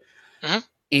episode.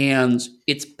 And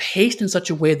it's paced in such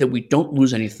a way that we don't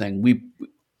lose anything.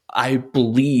 I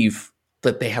believe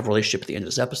that they have a relationship at the end of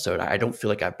this episode. I don't feel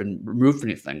like I've been removed from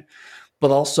anything. But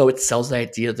also it sells the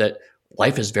idea that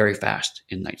life is very fast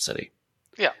in Night City.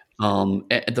 Yeah. And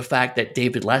the fact that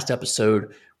David last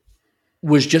episode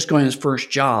was just going his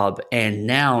first job, and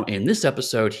now in this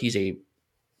episode he's a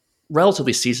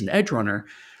relatively seasoned edgerunner.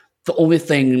 The only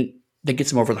thing that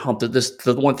gets him over the hump,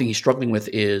 the one thing he's struggling with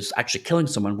is actually killing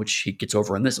someone, which he gets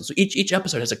over in this. And so each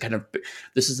episode has a kind of,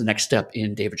 this is the next step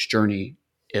in David's journey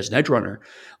as an edgerunner.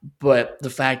 But the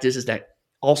fact is that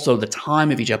also the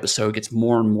time of each episode gets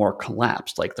more and more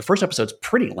collapsed. Like the first episode's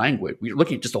pretty languid. We're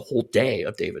looking at just a whole day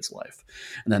of David's life.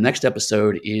 And the next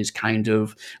episode is kind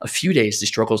of a few days he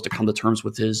struggles to come to terms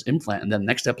with his implant. And then the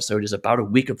next episode is about a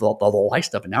week of the life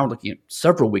stuff. And now we're looking at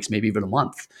several weeks, maybe even a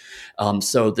month.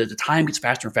 So the time gets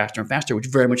faster and faster and faster, which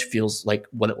very much feels like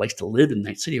what it likes to live in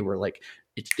Night City, where like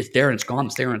it's there and it's gone,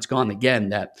 it's there and it's gone. Again,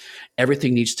 that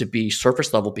everything needs to be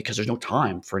surface level because there's no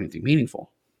time for anything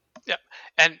meaningful. Yeah,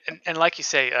 and like you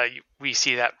say, we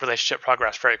see that relationship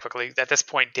progress very quickly. At this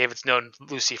point, David's known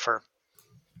Lucy for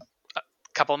a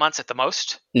couple of months at the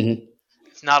most. Mm-hmm.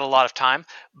 It's not a lot of time,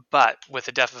 but with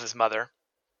the death of his mother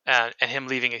and him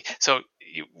leaving, so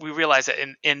we realize that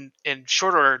in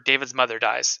short order, David's mother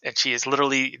dies, and she is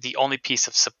literally the only piece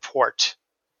of support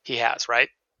he has. Right.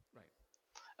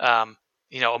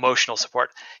 Emotional support.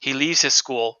 He leaves his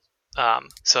school,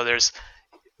 so there's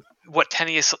what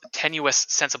tenuous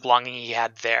sense of belonging he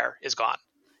had there is gone.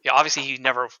 Yeah, obviously he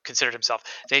never considered himself.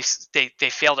 They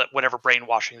failed at whatever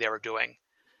brainwashing they were doing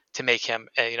to make him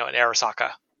an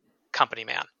Arasaka company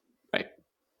man. Right.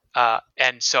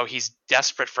 And so he's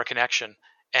desperate for connection,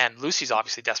 and Lucy's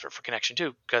obviously desperate for connection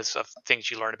too because of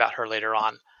things you learn about her later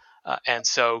on. And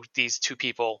so these two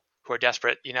people who are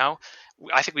desperate,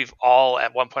 I think we've all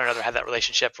at one point or another had that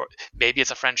relationship. Maybe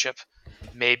it's a friendship.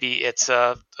 Maybe it's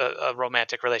a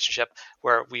romantic relationship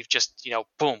where we've just,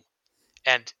 boom.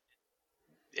 And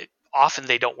often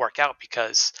they don't work out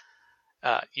because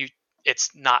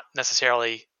it's not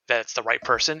necessarily that it's the right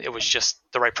person. It was just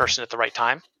the right person at the right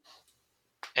time.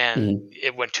 And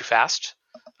it went too fast.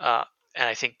 And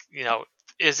I think,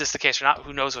 is this the case or not?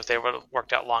 Who knows if they would have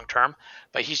worked out long term.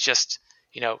 But he's just,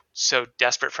 so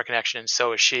desperate for connection, and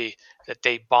so is she, that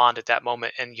they bond at that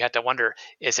moment. And you have to wonder,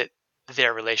 is it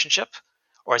their relationship?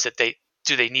 Or is it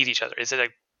do they need each other?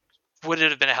 Would it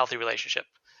have been a healthy relationship,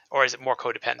 or is it more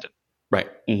codependent? Right.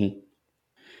 Mm-hmm.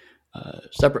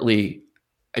 Separately,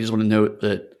 I just want to note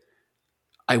that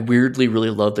I weirdly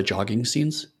really love the jogging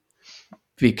scenes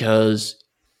because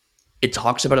it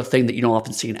talks about a thing that you don't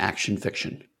often see in action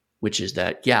fiction, which is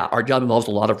that, yeah, our job involves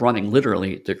a lot of running.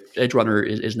 Literally, the Edgerunner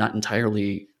is not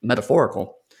entirely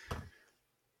metaphorical.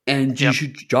 And you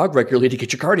should jog regularly to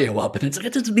get your cardio up. And it's like,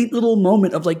 it's this neat little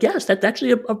moment of like, yes, that's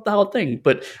actually a valid thing.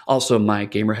 But also my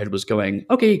gamer head was going,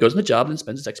 okay, he goes to the job and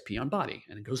spends his XP on body.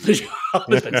 And then goes to the job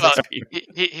and spends his XP.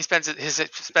 He spends his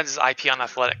IP on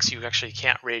athletics. You actually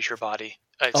can't raise your body.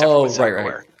 Right.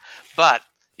 But,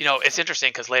 it's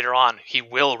interesting because later on he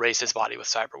will raise his body with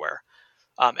cyberware.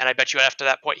 And I bet you after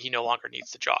that point, he no longer needs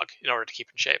to jog in order to keep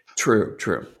in shape. True.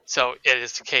 So it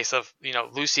is the case of,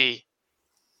 Lucy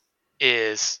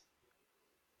is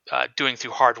doing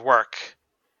through hard work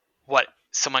what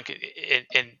someone can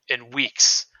in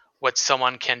weeks, what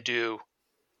someone can do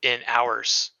in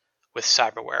hours with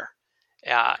cyberware.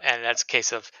 And that's a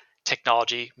case of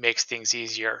technology makes things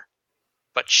easier.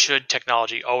 But should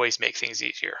technology always make things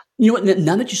easier? You know what?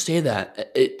 Now that you say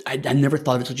that, I never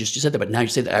thought of it until you just said that. But now you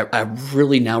say that, I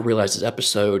really now realize this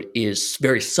episode is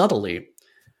very subtly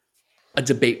a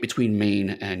debate between Maine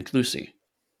and Lucy.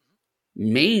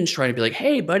 Maine's trying to be like,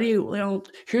 hey, buddy,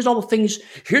 here's all the things.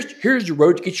 Here's your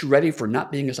road to get you ready for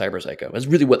not being a cyber psycho. That's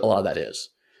really what a lot of that is.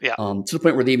 Yeah. To the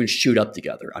point where they even shoot up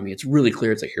together. I mean, it's really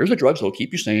clear. It's like, here's the drugs that'll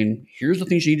keep you sane. Here's the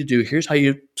things you need to do. Here's how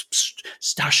you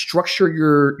structure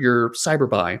your cyber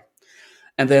buy.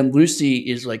 And then Lucy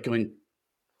is like going,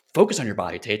 focus on your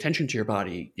body, pay attention to your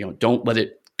body. Don't let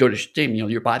it go to shame.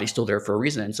 Your body's still there for a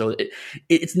reason. And so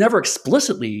it's never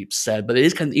explicitly said, but it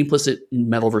is kind of the implicit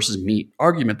metal versus meat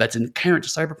argument that's inherent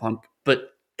to Cyberpunk. But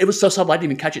it was so subtle, I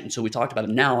didn't even catch it until we talked about it.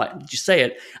 Now, you say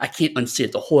it, I can't unsee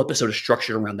it. The whole episode is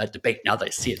structured around that debate. Now that I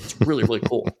see it, it's really, really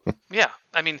cool. Yeah.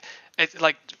 I mean, it's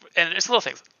little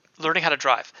things. Learning how to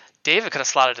drive. David could have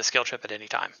slotted a skill trip at any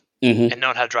time and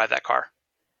known how to drive that car.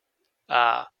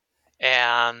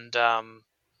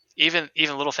 Even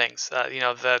little things.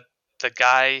 The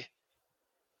guy,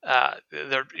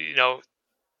 the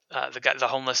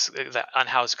homeless, the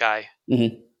unhoused guy,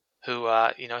 who, he's a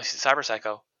cyber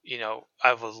psycho.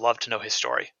 I would love to know his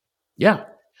story. Yeah,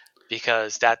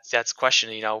 because that's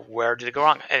question. Where did it go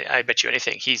wrong? I bet you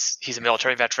anything. He's a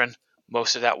military veteran.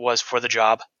 Most of that was for the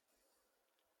job,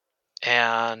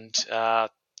 and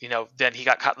then he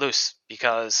got cut loose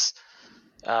because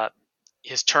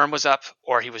his term was up,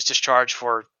 or he was discharged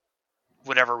for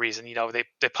whatever reason.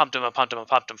 They pumped him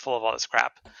full of all this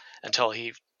crap until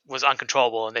he was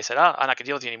uncontrollable, and they said, "Oh, I'm not gonna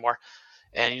deal with you anymore."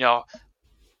 And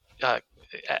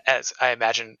as I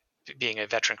imagine, being a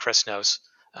veteran, Chris knows,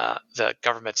 the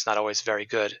government's not always very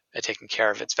good at taking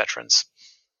care of its veterans.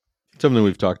 Something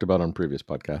we've talked about on previous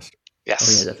podcasts. Yes.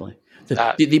 Oh yeah, definitely.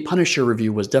 Uh, The Punisher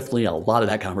review was definitely a lot of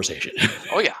that conversation.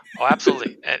 Oh yeah, oh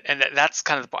absolutely, and that's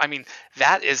kind of the. I mean,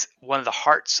 that is one of the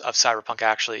hearts of Cyberpunk.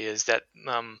 Actually, is that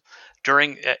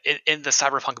during in the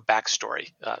Cyberpunk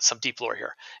backstory, some deep lore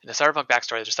here. In the Cyberpunk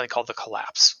backstory, there's something called the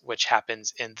Collapse, which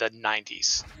happens in the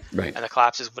 90s, Right. and the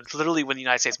Collapse is literally when the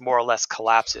United States more or less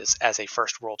collapses as a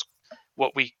first world,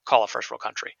 what we call a first world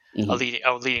country, Mm-hmm.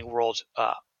 a leading world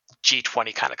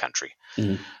G20 kind of country.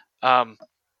 Mm-hmm.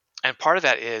 And part of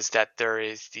that is that there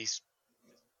is these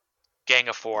gang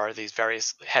of four, these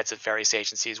various heads of various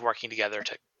agencies working together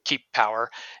to keep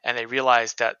power, and they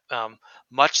realized that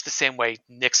much the same way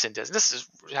Nixon does. And this is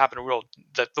happened real.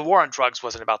 The war on drugs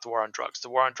wasn't about the war on drugs. The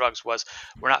war on drugs was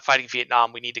we're not fighting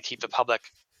Vietnam. We need to keep the public,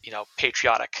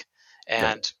 patriotic and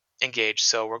Right. engaged.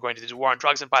 So we're going to do the war on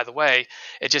drugs. And by the way,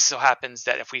 it just so happens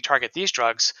that if we target these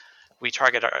drugs, we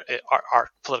target our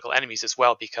political enemies as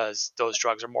well because those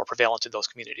drugs are more prevalent in those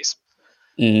communities.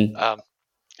 Mm-hmm.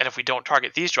 And if we don't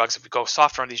target these drugs, if we go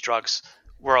softer on these drugs,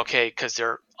 we're okay because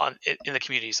they're in the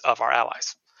communities of our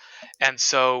allies. And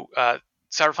so Cyberpunk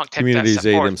takes that Communities step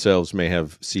they forward. themselves may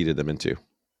have seeded them into.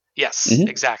 Yes, Mm-hmm.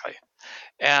 exactly.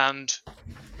 And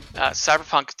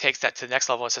Cyberpunk takes that to the next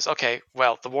level and says, okay,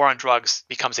 well, the war on drugs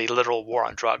becomes a literal war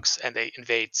on drugs, and they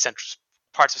invade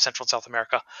parts of Central and South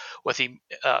America with the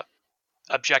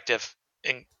objective,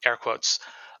 in air quotes,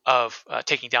 of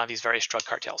taking down these various drug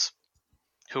cartels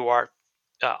who are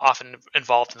often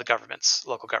involved in the governments,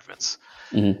 local governments.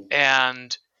 Mm-hmm.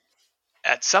 And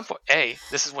at some point,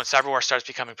 this is when cyberwar starts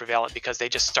becoming prevalent because they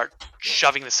just start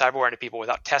shoving the cyberwar into people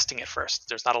without testing it first.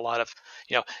 There's not a lot of,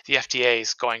 the FDA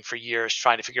is going for years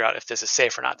trying to figure out if this is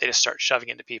safe or not. They just start shoving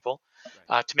it into people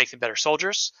to make them better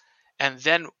soldiers. And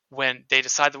then when they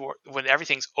decide when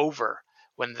everything's over,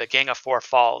 when the Gang of Four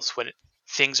falls, when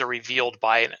things are revealed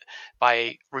by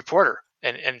a reporter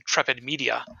and intrepid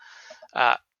media,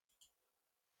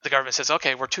 the government says,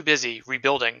 okay, we're too busy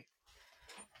rebuilding.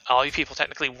 All you people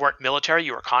technically weren't military.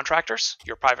 You were contractors.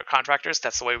 You're private contractors.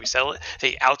 That's the way we settle it.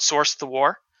 They outsourced the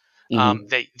war. Mm-hmm.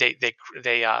 They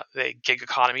gig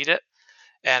economied it,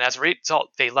 and as a result,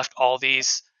 they left all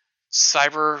these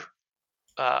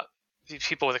these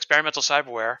people with experimental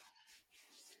cyberware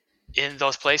in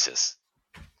those places,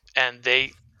 and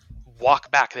they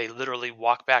walk back. They literally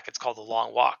walk back. It's called the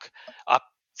Long Walk up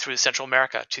through Central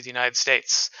America to the United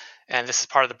States, and this is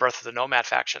part of the birth of the Nomad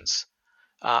factions.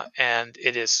 And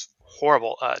it is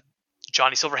horrible.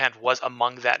 Johnny Silverhand was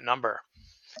among that number.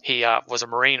 He was a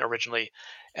Marine originally,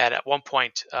 and at one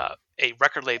point, a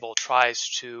record label tries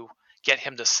to get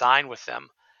him to sign with them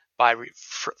by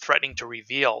threatening to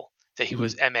reveal that he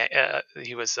was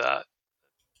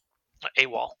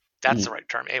AWOL. That's the right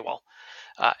term, AWOL,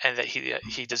 and that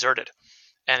he deserted.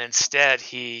 And instead,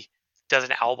 he does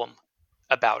an album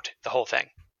about the whole thing.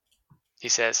 He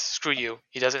says, screw you.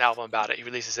 He does an album about it. He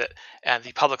releases it. And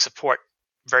the public support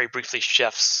very briefly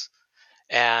shifts.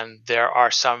 And there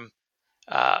are some,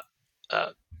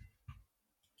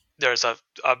 there's a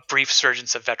brief surge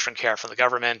of veteran care from the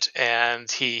government,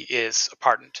 and he is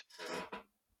pardoned.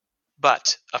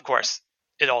 But, of course,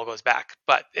 it all goes back.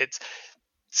 But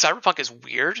Cyberpunk is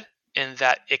weird in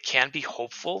that it can be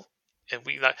hopeful. And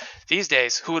these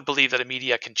days, who would believe that a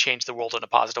media can change the world in a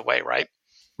positive way, right?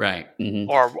 Right. Mm-hmm.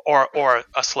 Or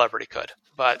a celebrity could.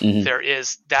 But Mm-hmm. there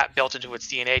is that built into its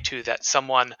DNA too, that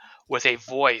someone with a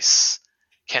voice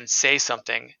can say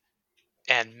something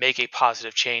and make a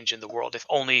positive change in the world, if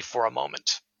only for a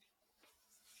moment.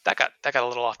 That got a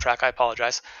little off track. I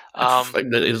apologize.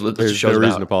 There's no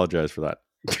reason to apologize for that.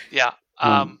 Yeah.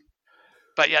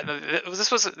 But yeah, this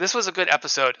was a good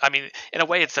episode. I mean, in a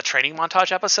way, it's the training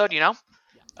montage episode.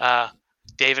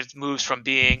 David moves from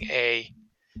being a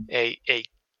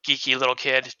geeky little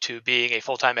kid to being a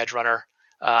full-time edge runner,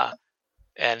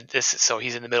 and so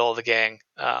he's in the middle of the gang,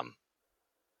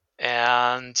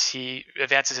 and he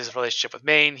advances his relationship with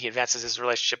Maine. He advances his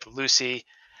relationship with Lucy.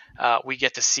 We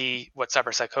get to see what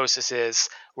cyberpsychosis is.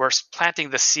 We're planting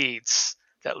the seeds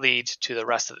that lead to the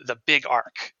rest of the big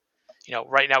arc.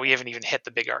 Right now we haven't even hit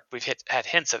the big arc. We've had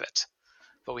hints of it,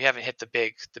 but we haven't hit the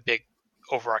big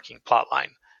overarching plot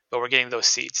line. But we're getting those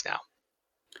seeds now.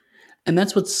 And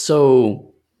that's what's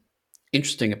so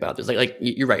interesting about this. Like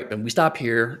you're right. And we stop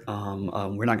here.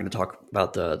 We're not going to talk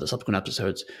about the subsequent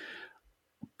episodes.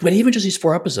 But even just these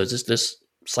 4 episodes, this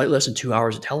slightly less than 2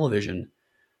 hours of television,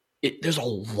 there's a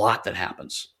lot that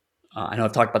happens. I know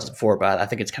I've talked about this before, but I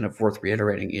think it's kind of worth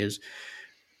reiterating is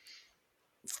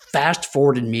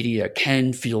fast-forwarded media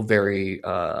can feel very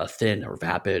thin or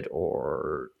vapid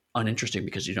or uninteresting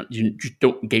because you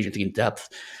don't engage anything in depth.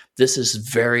 This is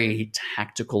very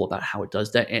tactical about how it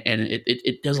does that, and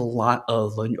it does a lot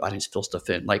of letting your audience fill stuff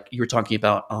in. Like you were talking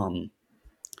about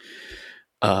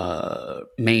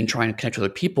Maine trying to connect with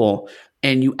other people,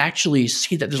 and you actually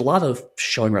see that there's a lot of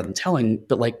showing rather than telling.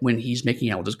 But like when he's making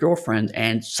out with his girlfriend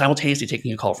and simultaneously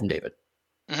taking a call from David,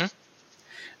 Mm-hmm.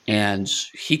 and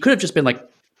he could have just been like,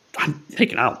 "I'm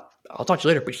taking out. I'll talk to you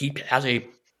later." But he has a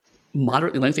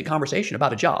moderately lengthy conversation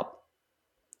about a job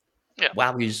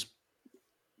while he's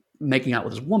making out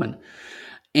with his woman.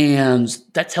 And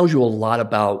that tells you a lot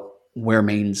about where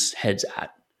Maine's head's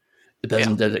at. It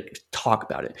doesn't talk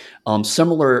about it.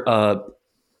 Similar, one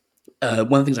of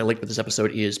the things I like about this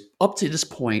episode is up to this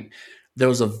point, there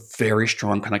was a very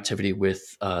strong connectivity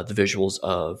with the visuals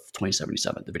of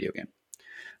 2077, the video game.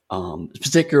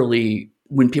 Particularly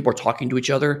when people are talking to each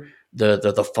other,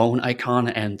 the phone icon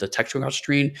and the text going off the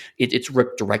screen, it's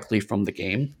ripped directly from the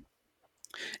game.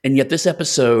 And yet this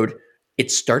episode, it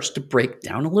starts to break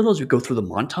down a little as we go through the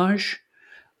montage.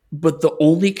 But the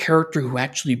only character who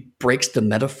actually breaks the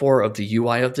metaphor of the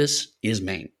UI of this is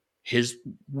Maine. His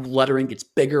lettering gets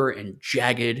bigger and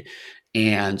jagged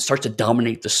and starts to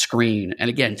dominate the screen. And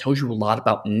again, tells you a lot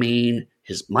about Maine,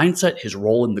 his mindset, his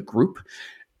role in the group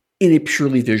in a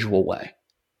purely visual way.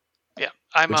 Yeah,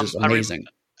 which is amazing.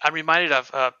 I'm reminded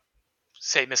of,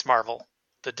 say, Miss Marvel,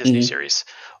 the Disney series,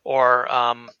 or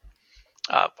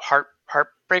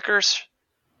Heartbreakers.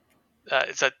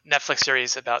 It's a Netflix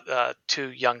series about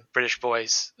two young British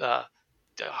boys,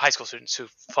 high school students who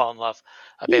fall in love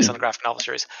based on the graphic novel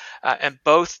series. And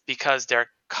both, because they're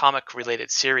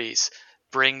comic-related series,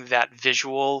 bring that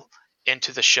visual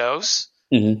into the shows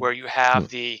where you have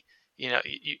the,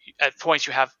 at points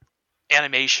you have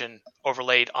animation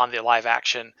overlaid on the live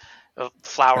action,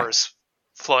 flowers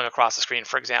flowing across the screen,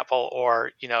 for example,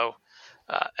 or,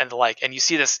 and the like. And you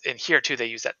see this in here too. They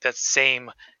use that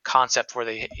same concept where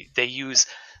they use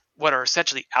what are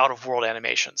essentially out of world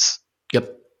animations,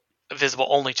 visible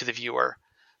only to the viewer,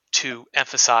 to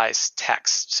emphasize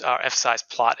text, emphasize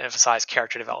plot, emphasize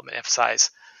character development,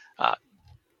 emphasize.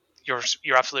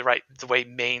 You're absolutely right. The way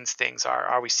Maine's things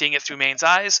are we seeing it through Maine's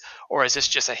eyes, or is this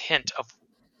just a hint of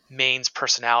Maine's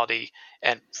personality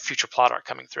and future plot arc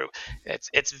coming through?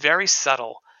 It's very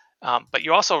subtle. But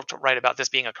you're also right about this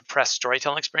being a compressed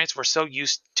storytelling experience. We're so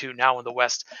used to now in the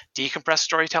West decompressed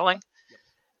storytelling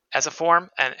as a form,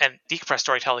 and decompressed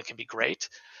storytelling can be great.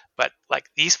 But like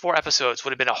these 4 episodes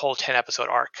would have been a whole 10 episode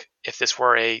arc if this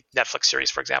were a Netflix series,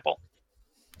 for example.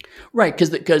 Right,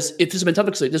 because if this had been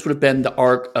Netflix, this would have been the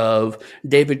arc of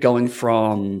David going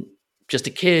from just a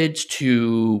kid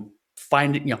to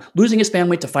finding, losing his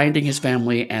family to finding his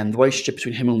family, and the relationship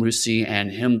between him and Lucy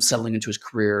and him settling into his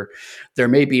career. There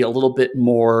may be a little bit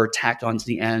more tacked onto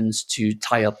the ends to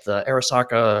tie up the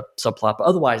Arasaka subplot, but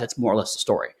otherwise that's more or less the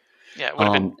story. Yeah, it would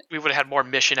have been, we would have had more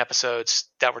mission episodes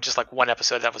that were just like one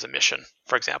episode that was a mission,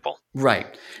 for example. Right.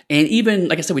 And even,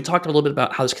 like I said, we talked a little bit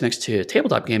about how this connects to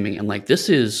tabletop gaming, and like this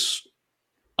is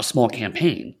a small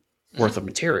campaign worth of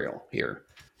material here.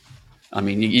 I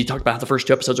mean, you talked about how the first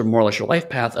 2 episodes are more or less your life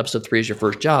path. Episode 3 is your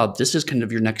first job. This is kind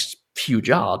of your next few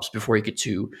jobs before you get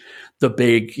to the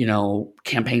big,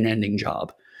 campaign ending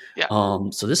job. Yeah.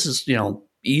 So this is,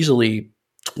 easily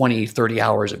 20, 30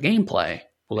 hours of gameplay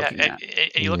we're looking at.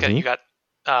 And you look at it, you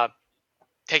got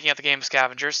taking out the game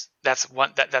scavengers. That's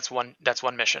one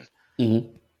mission.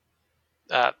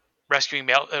 Rescuing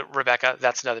Rebecca,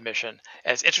 that's another mission.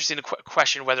 And it's interesting to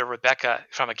question whether Rebecca,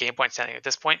 from a game point standing at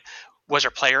this point, was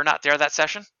her player not there that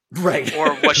session? Right.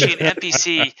 Or was she an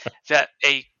NPC that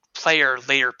a player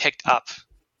later picked up?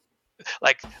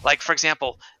 Like for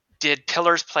example, did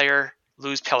Pillar's player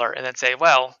lose Pillar and then say,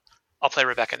 well, I'll play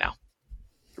Rebecca now?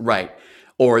 Right.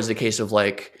 Or is the case of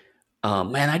like,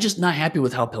 man, I'm just not happy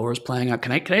with how Pillar is playing out.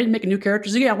 Can I make a new character?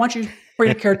 So, yeah, why don't you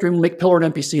bring a character and make Pillar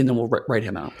an NPC, and then we'll write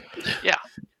him out. Yeah.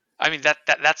 I mean,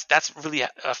 that's really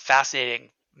a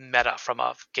fascinating meta from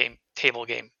a table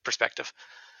game perspective.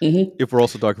 If we're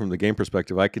also talking from the game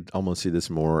perspective, I could almost see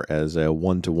this more as a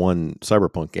 1-to-1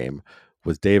 Cyberpunk game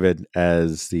with David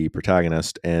as the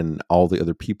protagonist, and all the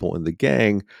other people in the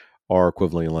gang are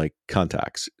equivalently like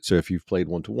contacts. So if you've played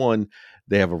 1-to-1,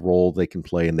 they have a role they can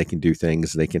play, and they can do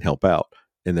things, and they can help out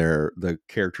in the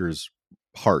character's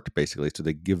heart, basically. So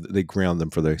they ground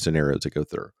them for the scenarios they go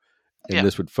through. And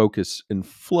this would focus and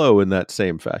flow in that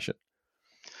same fashion.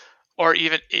 Or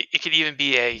even it could even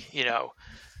be a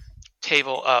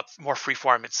table more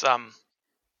freeform. It's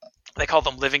they call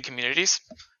them living communities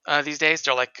these days.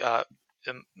 They're like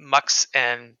muxes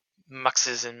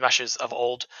and mushes of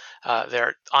old.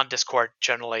 They're on Discord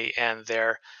generally, and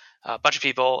they're a bunch of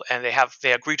people, and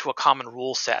they agree to a common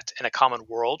rule set and a common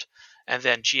world, and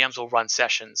then GMs will run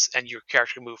sessions, and your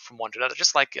character can move from one to another,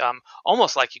 just like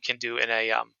almost like you can do in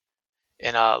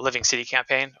a Living City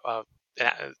campaign,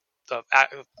 the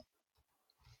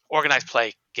organized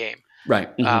play game,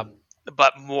 Right. Mm-hmm.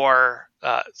 but more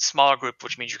smaller group,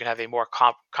 which means you can have a more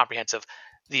comprehensive.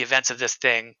 The events of this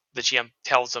thing, the GM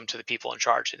tells them to the people in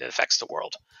charge, and it affects the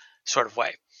world, sort of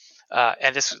way.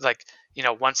 And this is like,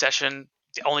 one session,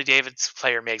 only David's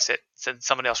player makes it, then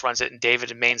someone else runs it, and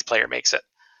David and Maine's player makes it.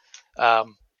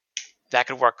 That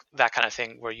could work, that kind of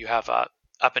thing, where you have a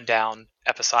up and down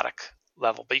episodic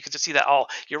level. But you can just see that all.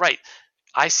 You're right.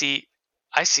 I see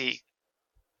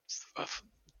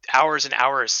hours and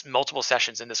hours, multiple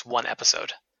sessions in this one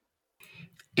episode.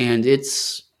 And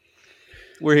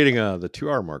we're hitting the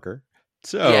 2-hour marker.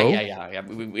 So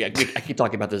I keep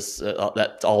talking about this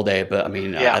that all day, but I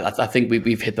mean, I think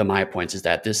we've hit the high points. Is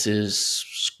that this is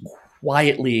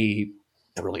quietly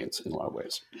brilliant in a lot of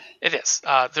ways. It is.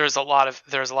 There's a lot of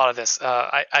this.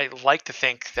 I like to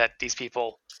think that these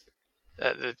people,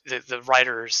 the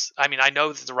writers. I mean, I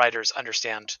know that the writers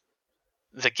understand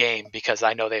the game because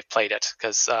I know they've played it.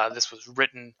 Because this was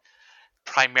written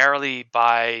primarily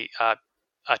by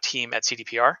a team at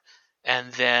CDPR,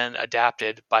 and then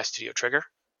adapted by Studio Trigger.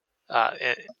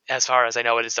 As far as I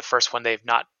know, it is the first one they've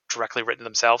not directly written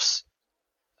themselves.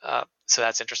 So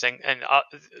that's interesting. And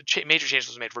major changes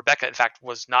was made. Rebecca, in fact,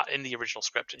 was not in the original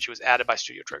script, and she was added by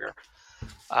Studio Trigger.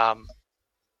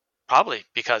 Partly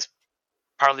because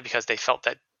they felt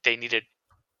that they needed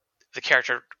the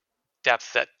character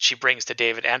depth that she brings to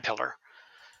David and Pillar.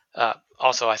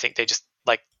 Also, I think they just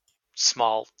like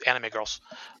small anime girls.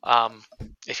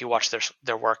 If you watch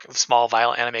their work, small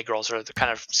violent anime girls are the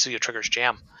kind of Studio Trigger's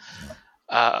jam.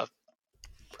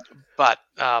 But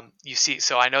you see,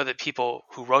 so I know that people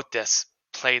who wrote this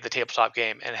played the tabletop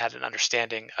game and had an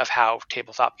understanding of how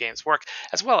tabletop games work,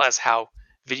 as well as how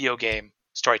video game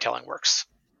storytelling works.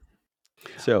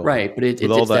 So right, but it's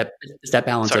that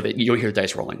balance of it. You don't hear the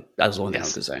dice rolling. That's the one thing I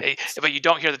was going to say. But you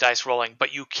don't hear the dice rolling,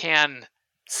 but you can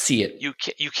see it. You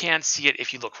can see it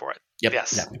if you look for it. Yep,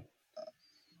 yes. Exactly.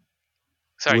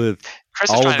 Sorry, with Chris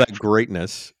all of that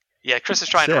greatness. Yeah, Chris is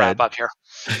trying to wrap up here.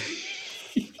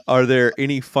 Are there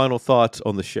any final thoughts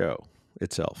on the show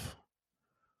itself?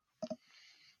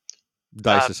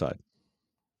 Dice aside.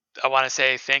 I want to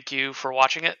say thank you for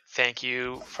watching it. Thank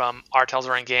you from our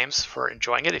Telzoran Games for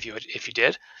enjoying it, if you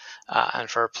did, and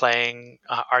for playing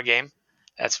our game.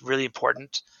 That's really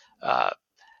important.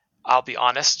 I'll be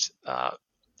honest.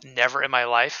 Never in my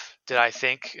life did I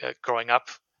think, growing up,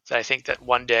 that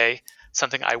one day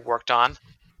something I worked on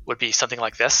would be something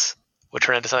like this, would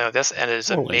turn into something like this, and it is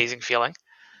an amazing feeling.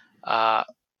 I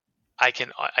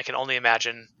can only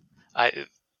imagine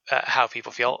how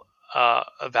people feel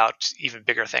about even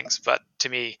bigger things, but to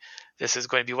me, this is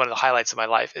going to be one of the highlights of my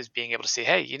life, is being able to see,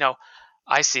 hey,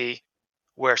 I see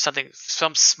where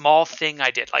some small thing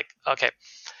I did, like, okay,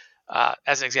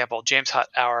 as an example, James Hutt,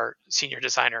 our senior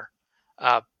designer,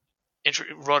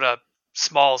 wrote a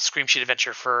small scream sheet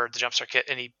adventure for the Jumpstart kit,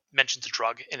 and he mentions a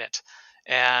drug in it,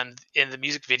 and in the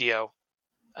music video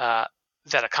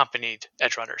that accompanied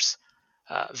Edgerunners,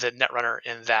 the netrunner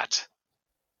in that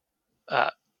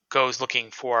goes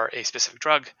looking for a specific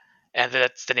drug, and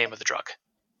that's the name of the drug.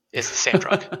 It's the same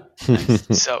drug.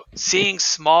 So seeing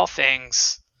small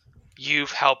things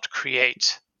you've helped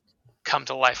create come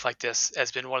to life like this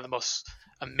has been one of the most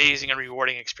amazing and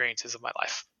rewarding experiences of my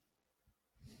life.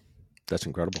 That's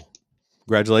incredible.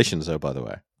 Congratulations, though, by the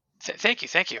way. Thank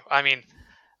you. I mean,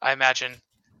 I imagine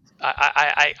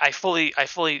I fully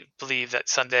believe that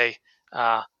someday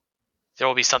there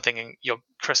will be something, and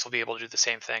Chris will be able to do the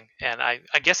same thing. And I'm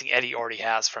guessing Eddie already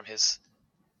has from his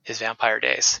vampire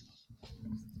days.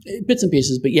 Bits and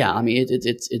pieces, but yeah, I mean,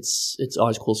 it's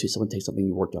always cool to see someone take something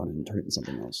you worked on and turn it into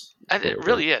something else. And it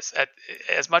really is.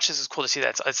 As much as it's cool to see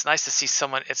that, it's nice to see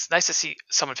someone. It's nice to see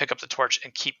someone pick up the torch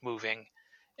and keep moving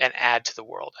and add to the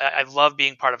world. I love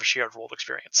being part of a shared world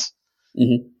experience.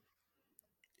 Mm-hmm.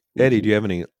 Eddie, do you have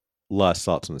any last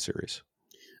thoughts on the series?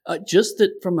 Just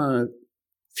that from a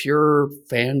pure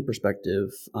fan perspective,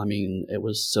 I mean, it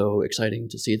was so exciting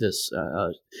to see this.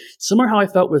 Similar how I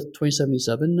felt with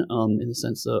 2077, in the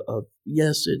sense of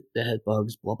yes, it had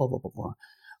bugs, blah blah blah blah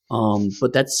blah.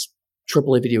 But that's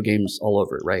AAA video games all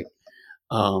over, right?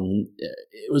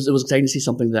 It was exciting to see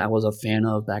something that I was a fan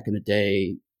of back in the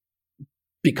day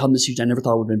become this huge. I never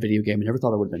thought it would have been video game. I never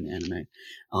thought it would have been anime.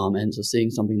 And so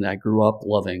seeing something that I grew up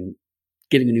loving,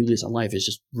 getting a new lease on life is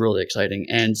just really exciting.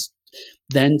 And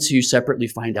then to separately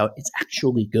find out it's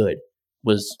actually good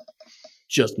was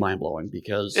just mind blowing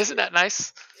because Isn't that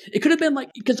nice? it could have been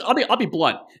like, because I'll be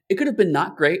blunt, it could have been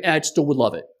not great, and I still would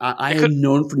love it. I It could- am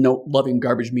known for loving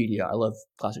garbage media. I love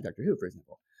classic Doctor Who, for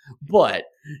example, but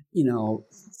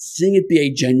seeing it be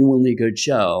a genuinely good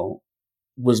show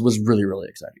was really, really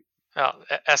exciting. Well,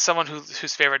 as someone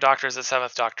whose favorite Doctor is the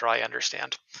Seventh Doctor, I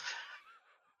understand.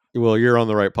 Well, you're on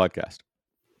the right podcast.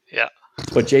 Yeah.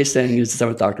 What Jay's saying is the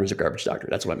Seventh Doctor is a garbage doctor.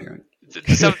 That's what I'm hearing.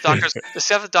 The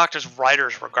Seventh Doctor's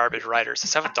writers were garbage writers. The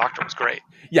Seventh Doctor was great.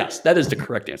 Yes, that is the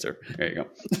correct answer. There you go.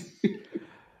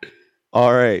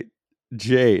 All right,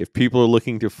 Jay, if people are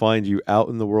looking to find you out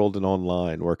in the world and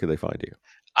online, where could they find you?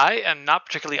 I am not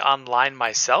particularly online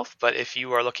myself, but if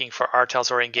you are looking for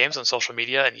Artelzorian Games on social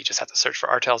media, and you just have to search for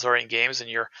Artelzorian Games in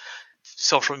your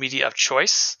social media of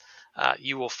choice,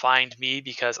 you will find me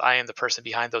because I am the person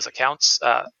behind those accounts.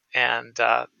 And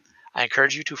I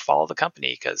encourage you to follow the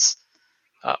company because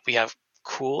we have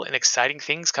cool and exciting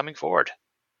things coming forward.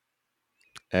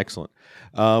 Excellent.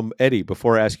 Eddie,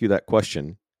 before I ask you that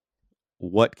question,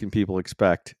 what can people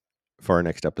expect for our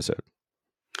next episode?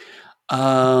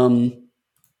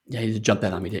 Yeah, you jumped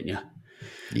that on me, didn't you?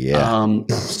 Yeah.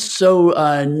 So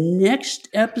next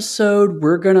episode,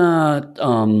 we're gonna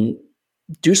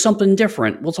do something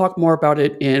different. We'll talk more about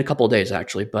it in a couple of days,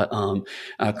 actually. But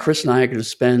Chris and I are going to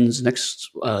spend the next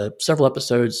several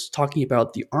episodes talking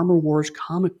about the Armor Wars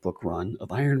comic book run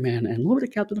of Iron Man and a little bit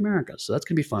of Captain America. So that's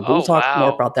going to be fun. But we'll talk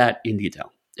more about that in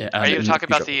detail. Are you going to talk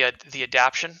about the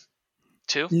adaptation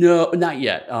too? No, not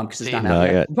yet, because it's not out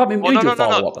yet. Probably do a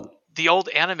follow-up on the old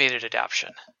animated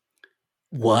adaptation.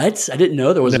 What? I didn't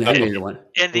know there was an animated one.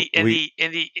 In the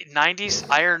 90s,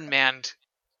 Iron Man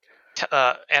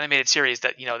animated series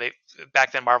that they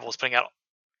back then Marvel was putting out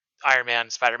Iron Man,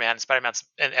 Spider-Man,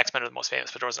 and X-Men are the most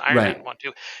famous, but there was an Iron Man one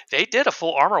too. They did a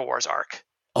full Armor Wars arc.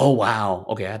 Oh wow!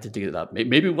 Okay, I have to dig it up.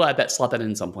 Maybe we'll slot that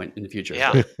in some point in the future.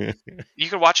 Yeah, you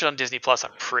can watch it on Disney Plus.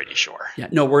 I'm pretty sure. Yeah,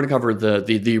 no, we're gonna cover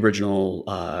the original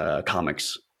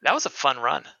comics. That was a fun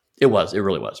run. It was. It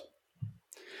really was.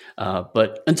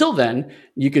 But until then,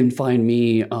 you can find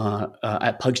me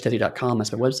at pugsteady.com.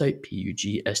 That's my website,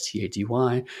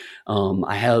 PUGSTADY.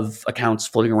 I have accounts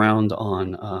floating around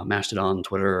on Mastodon,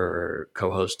 Twitter,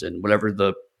 co-host, and whatever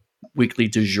the weekly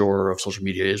du jour of social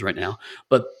media is right now.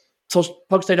 But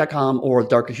pugsteady.com or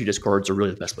Dark Issue Discords are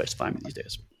really the best place to find me these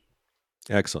days.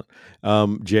 Excellent.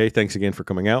 Jay, thanks again for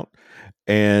coming out.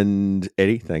 And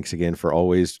Eddie, thanks again for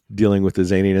always dealing with the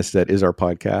zaniness that is our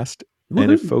podcast. And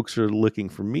if folks are looking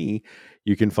for me,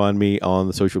 you can find me on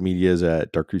the social medias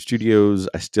at Dark Crew Studios.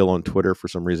 I'm still on Twitter for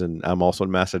some reason. I'm also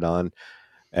on Mastodon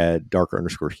at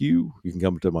Darker_Hugh. You can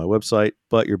come to my website,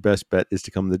 but your best bet is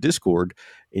to come to the Discord,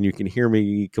 and you can hear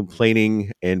me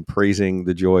complaining and praising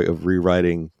the joy of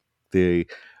rewriting the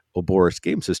Ouroboros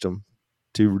game system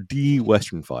to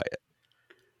de-Westernify it.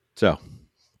 So,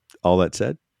 all that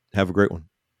said, have a great one.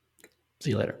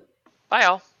 See you later. Bye,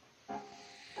 all.